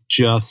that with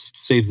just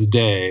Saves the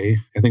Day.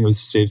 I think it was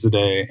Saves the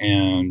Day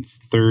and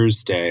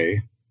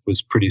Thursday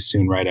was pretty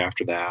soon right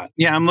after that.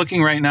 Yeah, I'm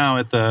looking right now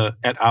at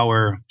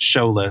our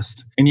show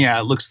list. And yeah,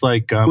 it looks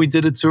like we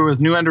did a tour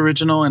with New End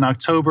Original in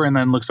October, and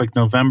then looks like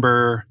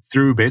November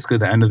through basically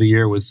the end of the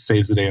year was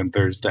Saves the Day and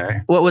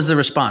Thursday. What was the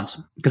response?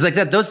 Because like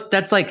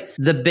that's like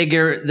the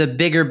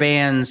bigger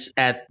bands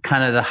at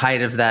kind of the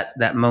height of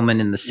that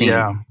moment in the scene.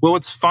 Yeah. Well,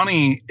 what's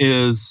funny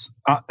is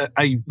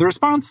the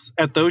response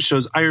at those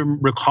shows I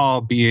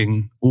recall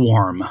being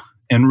warm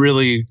and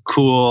really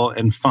cool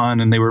and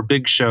fun. And they were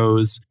big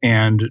shows,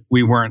 and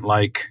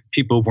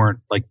people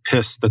weren't like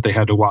pissed that they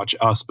had to watch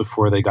us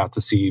before they got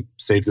to see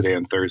Saves the Day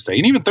on Thursday.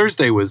 And even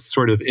Thursday was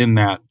sort of in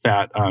that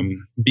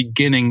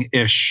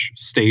beginning-ish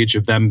stage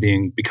of them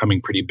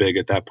becoming pretty big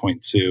at that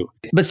point too.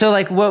 But so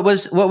like, what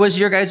was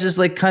your guys'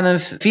 like kind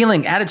of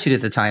attitude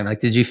at the time? Like,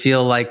 did you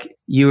feel like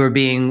you were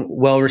being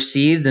well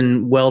received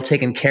and well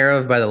taken care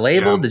of by the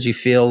label? Did you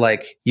feel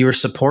like you were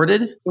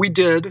supported? We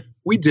did.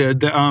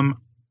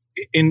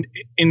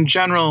 In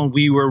general,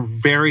 we were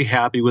very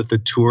happy with the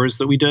tours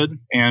that we did.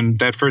 And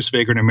that first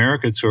Vagrant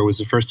America tour was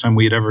the first time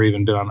I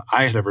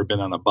had ever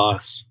been on a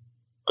bus,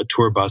 a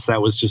tour bus.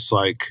 That was just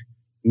like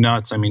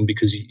nuts. I mean,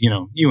 because,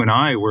 you and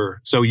I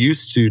were so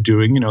used to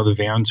doing, the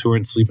van tour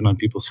and sleeping on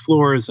people's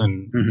floors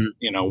and,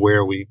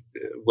 where we,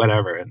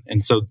 whatever.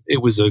 And so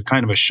it was a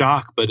kind of a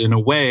shock, but in a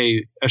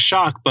way,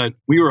 but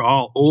we were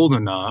all old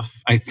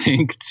enough, I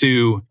think,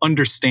 to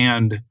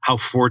understand how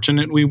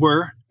fortunate we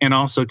were. And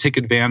also take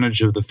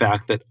advantage of the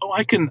fact that,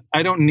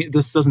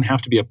 this doesn't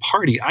have to be a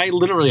party. I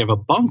literally have a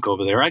bunk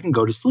over there. I can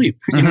go to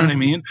sleep. You know what I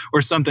mean?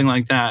 Or something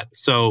like that.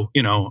 So,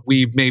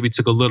 we maybe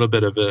took a little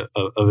bit of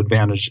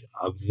advantage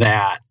of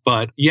that.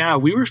 But yeah,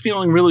 we were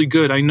feeling really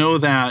good. I know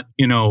that,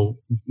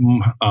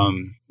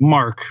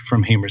 Mark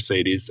from Hey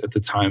Mercedes at the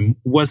time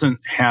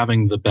wasn't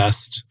having the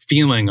best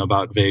feeling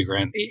about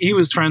Vagrant. He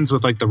was friends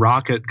with like the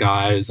Rocket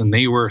guys, and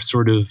they were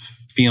sort of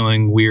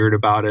feeling weird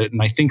about it.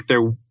 And I think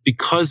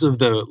because of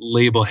the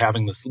label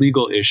having this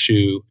legal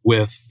issue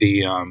with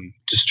the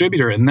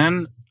distributor, and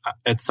then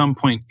at some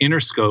point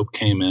Interscope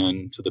came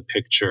into the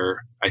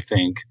picture, I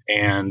think.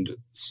 And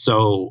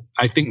so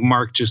I think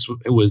Mark just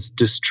was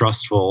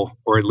distrustful,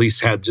 or at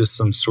least had just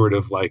some sort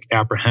of like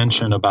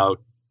apprehension about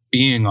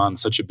being on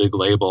such a big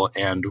label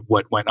and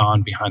what went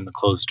on behind the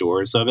closed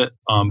doors of it.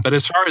 But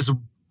as far as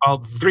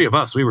all three of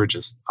us, we were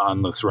just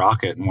on this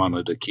rocket and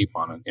wanted to keep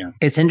on it. Yeah.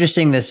 It's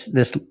interesting. This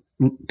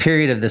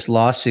period of this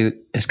lawsuit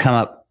has come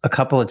up a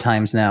couple of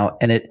times now,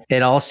 and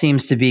it all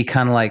seems to be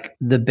kind of like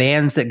the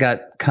bands that got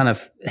kind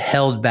of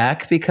held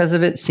back because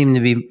of it seem to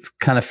be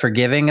kind of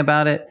forgiving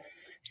about it.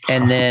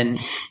 And then,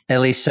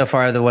 at least so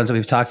far, the ones that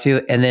we've talked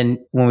to. And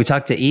then when we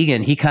talked to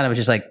Egan, he kind of was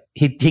just like,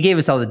 he gave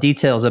us all the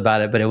details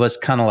about it, but it was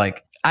kind of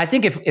like, I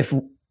think if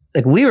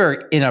like we were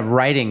in the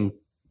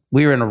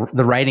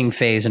writing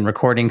phase and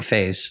recording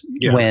phase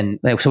when,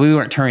 so we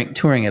weren't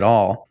touring at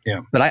all.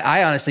 Yeah. But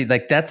I honestly,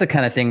 like, that's the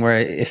kind of thing where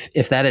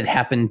if that had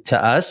happened to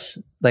us,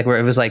 like where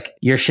it was like,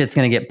 your shit's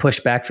going to get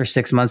pushed back for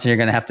 6 months and you're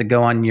going to have to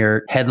go on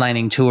your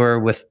headlining tour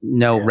with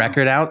no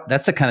record out.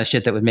 That's the kind of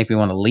shit that would make me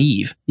want to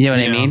leave. You know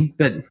what I mean?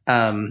 But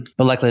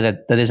luckily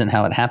that isn't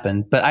how it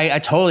happened. But I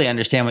totally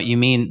understand what you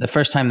mean. The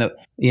first time that,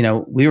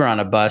 we were on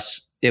a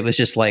bus, it was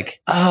just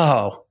like,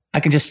 oh, I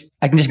can just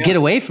get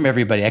away from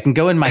everybody. I can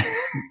go in my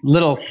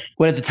little,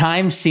 what at the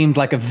time seemed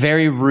like a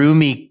very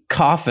roomy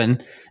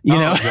coffin,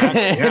 know?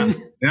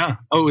 Exactly. Yeah.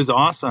 Oh, it was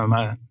awesome.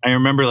 I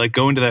remember like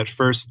going to that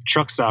first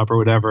truck stop or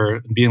whatever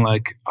and being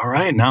like, all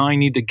right, now I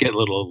need to get a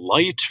little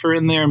light for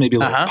in there, maybe a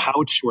little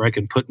pouch where I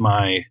can put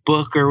my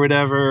book or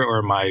whatever,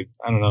 or I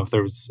don't know if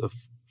there was a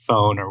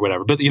phone or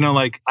whatever. But,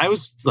 I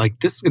was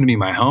like, this is going to be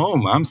my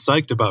home. I'm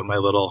psyched about my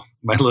little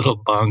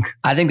bunk.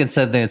 I think that's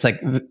something that's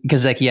like,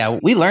 because like, yeah,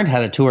 we learned how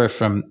to tour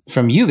from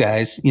you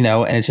guys, and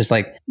it's just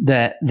like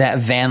that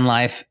van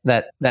life,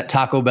 that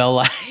Taco Bell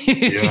life,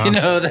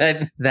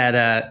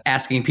 that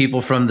asking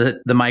people from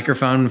the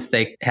microphone if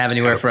they have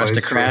anywhere for us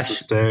to crash. To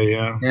stay,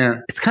 yeah.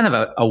 It's kind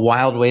of a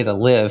wild way to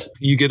live.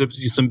 You get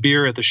some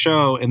beer at the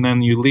show and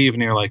then you leave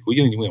and you're like, we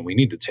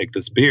need to take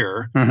this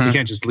beer. Mm-hmm. We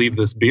can't just leave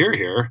this beer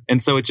here.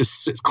 And so it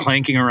just sits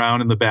clanking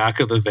around in the back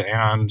of the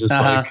van, just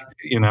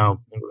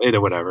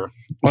whatever.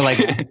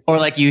 Or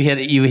like you hit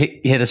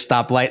a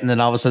stoplight and then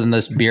all of a sudden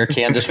this beer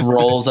can just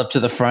rolls up to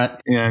the front.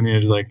 Yeah, and you're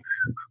just like,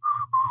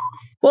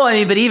 well, I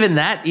mean, but even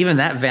that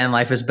van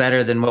life is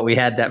better than what we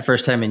had that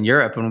first time in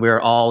Europe when we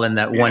were all in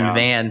that one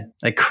van,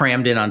 like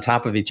crammed in on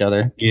top of each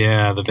other.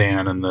 Yeah, the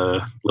van and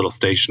the little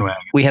station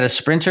wagon. We had a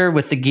Sprinter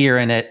with the gear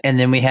in it, and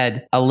then we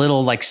had a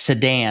little like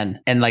sedan,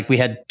 and like we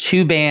had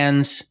 2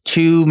 bands,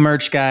 2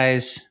 merch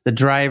guys, the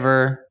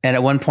driver, and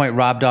at one point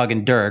Rob Dog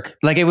and Dirk.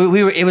 Like it was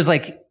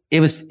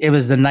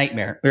the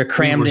nightmare. We were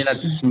crammed in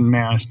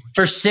smashed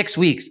for 6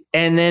 weeks,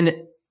 and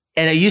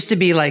it used to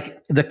be like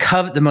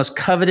the most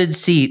coveted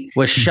seat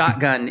was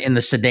shotgun in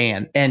the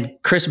sedan. And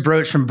Chris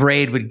Broach from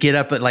Braid would get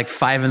up at like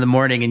 5 a.m.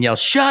 and yell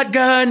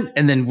shotgun.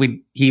 And then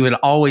he would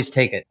always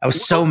take it. I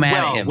was so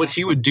mad at him. What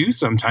he would do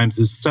sometimes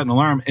is set an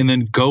alarm and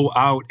then go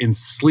out and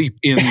sleep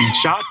in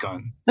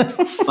shotgun.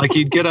 Like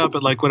he'd get up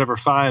at like whatever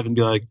 5 and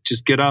be like,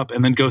 just get up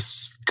and then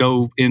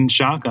go in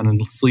shotgun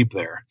and sleep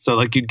there. So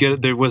like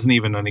there wasn't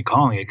even any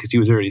calling it because he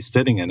was already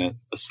sitting in it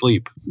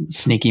asleep.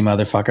 Sneaky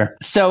motherfucker.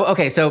 So,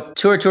 okay. So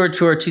tour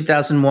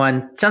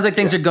 2001. Sounds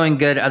like things are going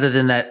good other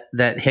than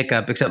that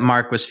hiccup, except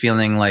Mark was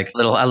feeling like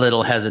a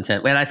little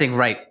hesitant. And I think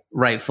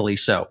rightfully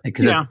so,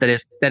 because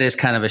that is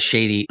kind of a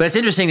shady, but it's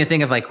interesting to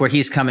think of like where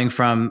he's coming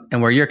from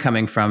and where you're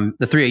coming from.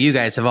 The three of you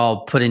guys have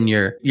all put in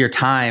your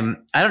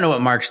time. I don't know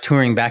what Mark's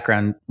touring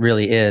background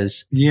really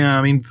is. Yeah.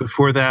 I mean,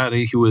 before that,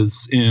 he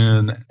was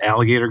in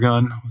Alligator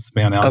Gun, was the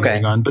band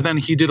Alligator Gun, but then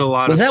he did a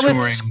lot of touring.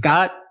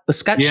 Was Was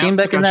Scott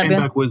Schoenbeck in that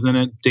band? Schoenbeck was in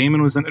it.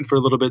 Damon was in it for a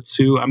little bit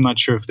too. I'm not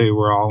sure if they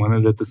were all in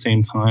it at the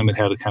same time. It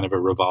had a kind of a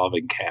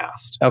revolving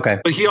cast. Okay.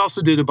 But he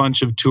also did a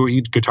bunch of tour.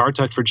 He guitar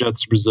tech for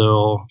Jets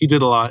Brazil. He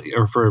did a lot,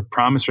 or for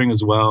Promise Ring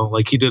as well.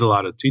 Like he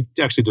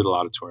actually did a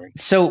lot of touring.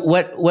 So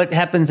what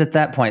happens at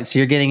that point? So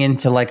you're getting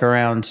into like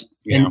around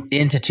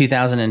into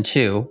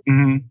 2002.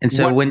 Mm-hmm. And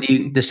so when do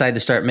you decide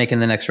to start making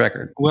the next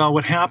record? Well,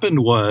 what happened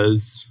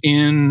was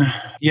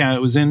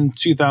it was in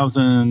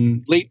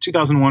late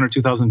 2001 or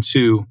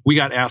 2002, we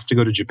got asked to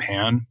go to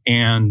Japan,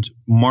 and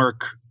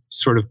Mark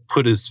sort of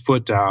put his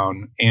foot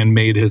down and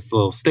made his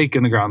little stake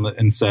in the ground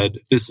and said,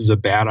 "This is a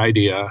bad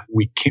idea.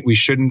 We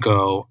shouldn't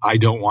go. I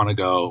don't want to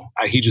go."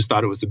 He just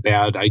thought it was a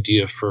bad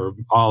idea for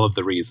all of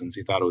the reasons.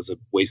 He thought it was a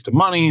waste of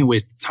money,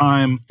 waste of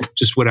time,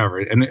 just whatever.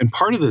 And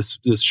part of this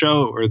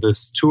show or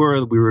this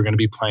tour, we were going to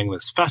be playing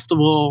this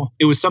festival.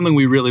 It was something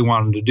we really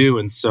wanted to do.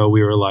 And so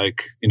we were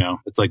like,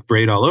 it's like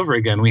Braid all over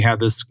again. We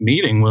had this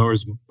meeting where it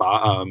was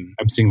Bob,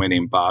 I'm seeing my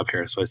name Bob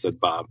here. So I said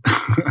Bob.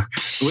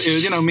 It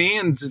was, me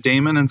and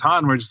Damon and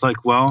Todd, and we're just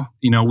like, well,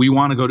 we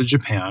want to go to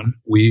Japan.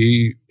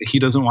 He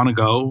doesn't want to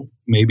go.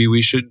 Maybe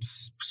we should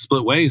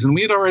split ways. And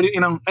we had already,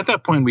 at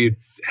that point we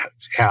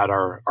had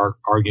our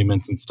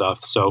arguments and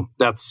stuff. So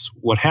that's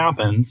what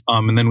happened.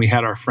 And then we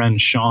had our friend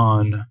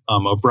Sean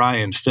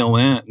O'Brien fill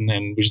in, and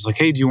then we're just like,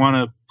 hey, do you want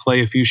to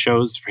play a few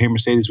shows for Hey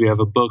Mercedes? We have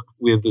a book.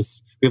 We have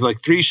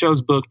like 3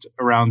 shows booked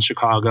around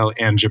Chicago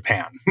and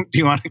Japan. Do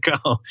you want to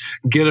go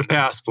get a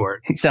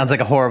passport? Sounds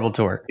like a horrible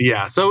tour.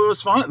 Yeah. So it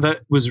was fun.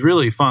 That was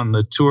really fun.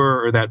 The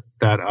tour, or that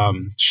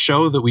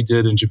show that we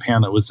did in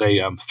Japan, that was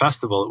a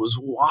festival. It was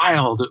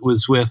wild. It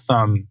was with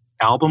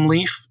Album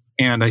Leaf.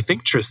 And I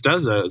think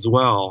Tristeza as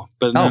well,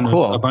 but then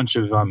cool. a bunch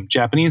of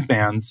Japanese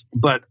bands.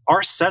 But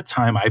our set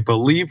time, I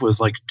believe, was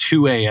like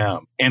 2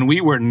 a.m. and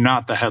we were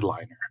not the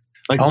headliner.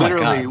 Like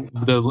literally,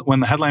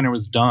 when the headliner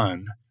was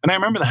done, and I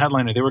remember the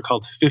headliner, they were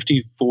called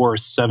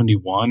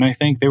 5471, I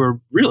think. They were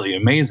really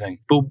amazing.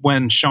 But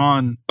when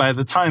Sean, by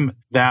the time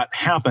that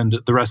happened,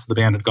 the rest of the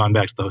band had gone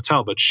back to the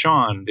hotel. But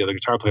Sean, the other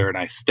guitar player, and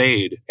I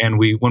stayed. And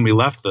when we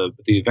left the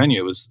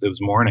venue, it was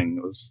morning.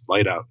 It was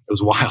light out. It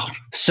was wild.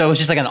 So it was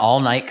just like an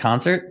all-night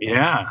concert?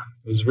 Yeah.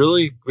 It was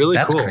really, really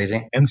cool. That's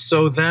crazy. And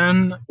so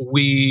then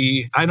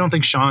I don't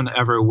think Sean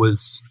ever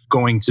was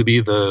going to be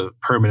the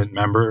permanent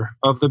member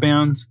of the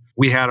band.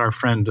 We had our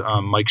friend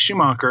Mike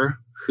Schumacher,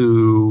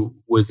 who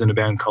was in a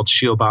band called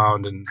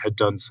Shieldbound and had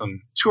done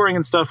some touring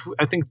and stuff.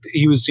 I think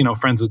he was,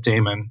 friends with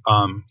Damon.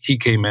 He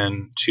came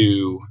in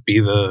to be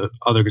the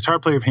other guitar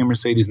player of Hey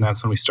Mercedes, and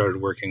that's when we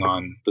started working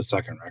on the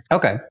second record.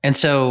 Okay. And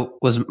so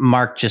was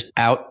Mark just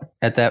out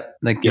at that?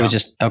 Like it was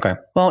just, okay.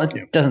 Well,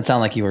 it doesn't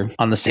sound like you were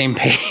on the same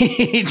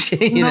page.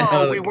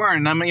 No, we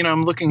weren't.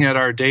 I'm looking at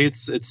our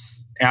dates.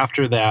 It's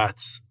after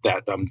that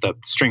the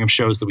string of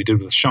shows that we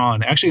did with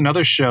Sean. Actually,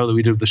 another show that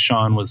we did with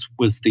Sean was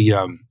the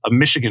a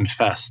Michigan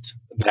Fest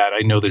that I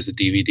know there's a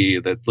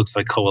DVD that looks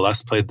like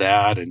Coalesce played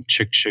that, and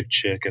Chick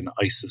and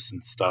Isis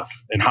and stuff,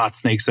 and Hot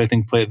Snakes I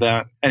think played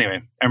that. Anyway,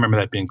 I remember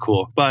that being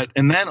cool.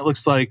 And then it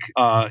looks like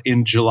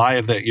in July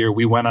of that year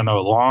we went on a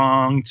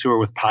long tour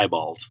with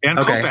Piebald and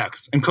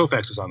Koufax, and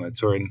Koufax was on that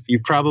tour, and you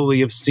probably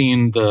have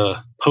seen the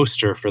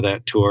poster for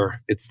that tour.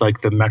 It's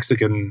like the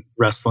Mexican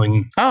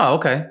wrestling. Oh,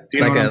 okay. Do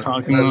you know what I'm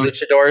talking about?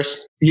 Luchadors.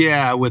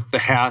 Yeah, with the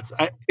hats.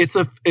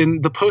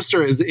 And the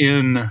poster it was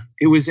in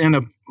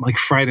a like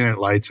Friday Night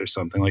Lights or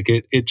something. Like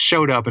it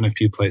showed up in a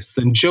few places,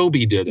 and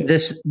Joby did it.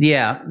 This is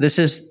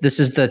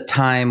the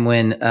time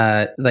when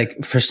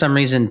like for some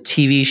reason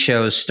TV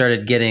shows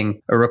started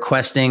getting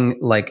requesting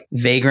like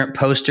Vagrant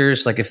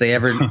posters, like if they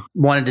ever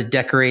wanted to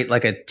decorate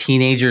like a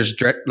teenager's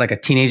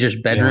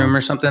bedroom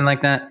or something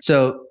like that.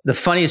 So the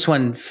funniest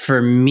one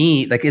for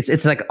me, like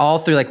it's like all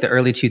through like the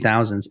early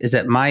 2000s, is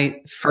that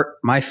my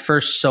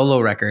first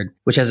solo record,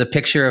 which has a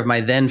picture of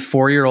my then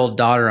 4-year-old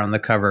daughter on the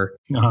cover,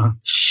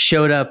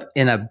 showed up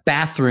in a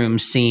bathroom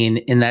scene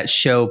in that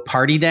show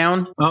Party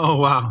Down. Oh,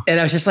 wow. And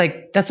I was just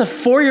like, that's a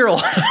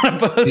 4-year-old on a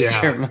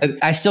poster. Yeah.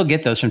 I still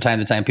get those from time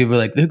to time. People are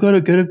like, they got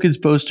a Get Up Kids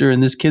poster in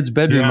this kid's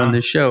bedroom on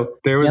this show.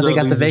 There was they a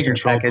got the Losers Vagrant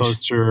Control package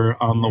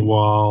poster on the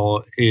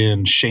wall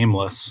in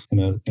Shameless.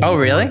 Oh,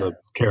 really? The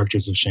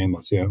characters of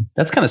Shameless, yeah.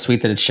 That's kind of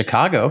sweet that it's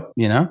Chicago,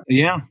 Yeah,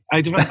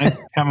 I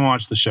haven't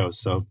watched the show,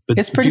 but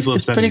people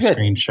have sent me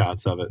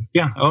screenshots of it.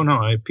 Yeah, oh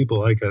no, people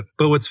like it.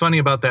 But what's funny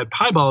about that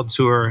Piebald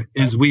tour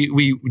is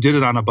we did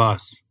it on a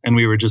bus, and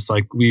we were just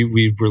like,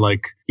 we were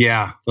like,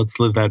 yeah, let's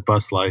live that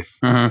bus life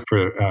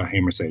for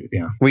Hey Mercedes,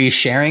 yeah. Were you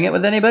sharing it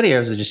with anybody, or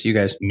was it just you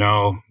guys?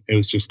 No, it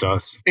was just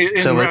us.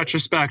 In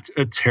retrospect,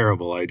 a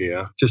terrible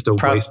idea. Just a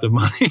waste of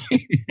money.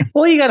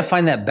 Well, you got to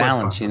find that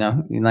balance,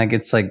 Like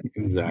it's like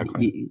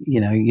exactly.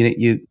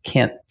 You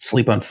can't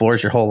sleep on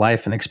floors your whole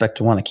life and expect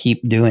to want to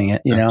keep doing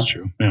it. That's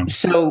true. Yeah.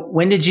 So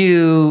when did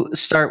you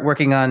start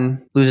working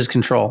on Loses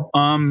Control?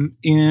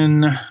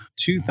 In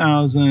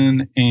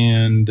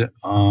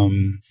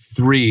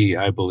 2003,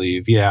 I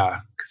believe. Yeah.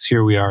 Because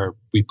here we are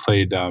we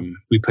played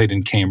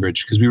in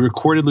Cambridge because we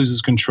recorded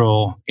Loses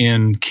Control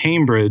in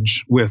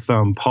Cambridge with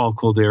Paul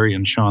Kildare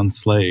and Sean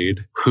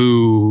Slade,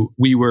 who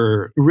we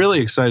were really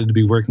excited to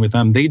be working with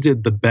them. They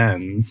did the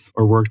Bends,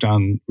 or worked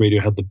on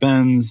Radiohead the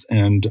Bends,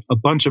 and a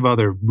bunch of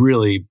other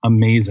really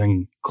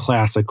amazing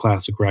classic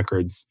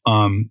records.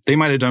 They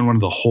might have done one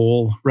of the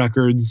Hole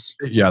records.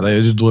 Yeah,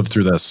 they did live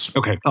through this.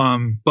 Okay.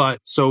 But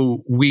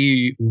so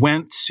we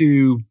went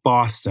to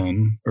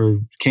Boston or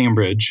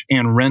Cambridge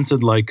and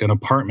rented like an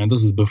apartment.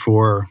 This is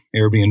before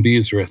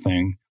Airbnbs were a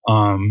thing.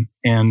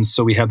 And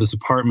so we had this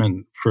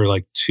apartment for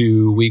like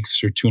 2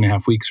 weeks or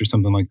 2.5 weeks or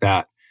something like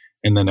that.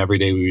 And then every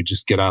day we would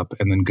just get up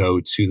and then go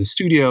to the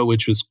studio,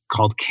 which was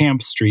called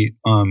Camp Street,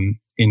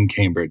 in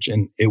Cambridge.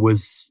 And it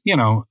was,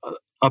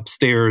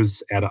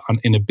 upstairs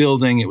in a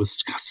building. It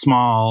was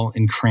small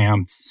and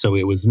cramped, so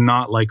it was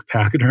not like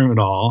Pachyderm at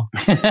all.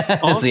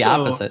 It's Also, the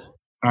opposite.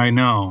 I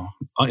know,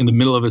 in the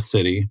middle of a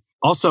city.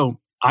 Also,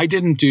 I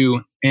didn't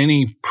do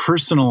any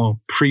personal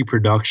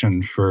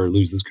pre-production for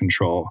Loses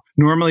Control.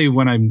 Normally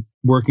when I'm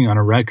working on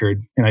a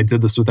record, and I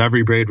did this with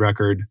every Braid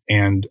record,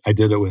 and I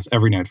did it with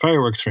Every Night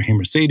Fireworks for Hey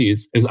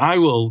Mercedesx, is I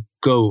will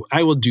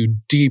do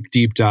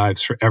deep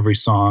dives for every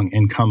song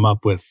and come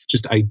up with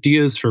just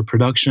ideas for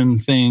production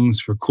things,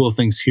 for cool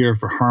things here,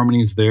 for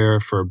harmonies there,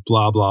 for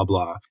blah, blah,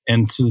 blah.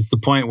 And to the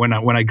point when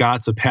I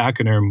got to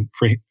Pachyderm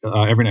for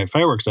Every Night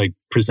Fireworks, I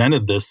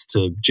presented this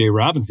to Jay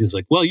Robbins. He's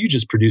like, well, you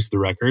just produced the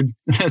record.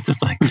 And it's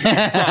just like, no,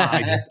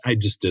 I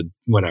just did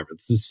whatever.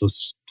 This is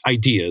just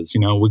ideas,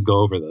 we'd go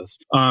over this.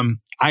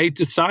 I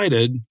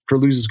decided for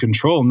Loses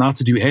Control not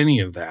to do any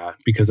of that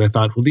because I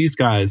thought, well, these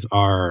guys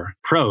are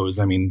pros.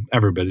 I mean,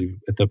 everybody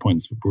at that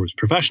point was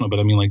professional, but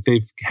I mean, like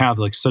they have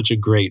like such a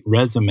great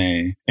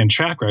resume and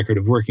track record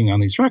of working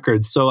on these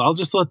records. So I'll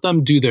just let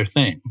them do their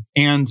thing.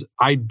 And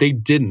they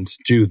didn't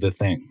do the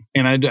thing.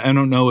 And I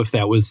don't know if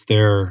that was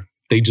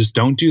they just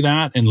don't do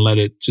that and let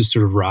it just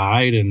sort of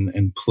ride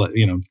and play,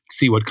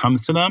 see what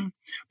comes to them.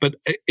 But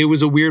it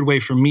was a weird way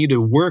for me to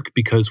work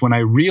because when I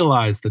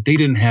realized that they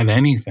didn't have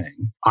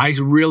anything, I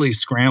really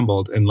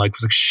scrambled and was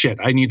like, shit,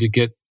 I need to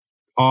get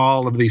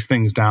all of these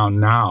things down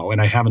now.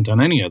 And I haven't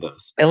done any of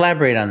this.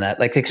 Elaborate on that.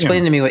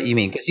 Explain to me what you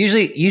mean. Because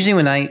usually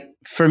when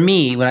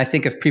I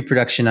think of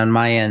pre-production on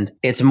my end,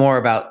 it's more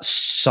about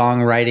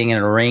songwriting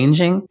and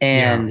arranging.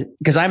 And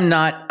because I'm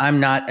not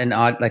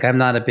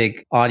a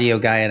big audio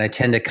guy, and I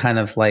tend to kind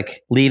of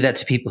leave that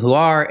to people who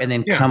are, and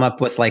then come up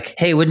with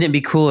hey, wouldn't it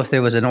be cool if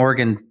there was an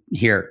organ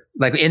here,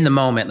 in the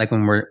moment,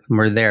 when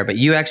we're there. But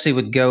you actually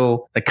would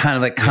go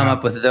come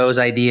up with those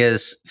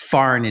ideas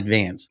far in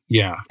advance.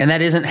 Yeah. And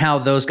that isn't how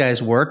those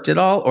guys worked at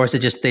all, or is it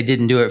just they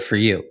didn't do it for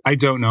you? I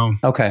don't know.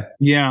 Okay.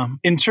 Yeah.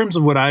 In terms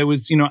of what I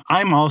was,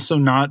 I'm also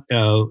not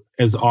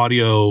as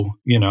audio,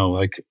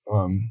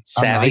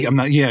 savvy. I'm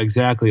not. Yeah,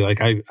 exactly.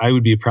 I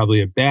would be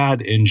probably a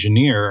bad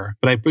engineer,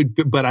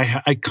 but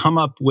I come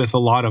up with a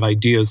lot of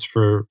ideas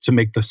to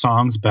make the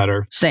songs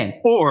better. Same.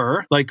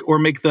 Or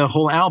make the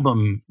whole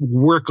album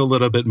work a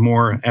little bit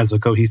more as a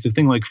cohesive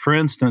thing. For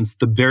instance,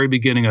 the very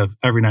beginning of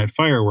Every Night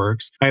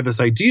Fireworks, I have this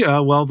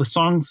idea. Well, the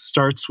song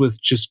starts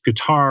with just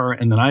guitar,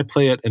 and then I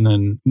play it, and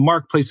then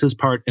Mark plays his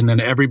part, and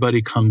then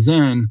everybody comes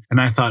in. And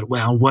I thought,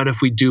 well, what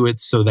if we do it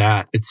so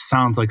that it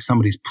sounds like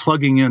somebody's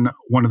plugging in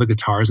one of the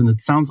guitars and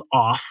it sounds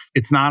off.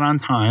 It's not on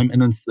time.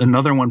 And then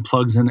another one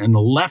plugs in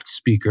the left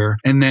speaker.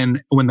 And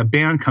then when the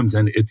band comes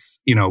in, it's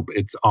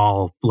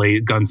all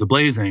guns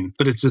a-blazing.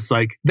 But it's just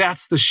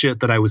that's the shit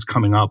that I was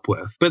coming up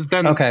with. But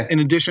then in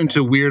addition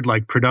to weird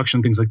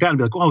production, things like that, I'd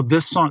be like, oh,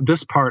 this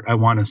part I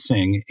want to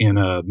sing in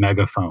a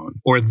megaphone.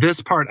 Or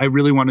this part I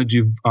really want to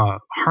do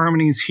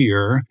harmonies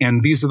here.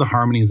 And these are the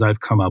harmonies I've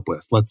come up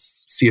with.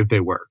 Let's see if they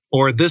work.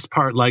 Or this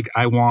part,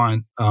 I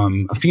want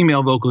a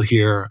female vocal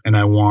here, and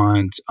I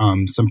want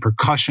some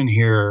percussion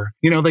here,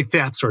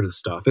 that sort of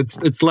stuff.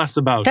 It's less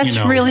about that's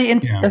really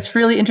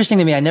interesting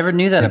to me. I never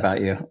knew that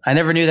about you. I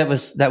never knew that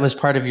was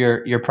part of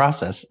your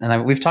process.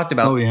 And we've talked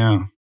about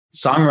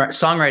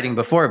songwriting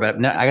before, but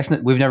I guess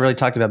we've never really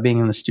talked about being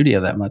in the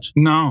studio that much.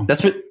 No,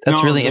 that's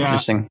really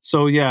interesting.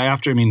 So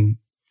after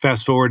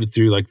fast forwarded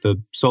through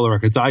the solo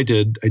records I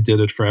did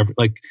it forever.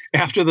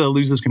 After the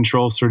Loses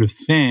Control sort of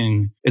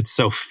thing, it's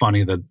so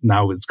funny that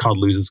now it's called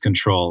Loses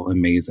Control.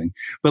 Amazing.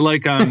 But well, I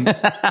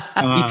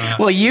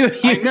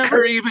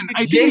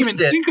didn't even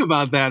think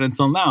about that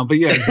until now. But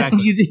yeah,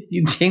 exactly.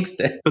 you jinxed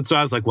it. But so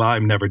I was like, well,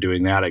 I'm never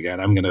doing that again.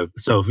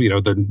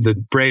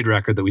 The Braid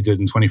record that we did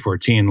in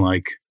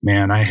 2014,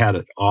 man, I had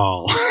it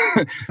all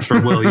for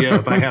Will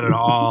Yip. I had it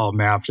all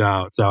mapped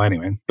out. So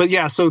anyway, but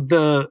yeah,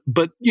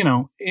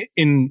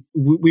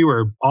 we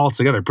were all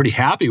together pretty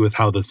happy with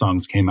how the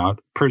songs came out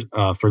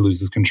for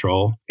Loses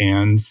Control,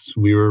 and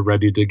we were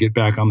ready to get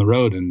back on the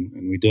road, and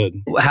we did.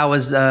 How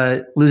was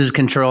Loses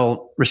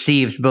Control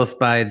received both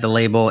by the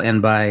label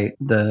and by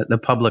the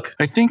public?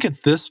 I think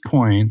at this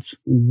point,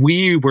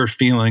 we were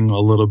feeling a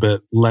little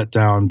bit let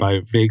down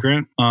by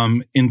Vagrant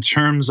in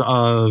terms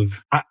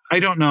of, I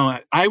don't know,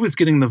 I was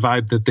getting the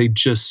vibe that they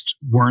just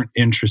weren't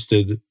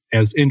interested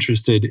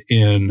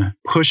in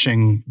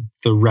pushing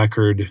the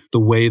record the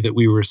way that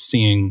we were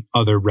seeing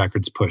other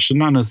records push, and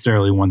not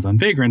necessarily ones on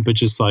Vagrant, but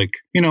just like,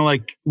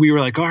 like we were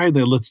like, all right,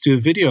 let's do a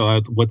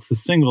video. What's the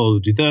single?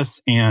 Do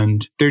this.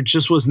 And there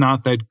just was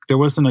not that, there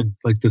wasn't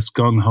this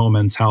gung-ho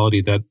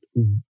mentality that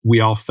we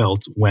all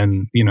felt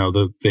when,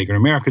 the Vagrant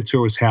America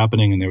tour was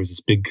happening and there was this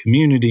big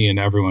community and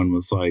everyone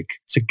was like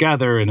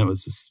together and it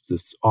was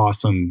this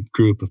awesome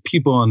group of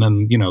people. And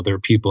then, there were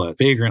people at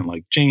Vagrant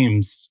like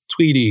James,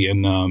 Tweety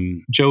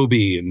and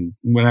Joby and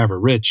whatever,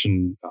 Rich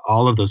and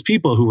all of those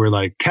people who were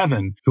like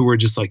Kevin, who were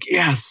just like,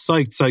 yes,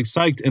 psyched, psyched,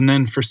 psyched. And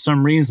then for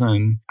some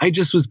reason, I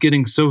just was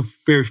getting so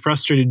very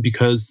frustrated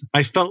because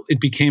I felt it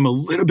became a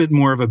little bit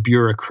more of a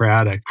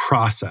bureaucratic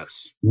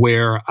process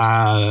where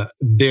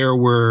there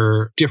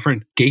were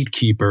different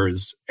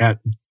gatekeepers at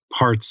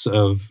parts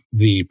of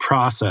the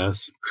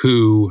process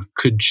who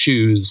could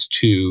choose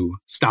to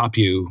stop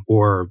you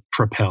or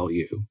propel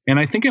you. And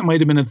I think it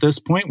might have been at this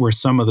point where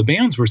some of the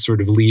bands were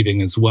sort of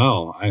leaving as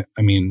well. I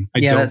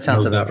that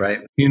sounds about right.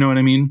 You know what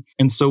I mean?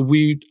 And so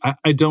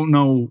I don't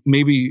know,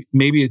 maybe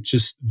it's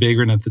just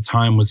Vagrant at the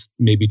time was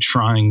maybe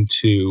trying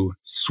to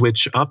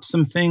switch up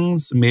some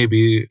things.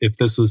 Maybe if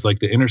this was like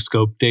the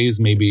Interscope days,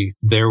 maybe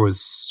there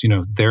was,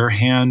 their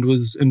hand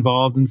was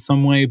involved in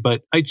some way,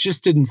 but I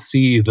just didn't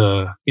see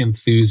the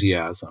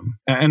enthusiasm.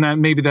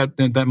 And maybe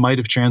that might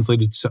have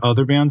translated to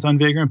other bands on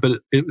Vagrant,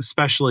 but it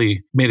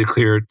especially made it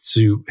clear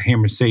to Hey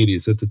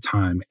Mercedes at the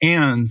time.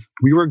 And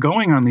we were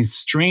going on these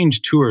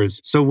strange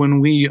tours. So when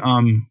we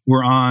when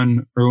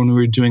we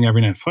were doing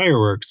Every Night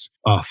Fireworks,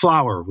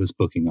 Flower was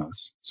booking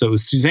us. So it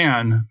was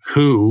Suzanne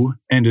who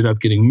ended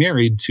up getting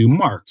married to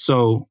Mark.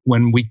 So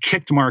when we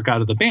kicked Mark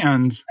out of the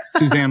band,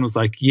 Suzanne was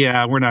like,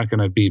 yeah, we're not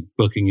going to be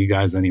booking you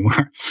guys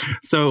anymore.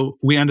 So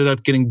we ended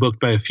up getting booked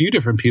by a few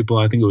different people.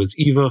 I think it was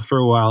Eva for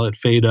a while at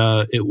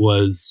Feta. It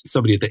was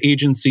somebody at the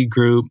agency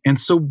group. And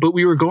so, but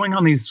we were going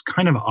on these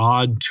kind of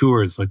odd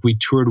tours. Like we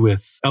toured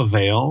with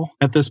Avail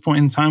at this point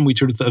in time. We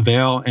toured with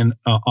Avail and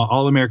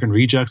All American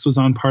Rejects was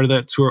on part of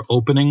that tour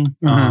opening.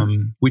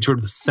 Mm-hmm. We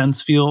toured with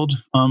Sensefield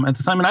at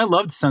the time. And I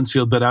loved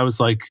Sensefield, but I was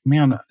like,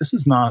 man, this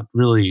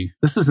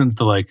isn't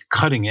the like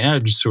cutting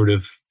edge sort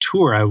of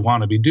tour I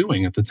want to be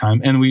doing at the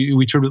time. And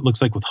we toured, it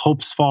looks like, with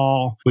Hope's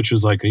Fall, which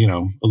was like,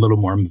 a little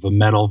more of a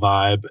metal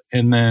vibe.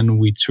 And then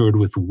we toured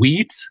with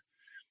Wheat,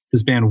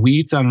 this band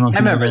Wheat. I don't know if you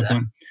remember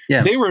that.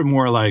 Yeah. They were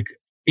more like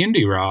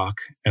indie rock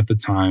at the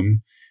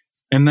time.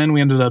 And then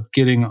we ended up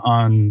getting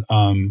on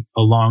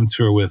a long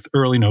tour with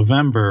Early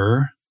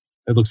November.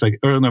 It looks like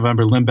Early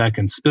November, Limbeck,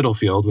 and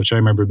Spitalfield, which I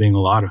remember being a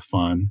lot of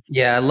fun.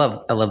 Yeah, I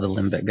love the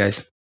Limbeck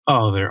guys.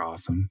 Oh, they're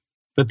awesome.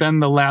 But then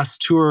the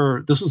last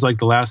tour, this was like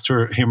the last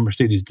tour Hey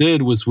Mercedes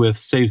did, was with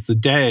Saves the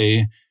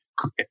Day,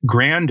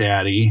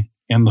 Granddaddy,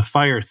 and the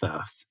Fire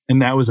Thefts.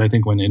 And that was, I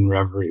think, when In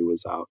Reverie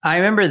was out. I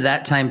remember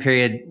that time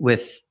period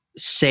with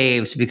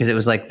Saves because it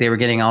was like they were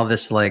getting all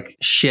this like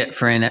shit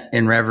for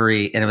In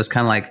Reverie. And it was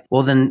kind of like,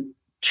 well, then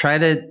try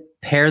to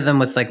pair them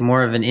with like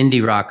more of an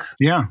indie rock.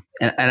 Yeah.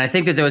 And I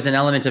think that there was an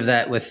element of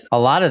that with a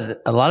lot of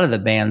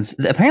the bands.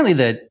 Apparently,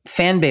 the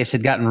fan base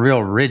had gotten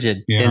real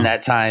rigid in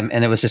that time,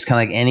 and it was just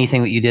kind of like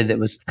anything that you did that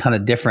was kind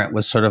of different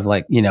was sort of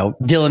like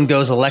Dylan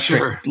Goes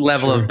Electric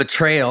level of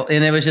betrayal.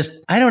 And it was just,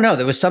 I don't know,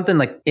 there was something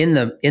like in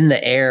the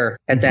air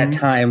at that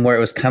time where it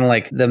was kind of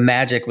like the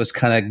magic was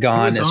kind of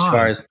gone as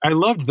far as. I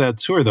loved that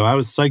tour though. I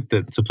was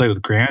psyched to play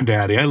with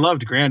Granddaddy. I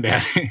loved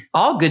Granddaddy.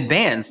 All good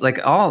bands, like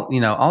all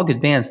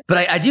good bands.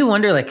 But I do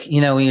wonder, like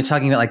when you're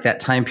talking about like that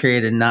time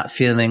period and not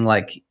feeling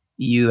like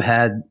you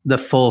had the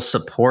full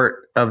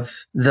support of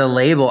the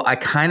label.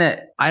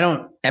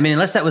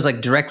 Unless that was like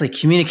directly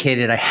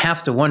communicated, I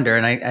have to wonder,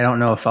 and I don't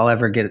know if I'll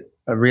ever get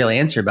a real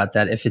answer about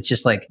that, if it's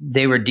just like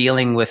they were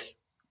dealing with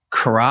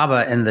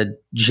Carrabba and the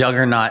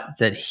juggernaut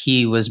that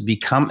he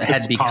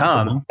had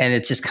become. And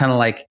it's just kind of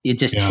like, it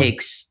just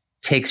takes,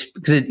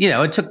 because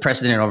it took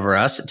precedent over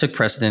us. It took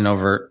precedent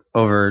over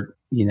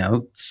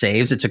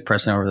Saves. It took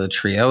precedent over the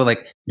trio.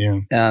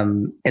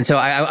 And so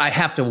I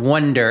have to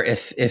wonder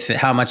if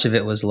how much of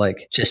it was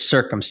like just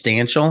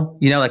circumstantial,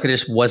 like there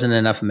just wasn't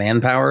enough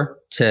manpower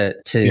to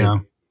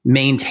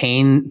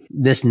maintain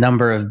this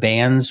number of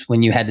bands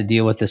when you had to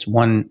deal with this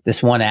one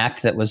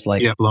act that was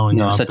like blowing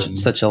up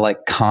such a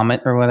like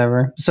comet or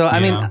whatever. So I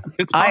mean,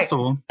 it's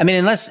possible.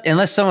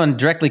 Unless someone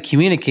directly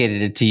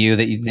communicated it to you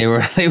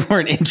that they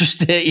weren't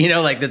interested,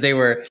 like that they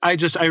were. I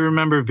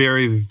remember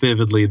very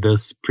vividly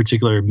this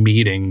particular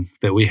meeting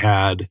that we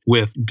had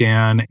with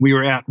Dan. We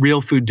were at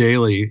Real Food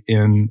Daily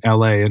in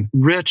LA, and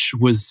Rich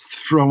was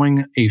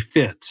throwing a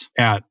fit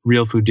at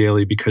Real Food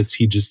Daily because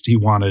he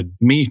wanted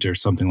meat or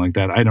something like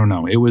that. I don't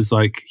know. It was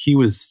like he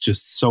was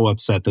just so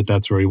upset that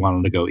that's where he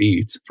wanted to go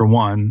eat, for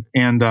one.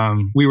 And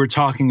we were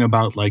talking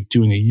about like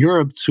doing a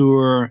Europe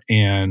tour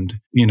and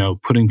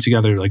putting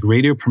together like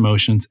radio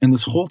promotions. And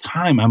this whole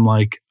time I'm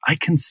like, I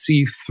can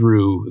see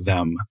through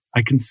them.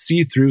 I can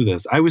see through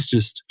this. I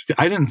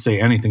didn't say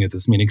anything at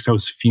this meeting because I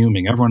was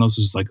fuming. Everyone else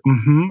was just like,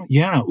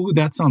 yeah, ooh,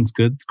 that sounds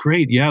good.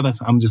 Great. Yeah,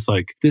 I'm just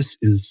like, this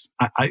is,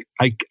 I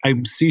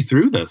see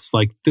through this.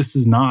 Like, this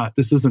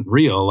isn't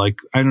real. Like,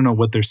 I don't know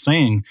what they're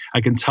saying.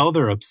 I can tell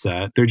they're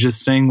upset. They're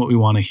just saying what we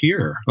want to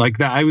hear. Like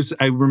that.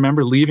 I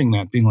remember leaving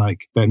that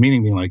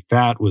meeting being like,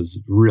 that was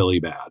really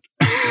bad.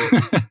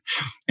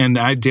 And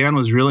Dan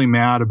was really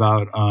mad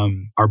about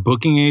our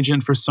booking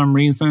agent for some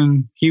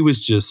reason. He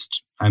was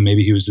just,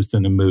 maybe he was just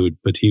in a mood,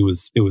 but it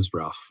was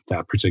rough,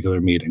 that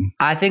particular meeting.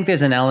 I think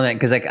there's an element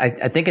because like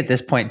I think at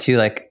this point too,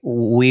 like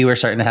we were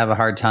starting to have a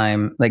hard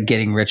time like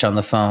getting Rich on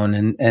the phone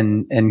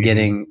and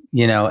getting,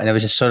 and it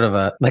was just sort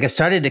of it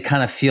started to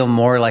kind of feel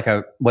more like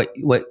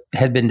what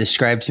had been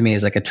described to me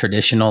as like a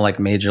traditional like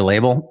major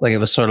label. Like it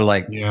was sort of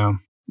like,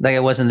 like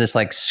it wasn't this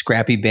like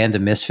scrappy band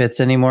of misfits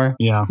anymore.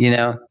 Yeah.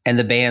 And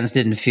the bands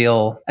didn't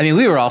feel, I mean,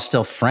 we were all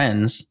still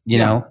friends, you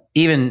know,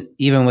 even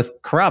with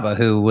Caraba,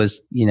 who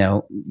was,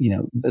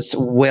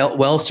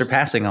 well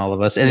surpassing all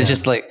of us. And it's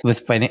just like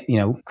with,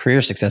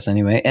 career success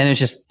anyway. And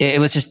it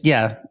was just,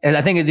 And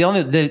I think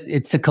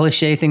it's a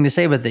cliche thing to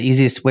say, but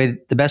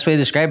the best way to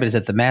describe it is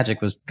that the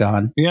magic was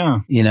gone.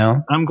 Yeah.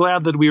 I'm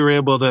glad that we were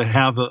able to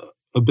have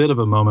a bit of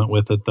a moment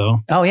with it,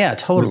 though. Oh yeah,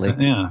 totally.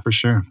 Yeah, for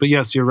sure. But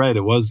yes, you're right.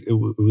 It was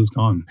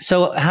gone.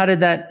 So how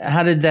did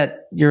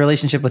your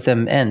relationship with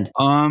them end?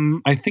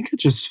 I think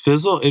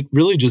it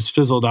really just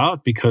fizzled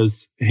out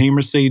because Hey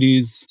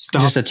Mercedes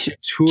stopped. Just a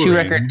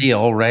two-record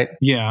deal, right?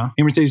 Yeah.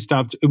 Hey Mercedes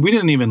stopped. We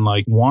didn't even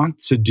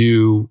want to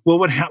do. Well,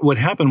 what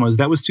happened was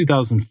that was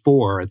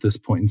 2004 at this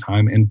point in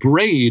time, and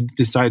Braid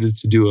decided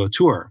to do a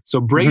tour.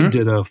 So Braid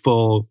did a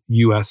full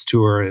U.S.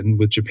 tour and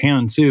with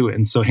Japan too,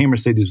 and so Hey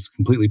Mercedes was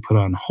completely put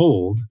on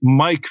hold.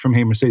 Mike from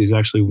Hey Mercedes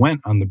actually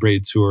went on the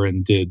Braid tour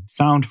and did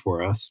sound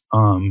for us.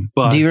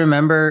 But do you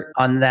remember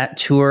on that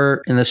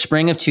tour in the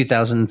spring of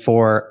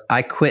 2004,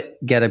 I quit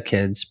Get Up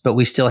Kids, but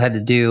we still had to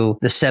do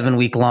the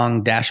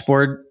 7-week-long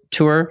Dashboard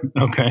tour.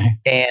 Okay.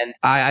 And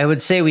I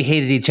would say we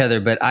hated each other,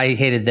 but I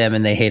hated them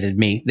and they hated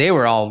me. They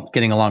were all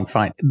getting along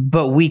fine.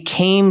 But we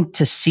came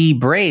to see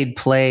Braid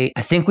play.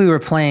 I think we were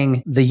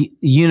playing the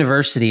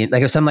university,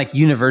 like it was some like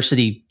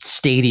university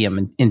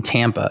stadium in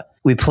Tampa.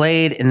 We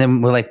played and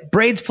then we're like,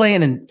 Braid's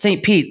playing in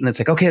St. Pete. And it's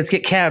like, okay, let's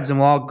get cabs and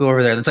we'll all go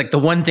over there. And it's like the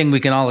one thing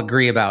we can all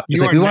agree about.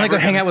 It's like, we want to go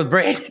hang out with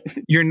Braid.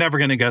 You're never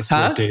going to guess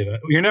what day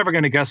you're never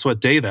going to guess what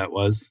day that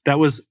was. That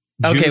was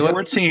June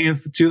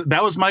 14th.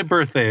 That was my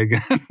birthday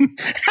again.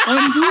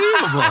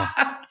 Unbelievable.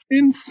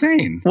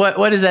 Insane.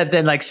 What is that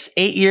then? Like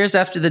 7 years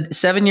after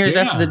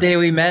the day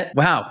we met?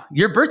 Wow.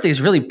 Your birthday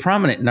is really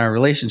prominent in our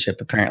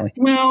relationship, apparently.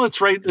 Well, it's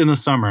right in the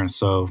summer.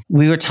 So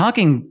we were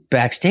talking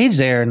backstage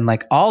there and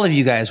like all of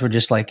you guys were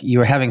just like, you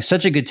were having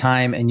such a good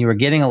time and you were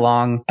getting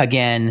along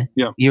again.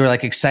 Yep. You were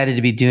like excited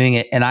to be doing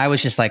it. And I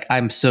was just like,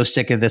 I'm so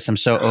sick of this. I'm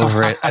so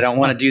over it. I don't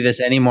want to do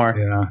this anymore.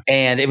 Yeah.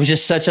 And it was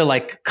just such a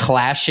like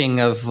clashing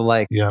of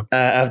like,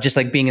 of just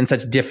like being in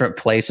such different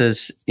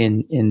places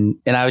and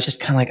I was just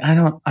kind of like,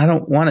 I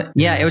don't want to.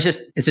 Yeah,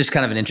 it's just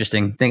kind of an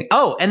interesting thing.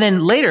 Oh, and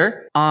then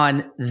later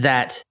on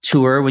that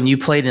tour, when you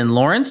played in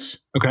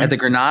Lawrence at the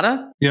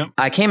Granada,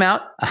 I came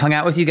out, I hung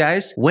out with you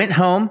guys, went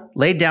home,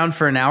 laid down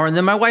for an hour, and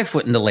then my wife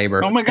went into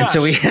labor. Oh my gosh.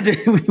 And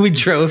so we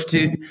drove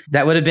to,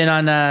 that would have been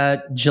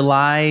on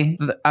July,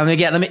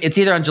 it's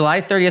either on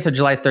July 30th or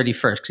July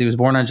 31st, because he was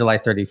born on July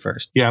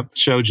 31st. Yeah,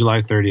 show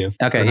July 30th.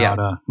 Okay,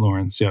 Granada,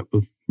 Lawrence,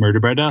 with Murder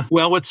by Death.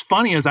 Well, what's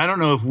funny is I don't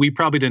know if we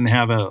probably didn't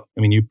have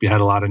you had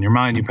a lot on your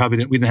mind. We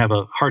didn't have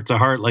a heart to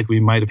heart like we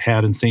might have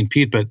had in St.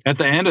 Pete. But at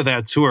the end of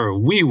that tour,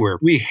 we were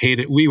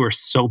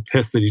so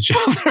pissed at each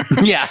other.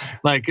 Yeah.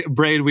 Like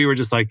Braid, we were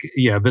just like,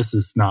 yeah, this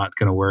is not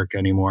going to work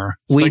anymore.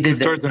 Towards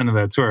the end of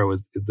that tour,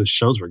 the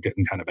shows were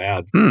getting kind of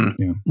bad.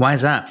 Yeah. Why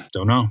is that?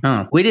 Don't know.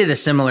 Oh. We did a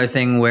similar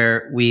thing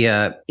where we,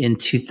 in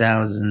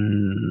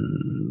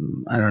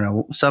 2000, I don't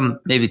know,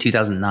 maybe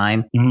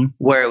 2009,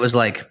 where it was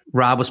like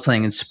Rob was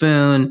playing in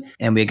Spoon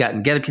and we had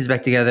gotten Get Up Kids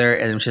back together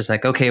and it was just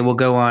like, okay, we'll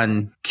go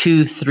on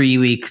 2-3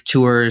 week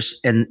tours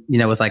and,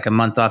 with like a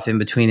month off in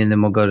between and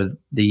then we'll go to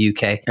the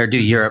UK or do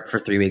Europe for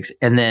 3 weeks.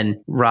 And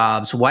then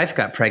Rob's wife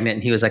got pregnant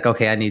and he was like,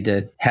 okay, I need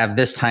to have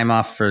this time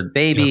off for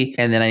baby.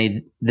 And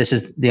then this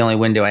is the only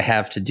window I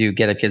have to do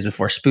Get Up Kids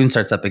before Spoon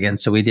starts up again.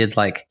 So we did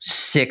like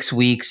 6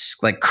 weeks,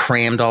 like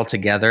crammed all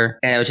together.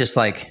 And it was just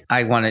like,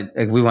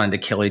 we wanted to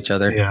kill each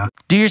other. Yeah.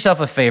 Do yourself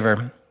a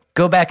favor.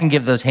 Go back and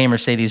give those Hey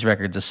Mercedes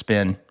records a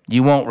spin.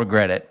 You won't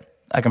regret it.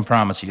 I can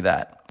promise you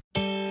that.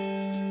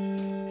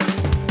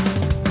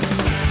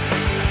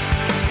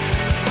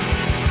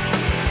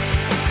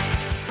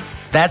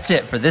 That's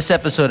it for this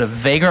episode of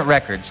Vagrant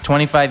Records,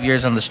 25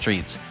 Years on the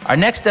Streets. Our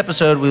next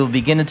episode, we will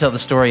begin to tell the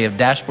story of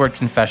Dashboard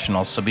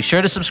Confessionals, so be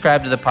sure to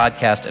subscribe to the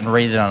podcast and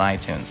rate it on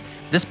iTunes.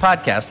 This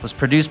podcast was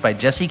produced by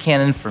Jesse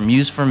Cannon for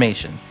Muse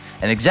Formation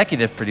and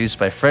executive produced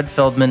by Fred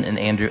Feldman and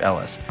Andrew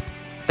Ellis.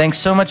 Thanks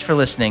so much for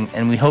listening,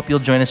 and we hope you'll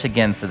join us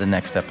again for the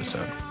next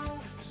episode.